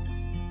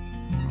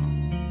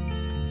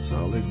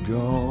 Solid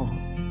gone.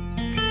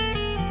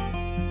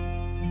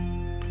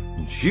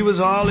 And she was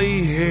all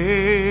he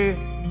had.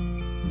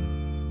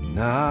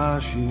 Now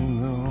she's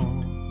gone.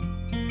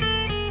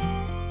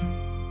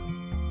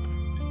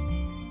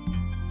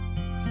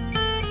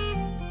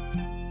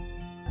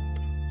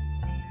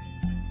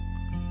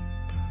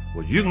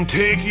 Well, you can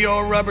take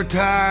your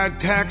rubber-tired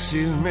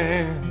taxis,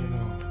 man, you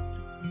know,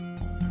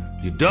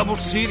 your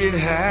double-seated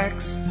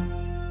hacks.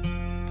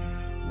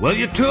 Well,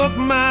 you took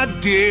my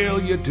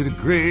Dahlia to the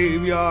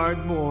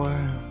graveyard, boy.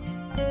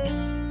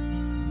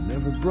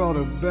 Never brought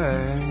her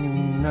back,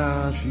 and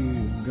now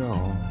she's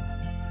gone.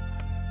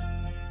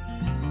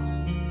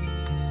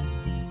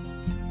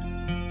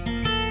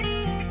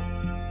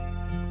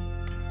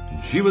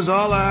 And she was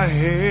all I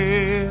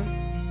had.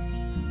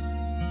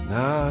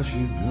 Now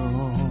she's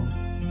gone.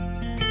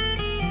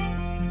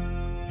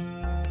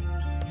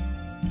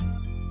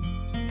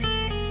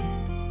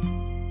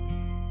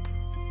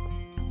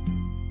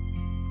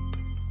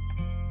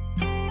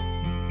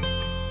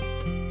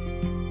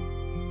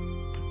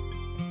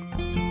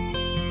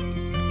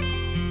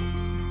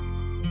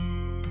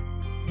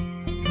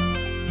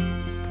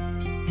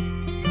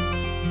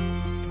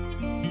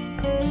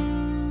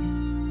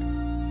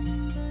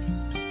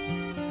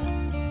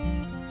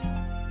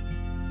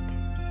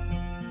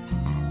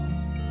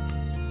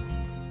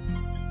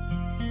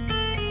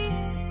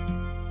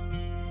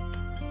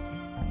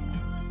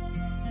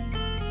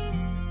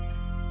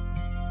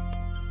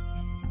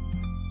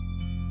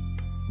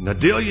 Now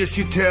Dahlia,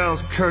 she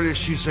tells Curtis,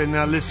 she said,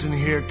 now listen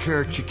here,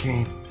 Kurt, you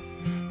can't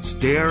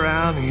stay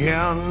around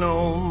here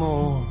no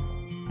more.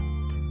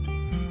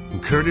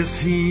 And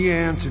Curtis, he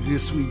answered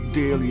his sweet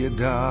Dahlia,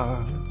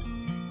 darling,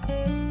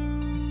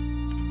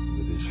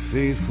 with his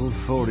faithful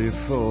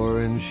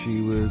 44, and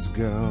she was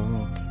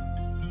gone.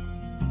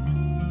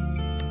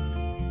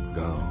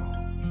 Gone.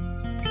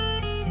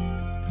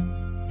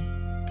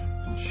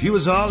 And she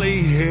was all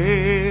he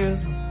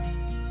had.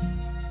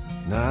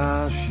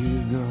 Now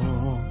she's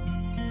gone.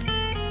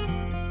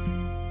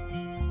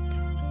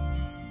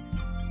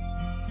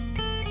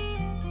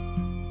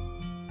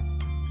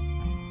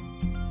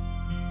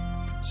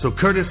 So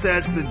Curtis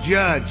asked the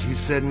judge, he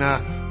said,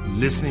 now,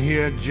 listen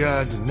here,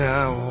 judge,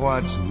 now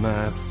what's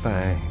my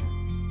fine?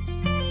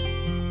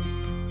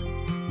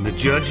 And the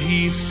judge,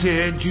 he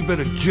said, you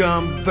better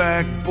jump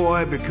back,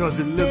 boy, because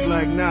it looks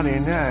like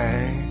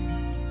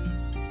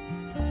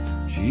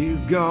 99. She's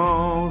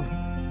gone,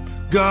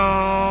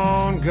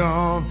 gone,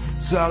 gone,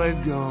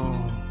 solid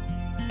gone.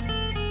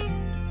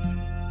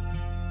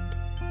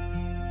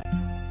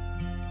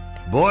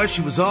 Boy,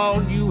 she was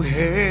all you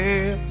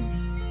had.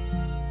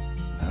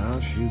 Now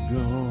she's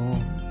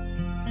gone.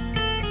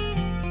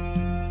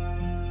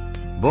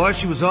 Boy,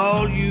 she was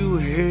all you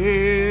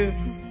had.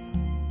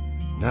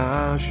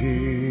 Now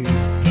she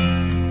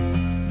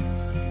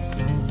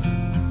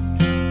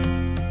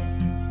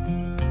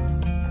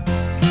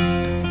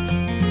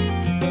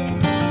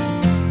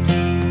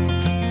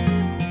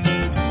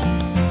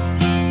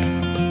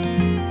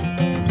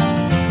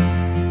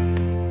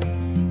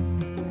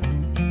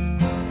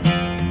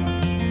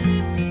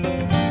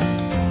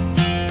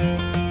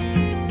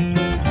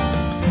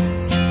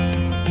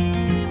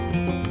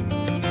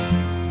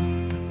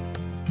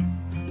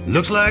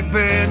looks like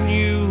bad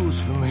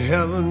news from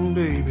heaven,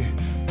 baby.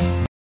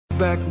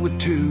 Back with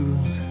twos.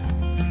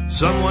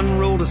 Someone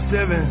rolled a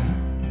 7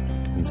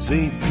 and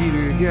St.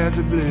 Peter got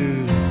the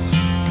blues.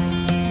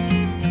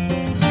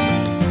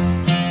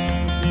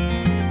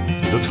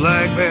 Looks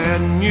like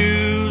bad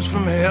news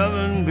from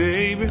heaven,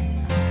 baby.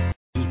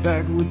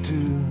 Back with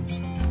twos.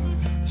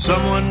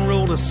 Someone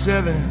rolled a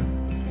 7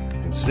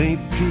 and St.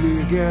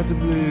 Peter got the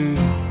blues.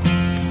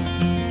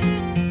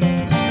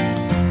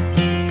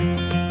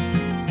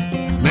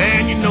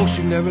 Man, you know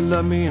she never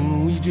loved me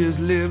and we just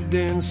lived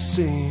in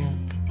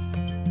sin.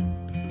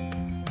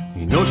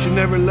 You know she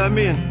never loved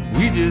me and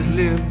we just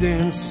lived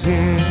in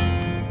sin.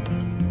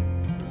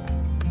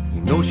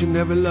 You know she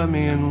never loved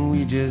me and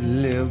we just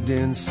lived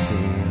in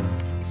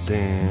sin,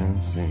 sin,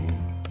 sin.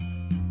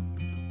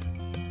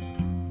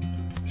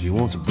 She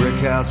wants a brick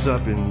house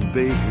up in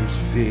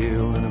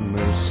Bakersfield and a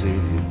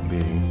Mercedes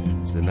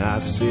Benz. And I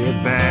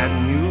said bad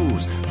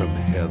news from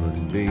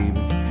heaven, baby.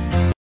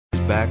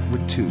 Back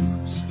with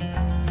twos.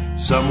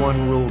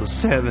 Someone rolled a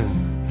 7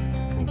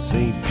 and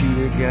St.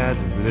 Peter got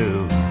the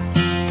blue.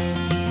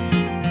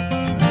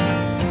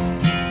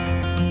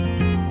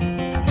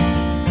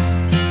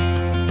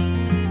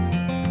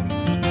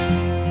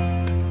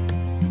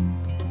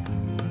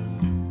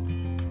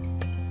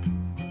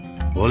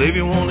 Well, if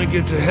you want to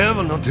get to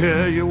heaven, I'll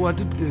tell you what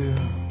to do.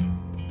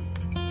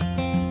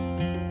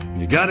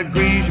 You gotta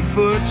grease your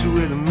foot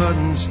with a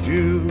mutton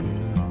stew.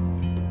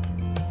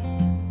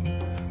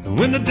 And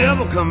when the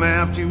devil come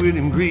after you with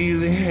him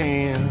greasy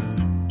hand,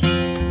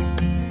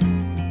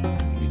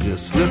 you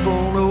just slip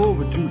on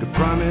over to the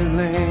promised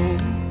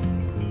land.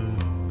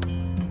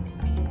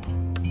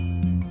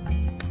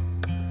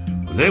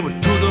 Well, there were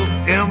two little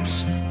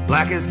imps,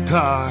 black as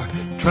tar,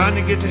 trying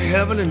to get to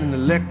heaven in an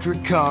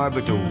electric car,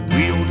 but the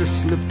wheel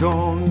just slipped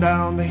on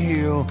down the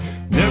hill.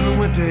 Never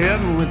went to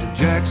heaven, went to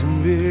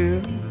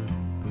Jacksonville.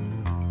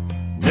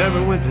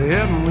 Never went to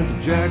heaven, went to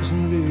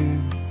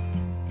Jacksonville.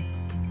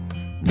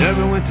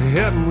 Never went to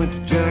heaven, went to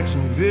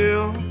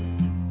Jacksonville.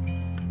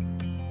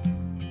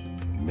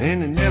 Man,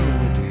 they never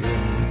went to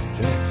heaven, went to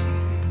Jacksonville.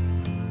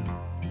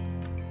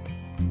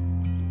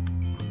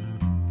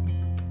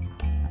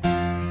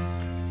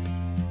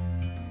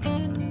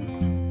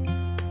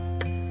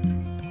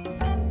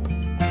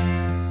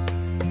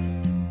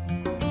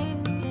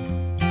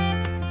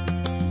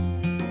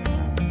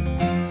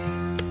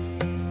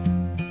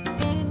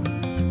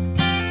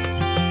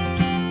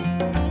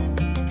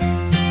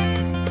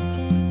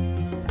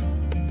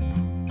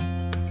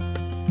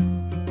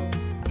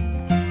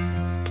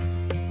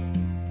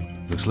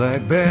 Looks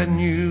like bad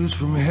news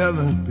from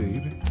heaven,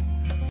 baby.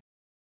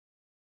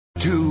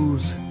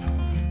 Twos.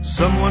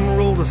 Someone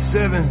rolled a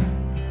 7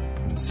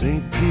 and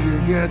St. Peter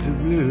got the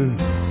blue.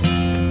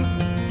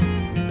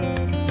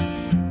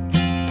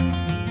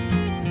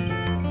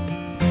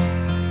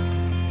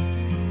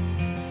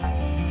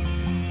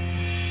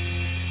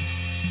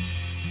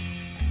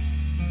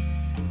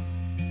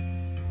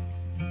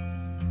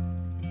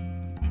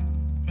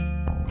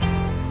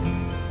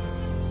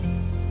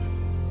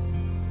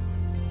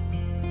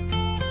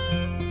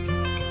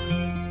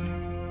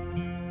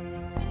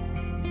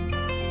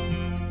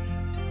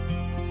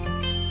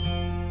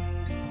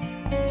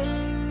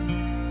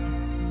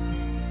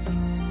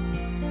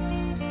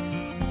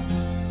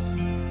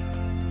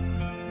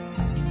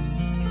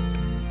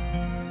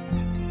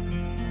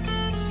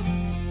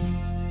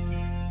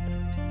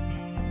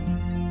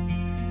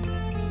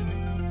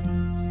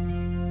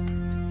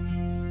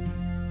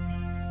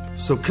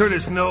 So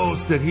Curtis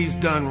knows that he's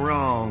done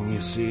wrong,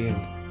 you see, and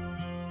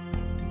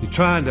he's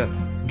trying to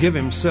give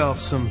himself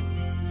some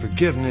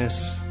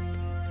forgiveness,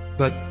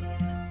 but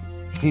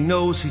he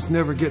knows he's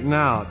never getting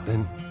out,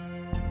 and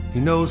he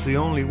knows the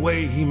only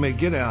way he may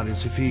get out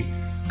is if he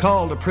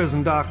called a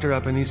prison doctor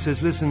up and he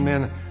says, listen,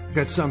 man, I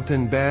got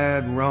something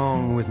bad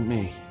wrong with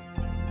me.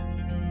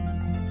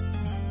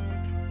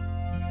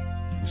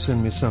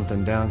 Send me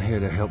something down here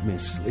to help me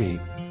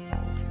sleep.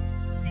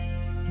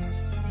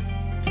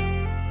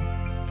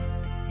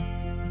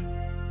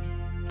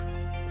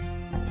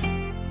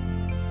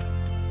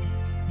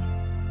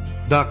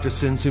 Doctor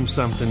sends him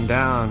something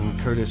down.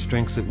 Curtis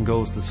drinks it and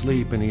goes to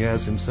sleep, and he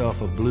has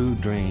himself a blue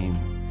dream.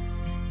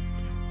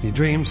 He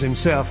dreams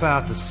himself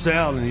out the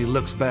cell, and he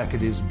looks back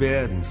at his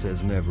bed and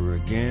says, never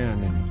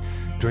again, and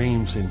he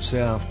dreams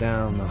himself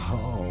down the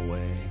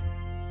hallway.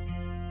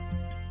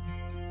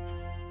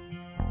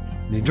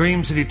 And he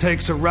dreams that he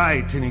takes a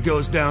right, and he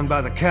goes down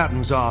by the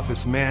captain's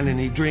office, man, and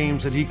he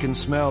dreams that he can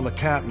smell the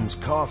captain's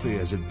coffee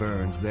as it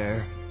burns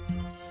there.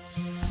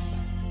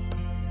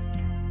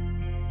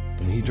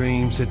 And he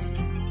dreams that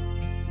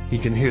he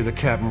can hear the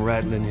captain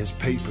rattling his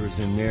papers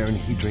in there, and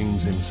he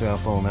dreams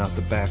himself on out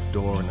the back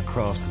door and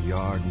across the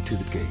yard and to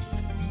the gate.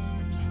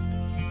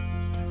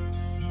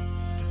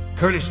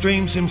 Curtis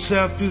dreams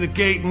himself through the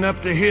gate and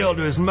up the hill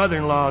to his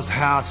mother-in-law's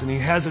house, and he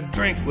has a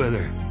drink with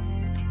her.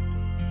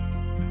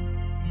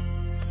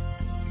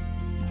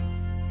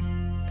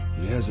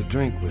 He has a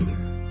drink with her.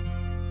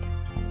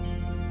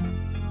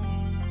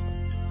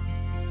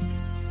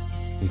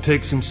 He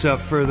takes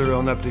himself further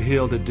on up the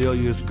hill to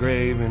Delia's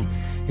grave, and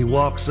he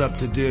walks up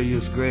to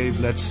Delia's grave,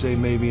 let's say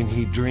maybe, and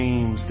he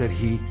dreams that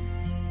he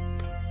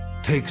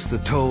takes the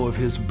toe of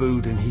his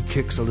boot and he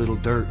kicks a little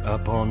dirt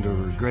up onto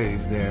her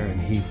grave there, and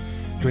he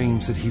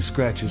dreams that he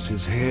scratches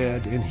his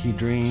head, and he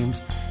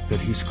dreams that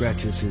he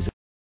scratches his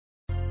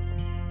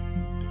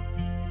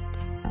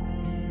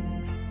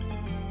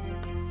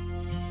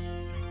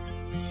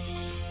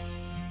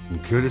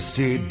and Curtis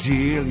said,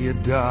 Delia,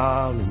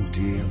 darling,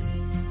 Delia.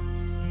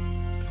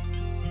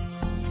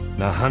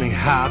 Now, honey,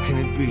 how can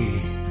it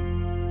be?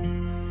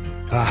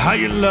 How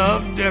you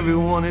loved every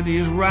one of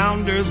these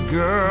rounders,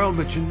 girl,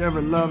 but you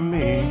never loved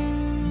me.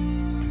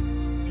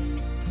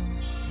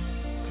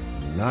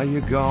 Now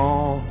you're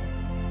gone,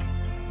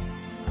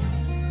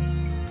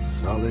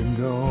 solid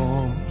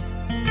gone.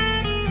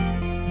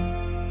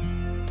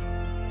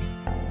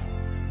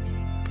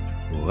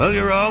 Well,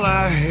 you're all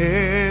I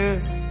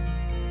had.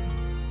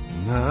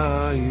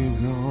 Now you're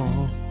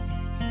gone.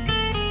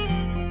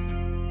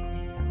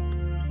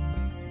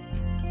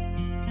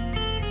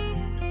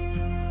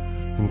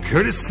 And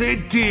Curtis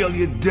said,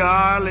 Delia,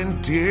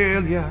 darling,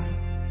 Delia.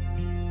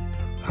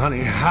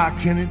 Honey, how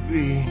can it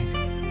be?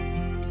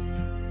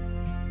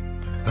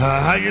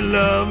 How you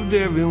loved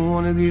every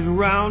one of these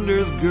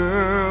rounders,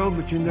 girl,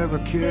 but you never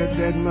cared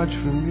that much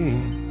for me.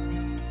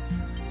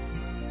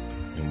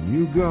 And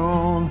you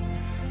gone,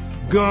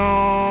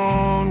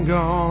 gone,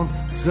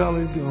 gone,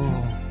 solid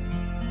gone.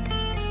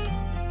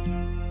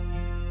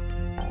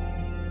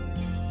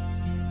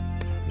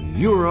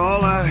 You were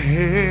all I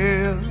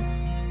had.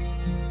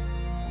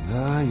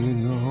 Now you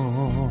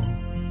know.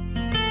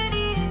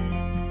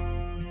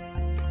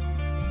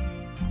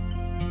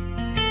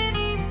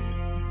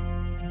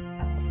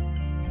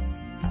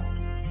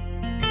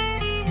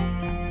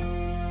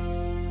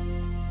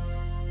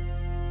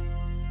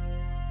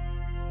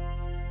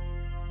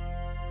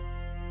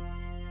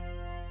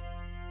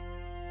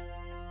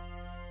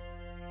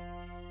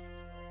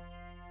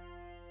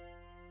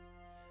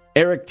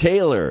 Eric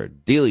Taylor,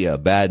 Delia,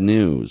 Bad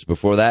News.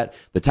 Before that,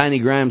 the Tiny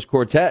Grimes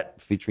Quartet,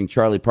 featuring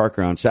Charlie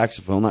Parker on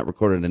saxophone. That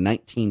recorded in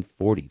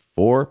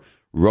 1944,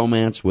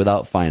 Romance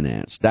Without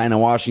Finance. Dinah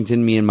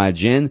Washington, Me and My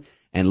Gin,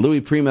 and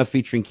Louis Prima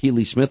featuring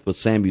Keely Smith with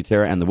Sam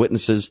Butera and the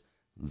Witnesses,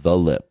 The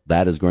Lip.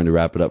 That is going to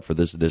wrap it up for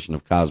this edition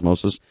of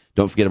Cosmosis.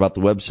 Don't forget about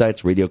the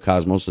websites,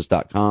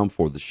 radiocosmosis.com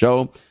for the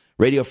show,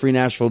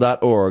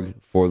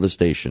 radiofreenashville.org for the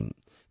station.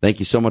 Thank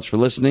you so much for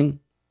listening.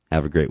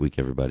 Have a great week,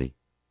 everybody.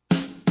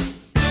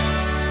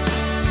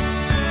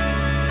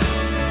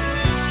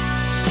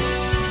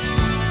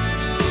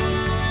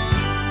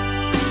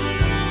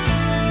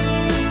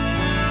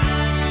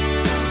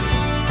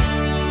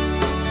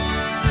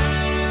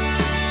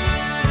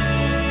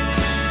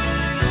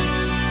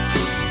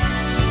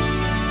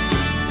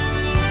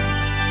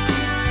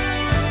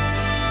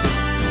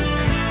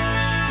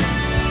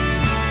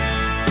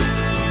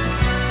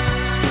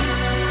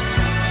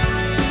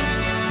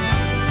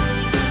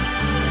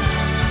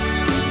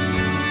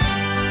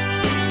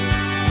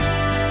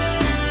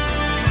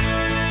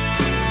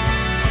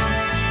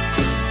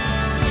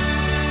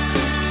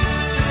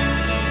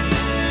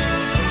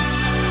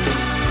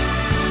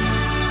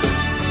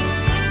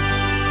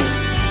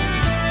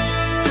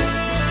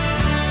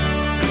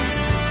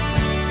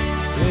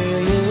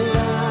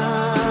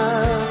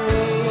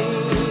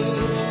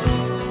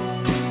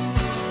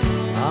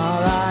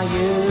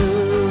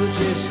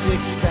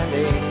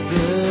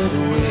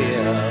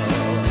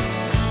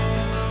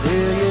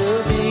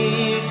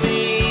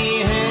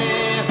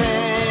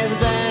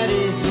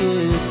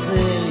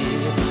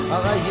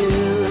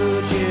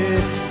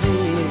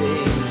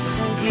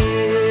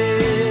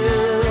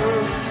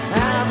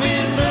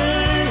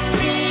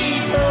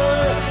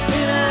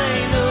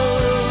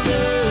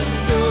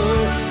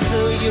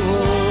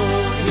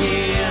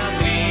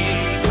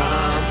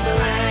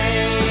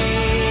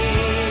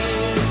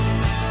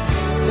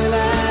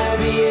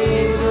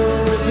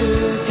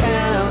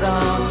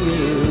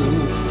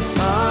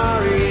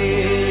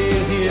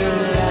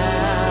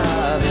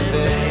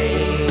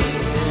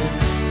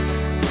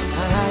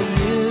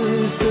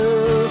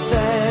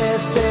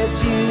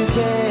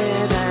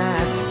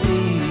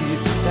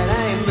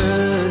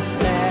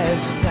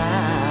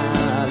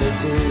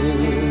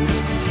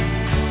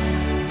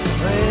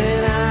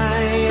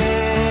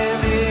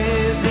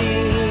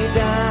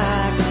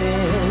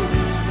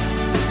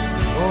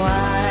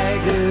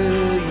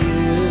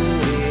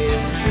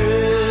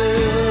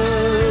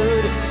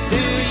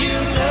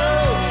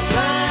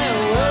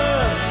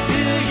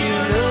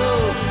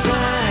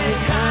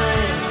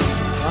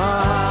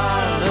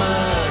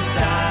 Almost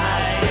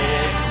like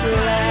it's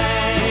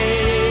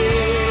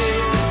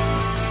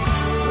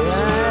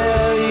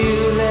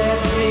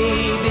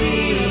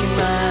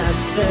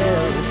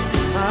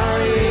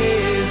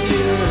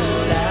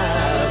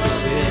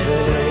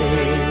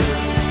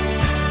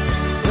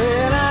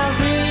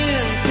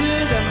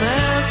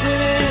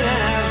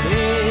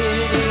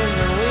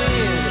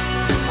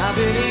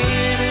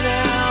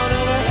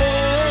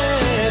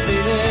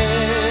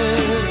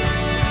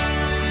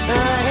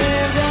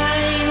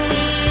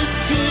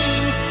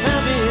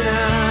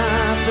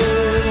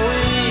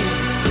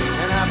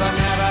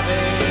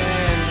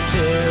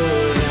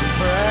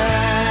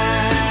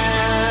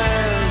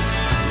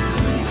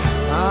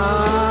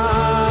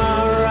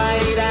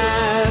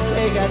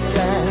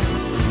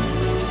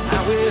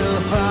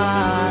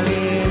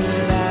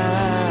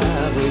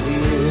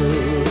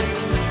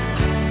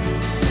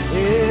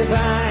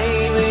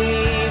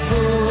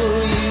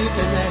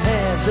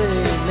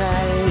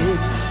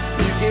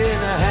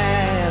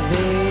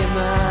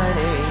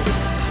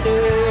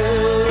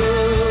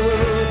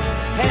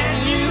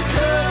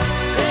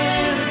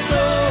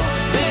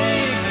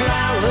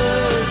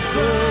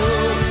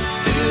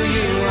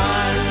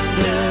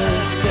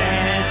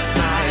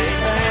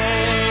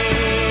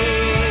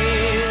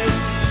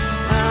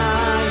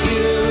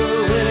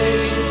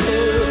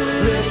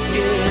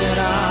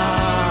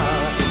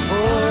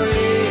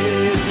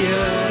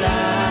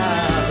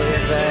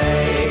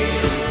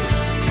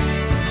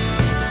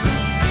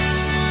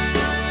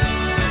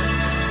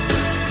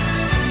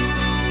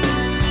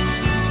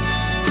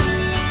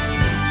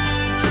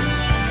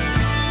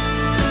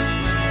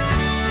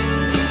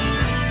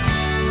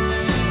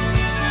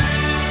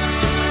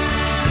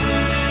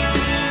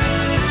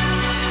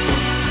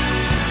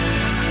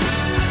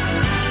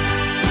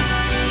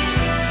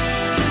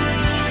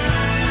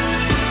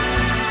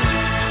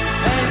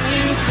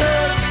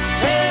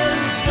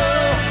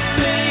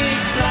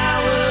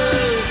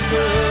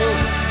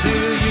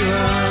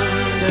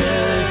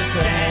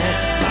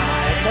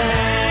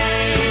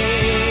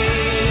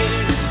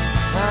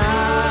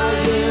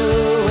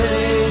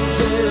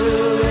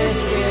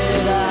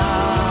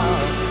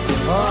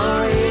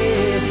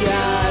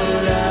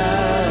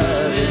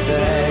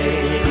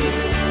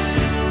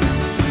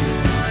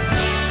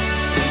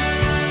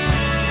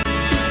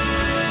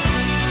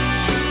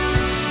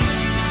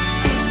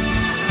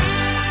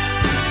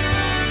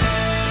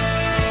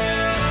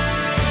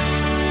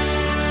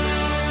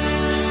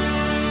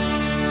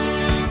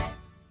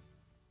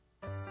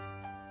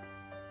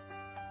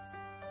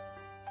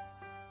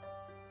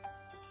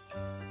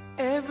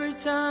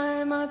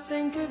time I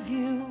think of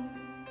you,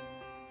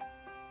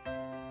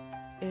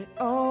 it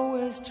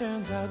always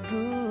turns out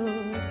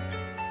good.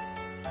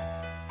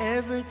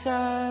 Every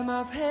time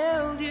I've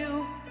held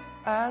you,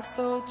 I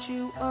thought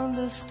you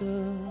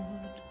understood.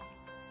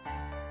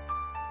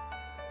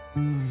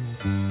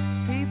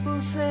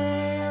 People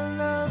say a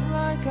love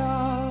like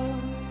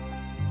ours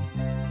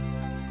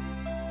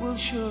will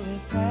surely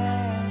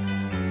pass,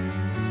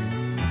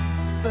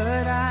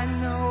 but I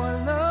know a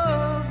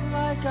love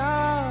like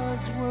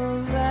ours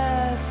will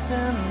last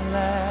and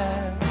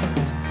last.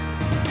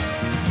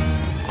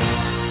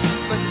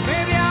 But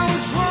baby, I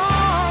was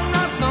wrong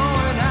not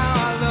knowing how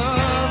our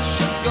love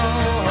should go.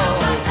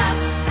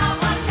 How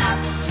our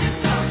love should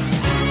go.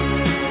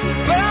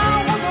 But I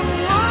wasn't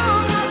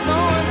wrong not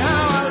knowing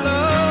how our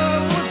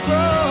love would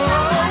grow.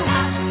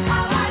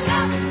 How our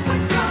love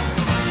would grow.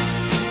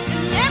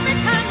 And every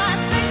time I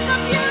think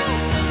of you,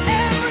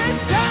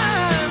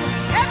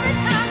 every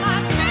time I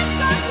think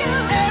of you,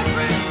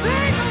 every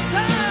single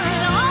time,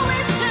 it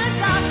always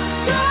turns out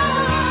good.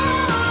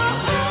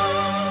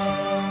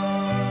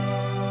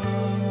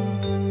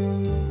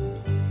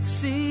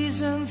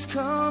 Seasons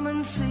come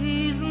and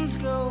seasons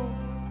go,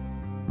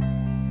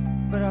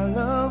 but our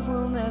love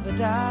will never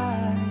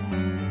die.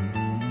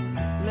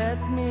 Let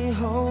me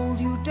hold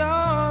you,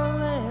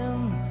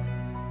 darling,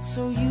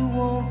 so you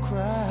won't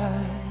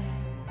cry.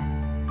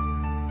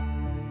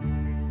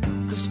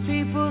 'Cause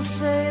people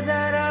say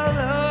that